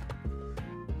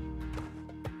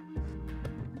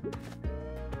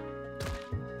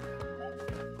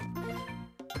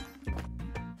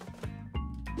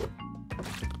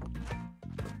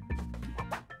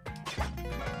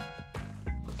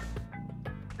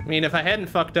 I mean, if I hadn't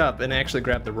fucked up and actually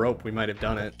grabbed the rope, we might have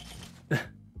done it.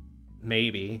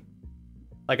 Maybe.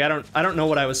 Like, I don't know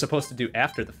what I was supposed to do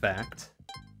after the fact.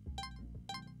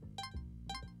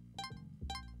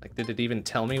 Like, did it even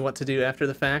tell me what to do after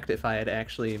the fact if I had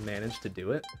actually managed to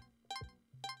do it?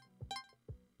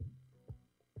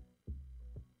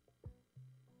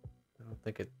 I don't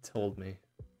think it told me.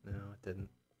 No, it didn't.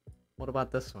 What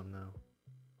about this one, though?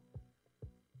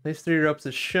 Place 3 ropes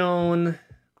as shown.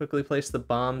 Quickly place the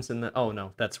bombs in the... Oh,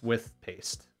 no, that's with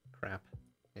paste. Crap.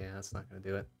 Yeah, that's not gonna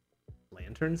do it.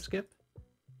 Lantern skip?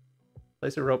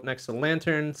 Place a rope next to the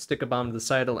lantern, stick a bomb to the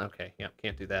side of... Okay, yep,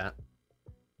 can't do that.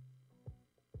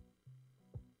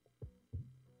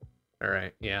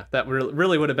 Alright, yeah, that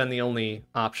really would have been the only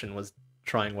option, was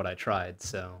trying what I tried,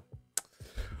 so...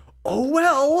 Oh,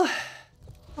 well!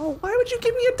 Oh, why would you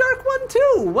give me a dark one,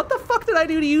 too? What the fuck did I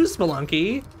do to you,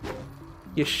 Spelunky?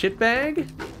 You shitbag?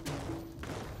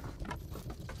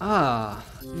 Ah,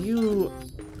 you...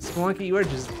 Spelunky, you are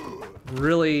just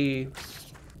really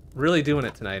doing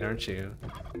it tonight, aren't you?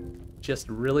 Just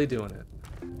really doing it.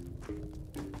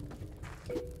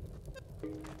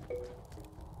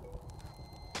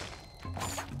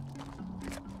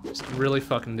 Just really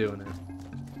fucking doing it.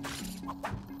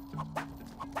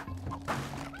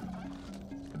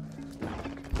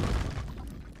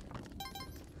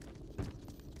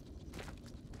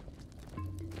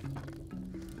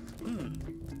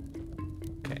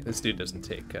 Okay, this dude doesn't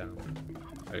take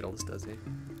idols, does he?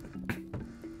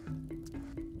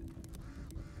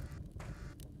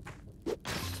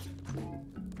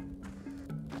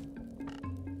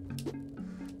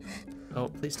 Oh,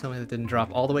 please tell me that didn't drop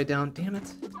all the way down. Damn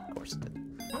it. Of course it did.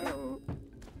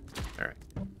 Alright.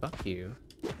 Fuck you.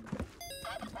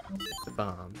 The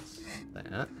bombs.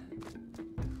 That.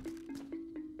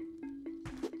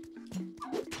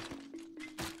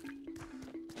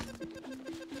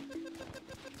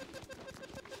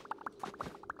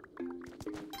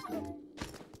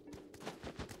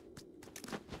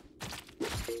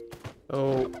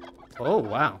 Oh. Oh,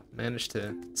 wow. Managed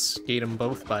to skate them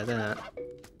both by that.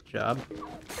 Job.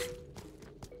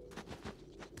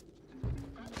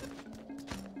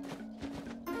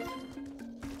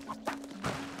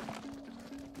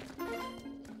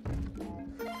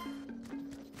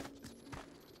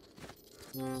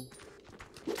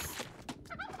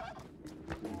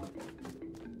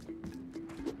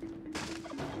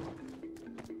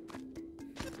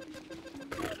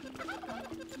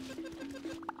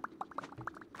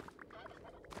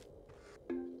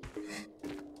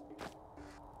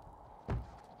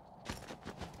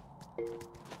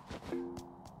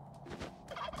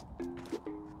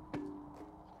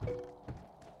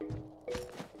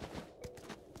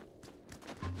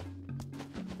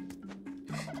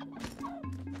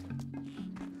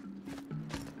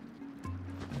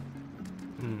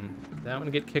 Did that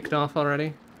one get kicked off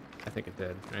already? I think it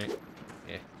did, right?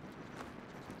 Yeah.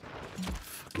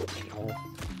 Fucking a-hole.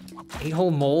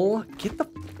 A-hole mole? Get the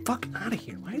fuck out of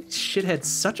here. Why is shithead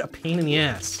such a pain in the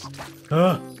ass?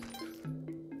 Ugh.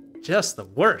 Just the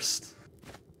worst.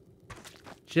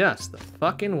 Just the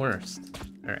fucking worst.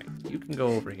 Alright, you can go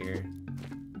over here.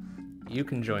 You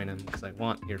can join him, because I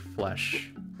want your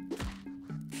flesh.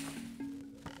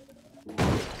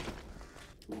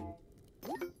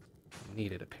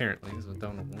 Need it apparently, because I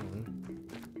don't know one.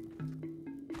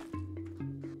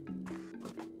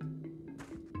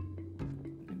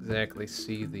 Exactly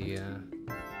see the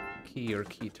key or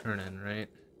key turn in, right?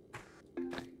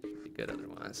 Okay, should be good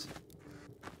otherwise.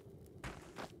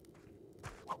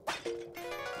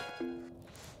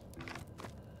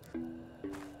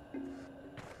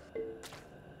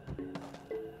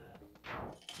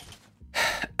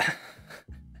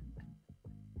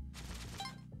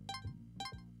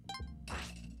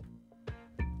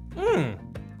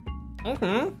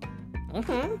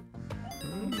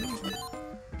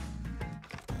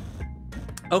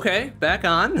 Okay, back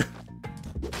on.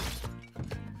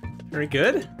 Very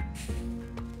good.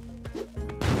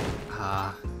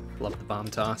 Ah, love the bomb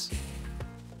toss.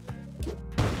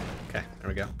 Okay, there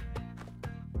we go.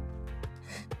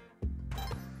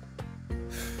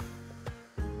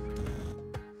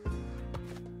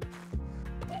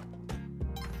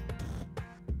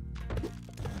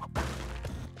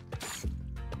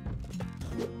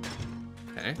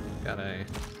 Okay, got a...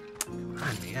 Come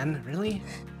on, man, really?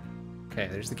 Okay,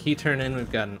 there's the key turn in.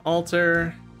 We've got an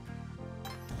altar.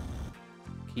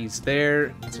 Key's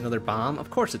there. Needs another bomb. Of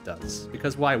course it does,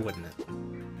 because why wouldn't it?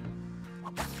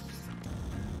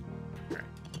 Alright.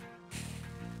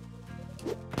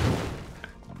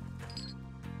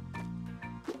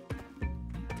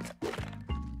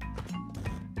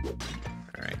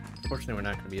 Alright. Unfortunately, we're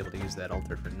not going to be able to use that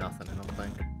altar for nothing, I don't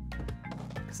think.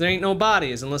 Because there ain't no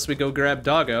bodies unless we go grab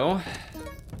Doggo.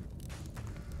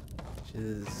 Which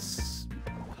is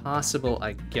possible,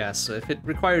 I guess. So if it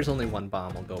requires only one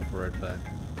bomb, I'll go for it, but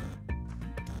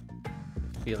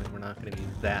I'm feeling we're not going to be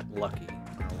that lucky,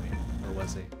 are we? Or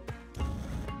was he?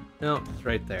 No, it's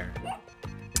right there.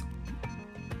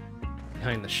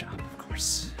 Behind the shop, of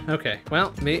course. Okay,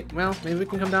 well, maybe we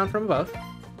can come down from above.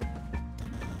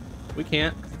 We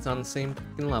can't, because it's on the same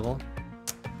level.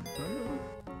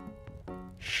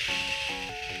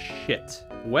 Shit.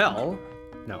 Well,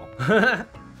 no.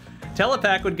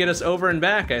 Telepack would get us over and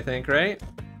back, I think, right?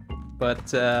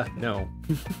 But, no.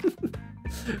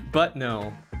 But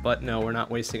no, we're not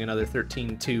wasting another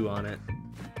 13-2 on it.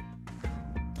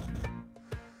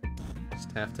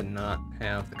 Just have to not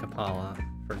have the Kapala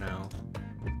for now.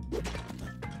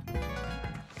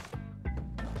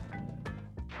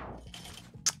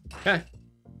 Okay.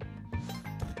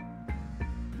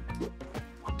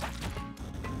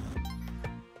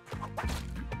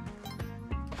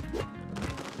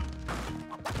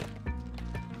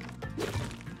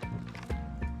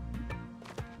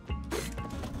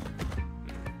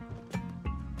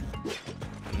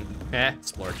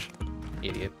 Splorch.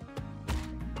 Idiot.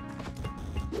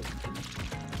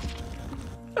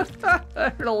 I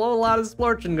heard a lot of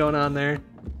splorching going on there.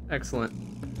 Excellent.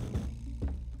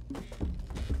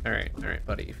 Alright,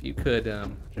 buddy. If you could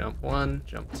jump 1,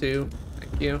 jump 2.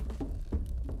 Thank you.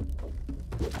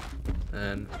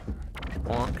 And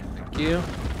bonk. Thank you.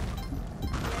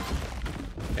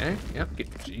 Okay, yep.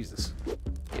 Jesus.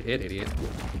 Get hit, idiot.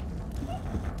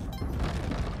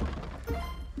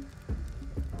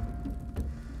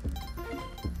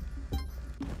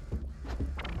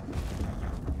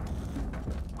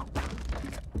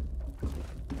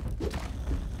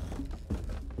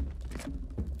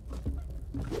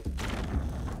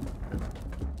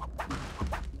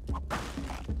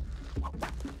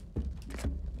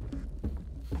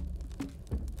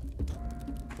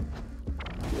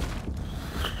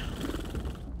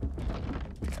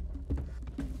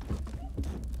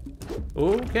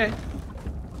 Okay.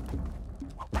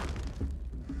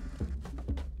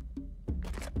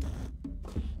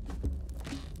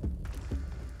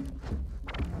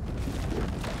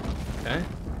 Okay.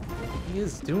 He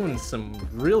is doing some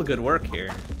real good work here,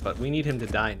 but we need him to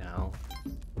die now.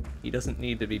 He doesn't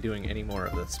need to be doing any more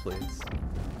of this, please.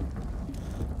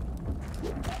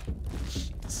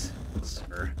 Jeez,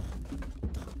 sir.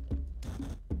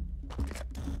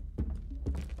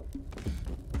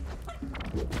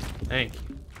 Thank you.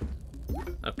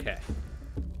 Okay.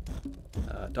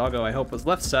 Doggo, I hope, was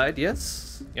left side.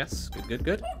 Yes. Yes. Good, good,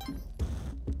 good.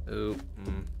 Oh.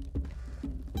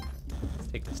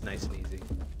 Let's take this nice and easy.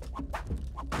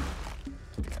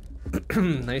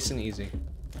 Nice and easy.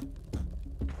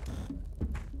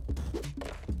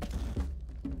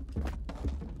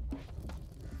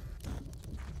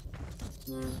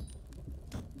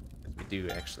 We do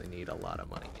actually need a lot of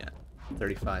money yet.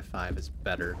 35.5 is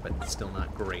better, but it's still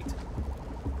not great.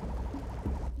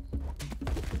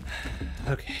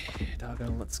 Okay,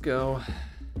 Doggo, let's go.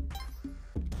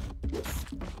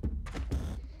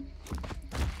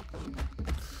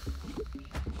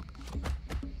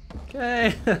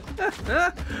 Okay.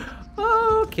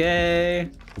 Okay.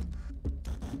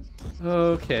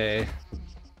 Okay.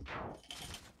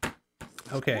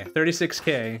 Okay,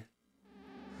 36K.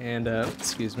 And,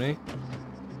 excuse me.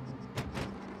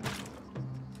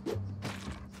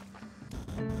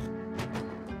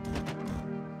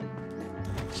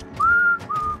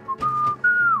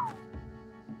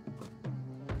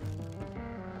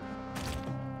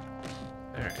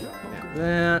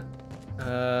 That,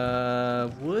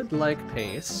 would like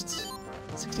paste.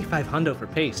 65 hundo for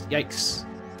paste, yikes.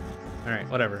 Alright,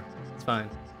 whatever, it's fine.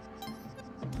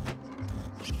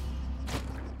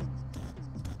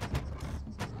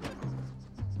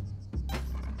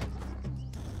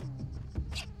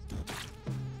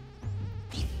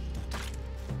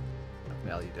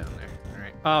 value down there.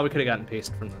 Alright. Oh, we could have gotten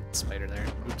paste from the spider there.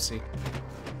 Oopsie.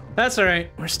 That's alright.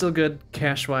 We're still good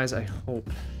cash-wise, I hope.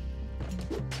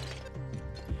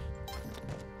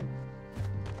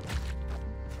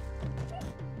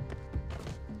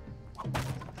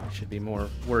 Should be more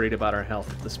worried about our health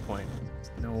at this point.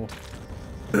 No,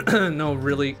 no,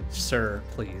 really, sir,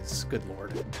 please, good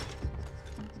lord.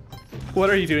 What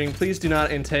are you doing? Please do not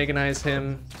antagonize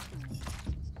him.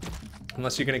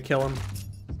 Unless you're gonna kill him.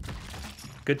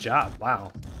 Good job,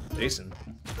 wow. Jason,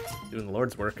 doing the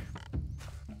Lord's work.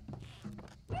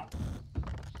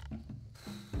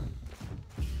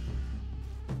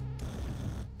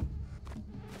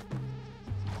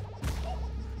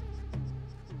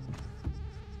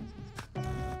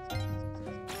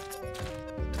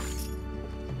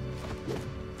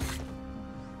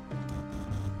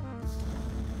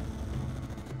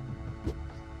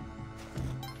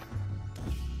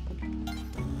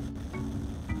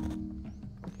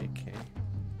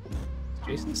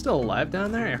 Jason's still alive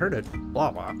down there? I heard it.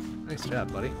 Blah blah. Nice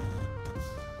job, buddy.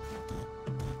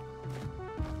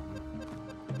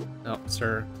 Oh,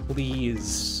 sir.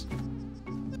 Please.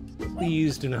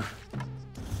 Please do not.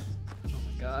 Oh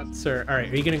my god, sir.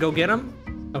 Alright, are you gonna go get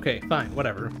him? Okay, fine,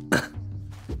 whatever.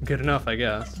 Good enough, I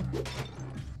guess.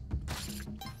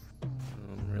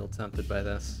 I'm real tempted by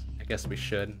this. I guess we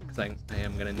should, because I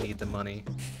am gonna need the money.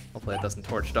 Hopefully it doesn't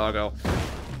torch Doggo.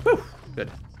 Whew!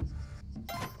 Good.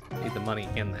 Need the money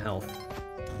and the health.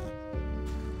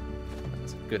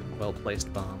 That's a good,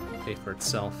 well-placed bomb. Pay for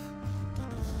itself.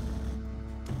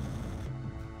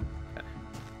 Okay.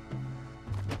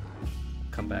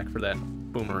 Come back for that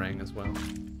boomerang as well.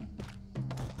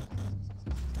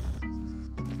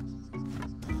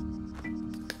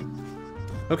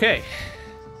 Okay.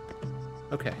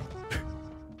 Okay.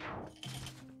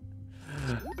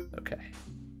 Okay.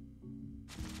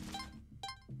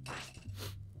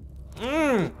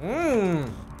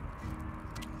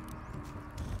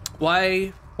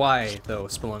 Why, though,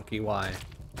 Spelunky, why?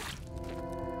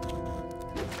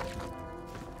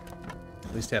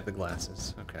 At least have the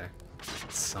glasses, okay.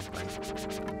 It's something.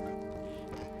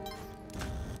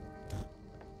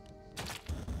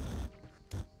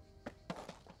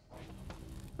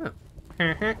 Huh.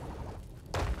 I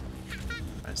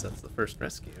guess that's the first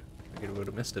rescue. I figured we would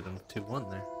have missed it in 2-1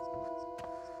 there.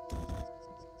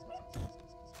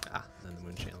 Ah, then the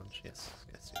moon challenge, yes.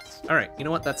 Alright, you know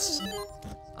what, that's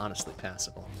honestly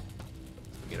passable.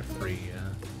 We get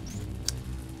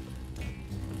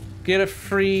a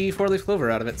free 4-leaf clover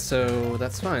out of it, so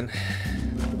that's fine.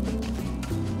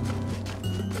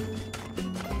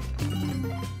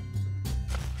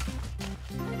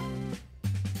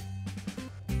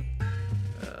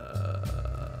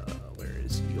 Where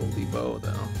is the oldie bow,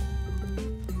 though?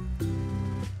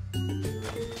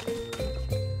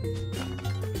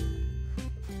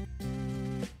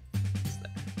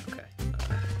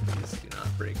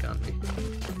 Break on me.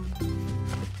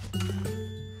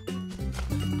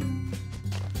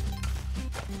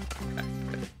 Okay,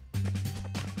 good.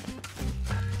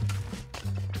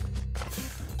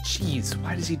 Jeez,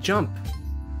 why does he jump?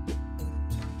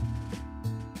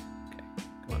 Okay,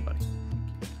 come on, buddy.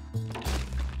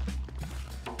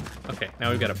 Okay,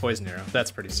 now we've got a poison arrow. That's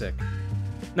pretty sick.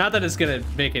 Not that it's gonna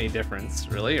make any difference,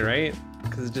 really, right?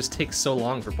 Because it just takes so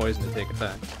long for poison to take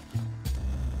effect.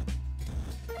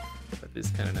 It is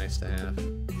kind of nice to have.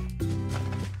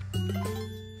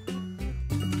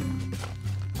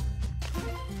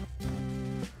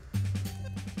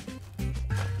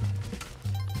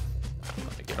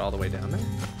 Let me get all the way down there.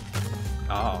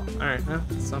 Oh, alright, well,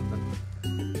 that's something.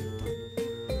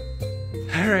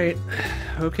 Alright,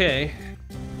 okay.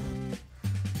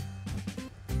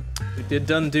 We did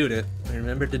done doed it. I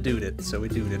remembered to doed it, so we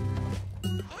doed it.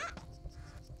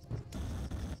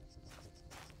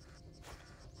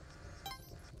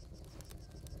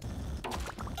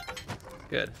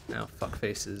 Good. Now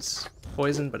fuckface is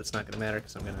poisoned, but it's not gonna matter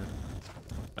because I'm gonna...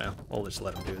 Well, we'll just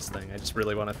let him do his thing. I just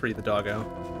really want to free the doggo.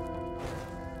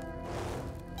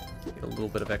 Get a little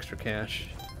bit of extra cash.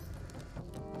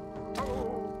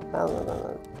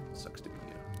 Sucks to be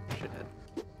you, shithead.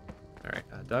 Alright,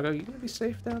 doggo, you gonna be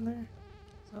safe down there?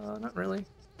 Not really.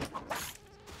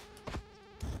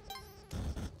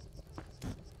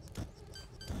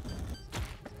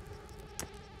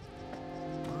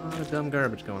 Dumb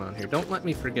garbage going on here. Don't let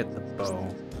me forget the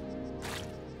bow.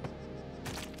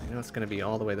 I know it's gonna be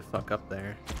all the way the fuck up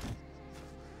there.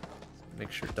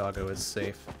 Make sure Doggo is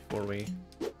safe before we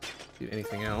do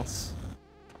anything else.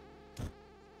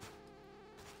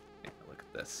 Yeah, look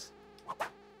at this.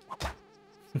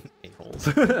 A-holes.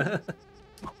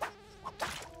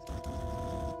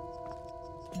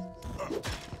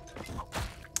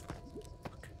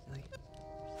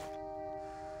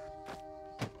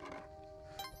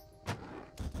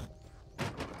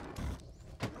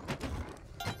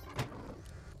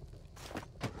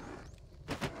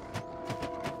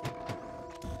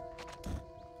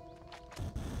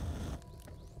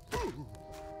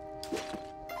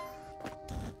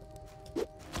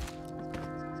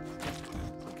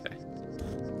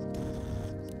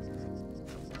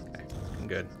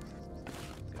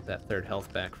 third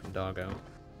health back from Doggo.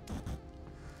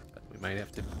 But we might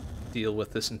have to deal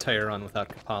with this entire run without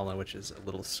Kapala, which is a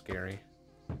little scary.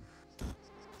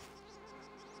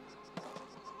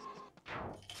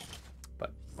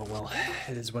 But, oh well,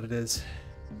 it is what it is.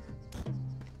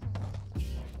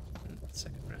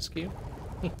 Second rescue.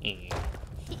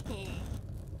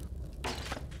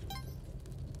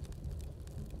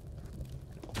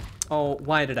 Oh,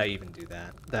 why did I even do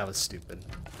that? That was stupid.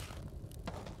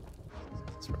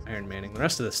 That's for Iron Manning. The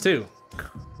rest of this, too.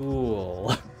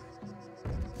 Cool.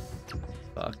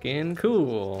 Fucking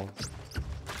cool.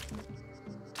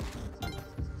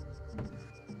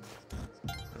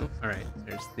 Oh, alright.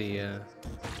 There's the,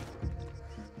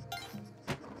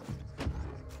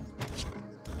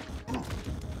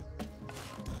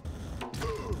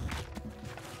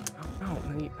 Oh,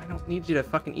 no. I don't need you to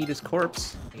fucking eat his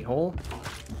corpse, a-hole.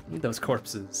 Need those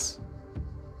corpses.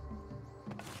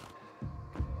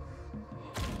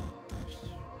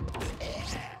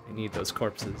 I need those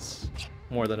corpses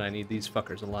more than I need these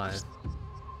fuckers alive.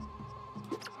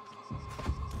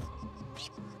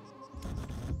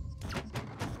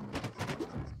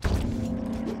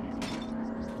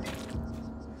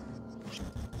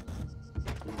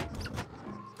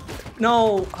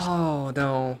 No! Oh,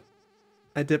 no.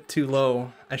 I dipped too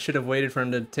low. I should have waited for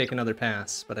him to take another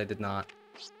pass, but I did not.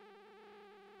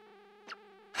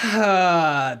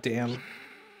 Ah, damn.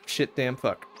 Shit, damn,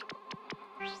 fuck.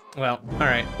 Well,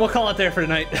 alright. We'll call it there for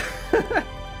tonight.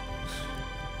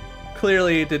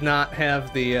 Clearly did not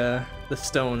have the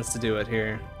stones to do it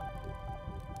here.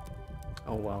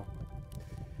 Oh, well.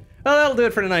 Well, that'll do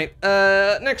it for tonight.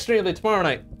 Next stream will be tomorrow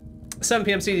night. 7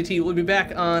 p.m. CDT. We'll be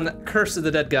back on Curse of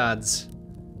the Dead Gods.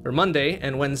 For Monday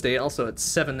and Wednesday, also at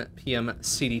 7 p.m.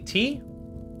 CDT.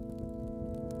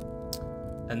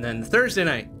 And then Thursday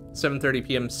night, 7:30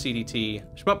 p.m. CDT,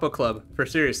 Shmup Book Club for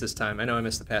serious this time. I know I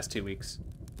missed the past 2 weeks,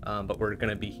 but we're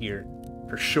gonna be here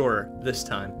for sure this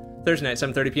time. Thursday night,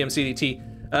 7:30 p.m.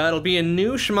 CDT. It'll be a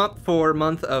new Shmup for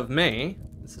month of May.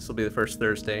 This will be the first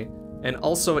Thursday, and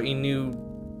also a new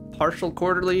partial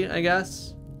quarterly, I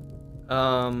guess,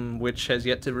 which has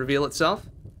yet to reveal itself,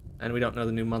 and we don't know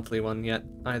the new monthly one yet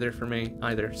either for May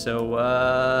either. So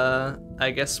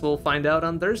I guess we'll find out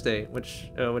on Thursday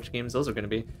which games those are gonna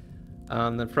be.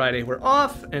 Then Friday we're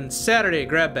off, and Saturday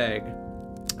grab bag.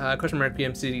 Question mark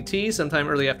PM CDT, sometime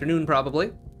early afternoon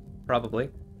probably.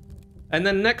 And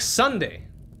then next Sunday,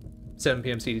 7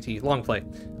 p.m. CDT, long play.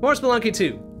 More Spelunky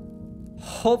 2.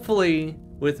 Hopefully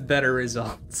with better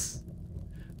results.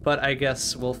 But I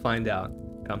guess we'll find out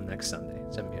come next Sunday,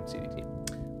 7 p.m.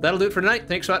 CDT. That'll do it for tonight.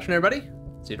 Thanks for watching, everybody.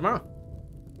 See you tomorrow.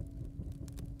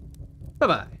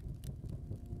 Bye-bye.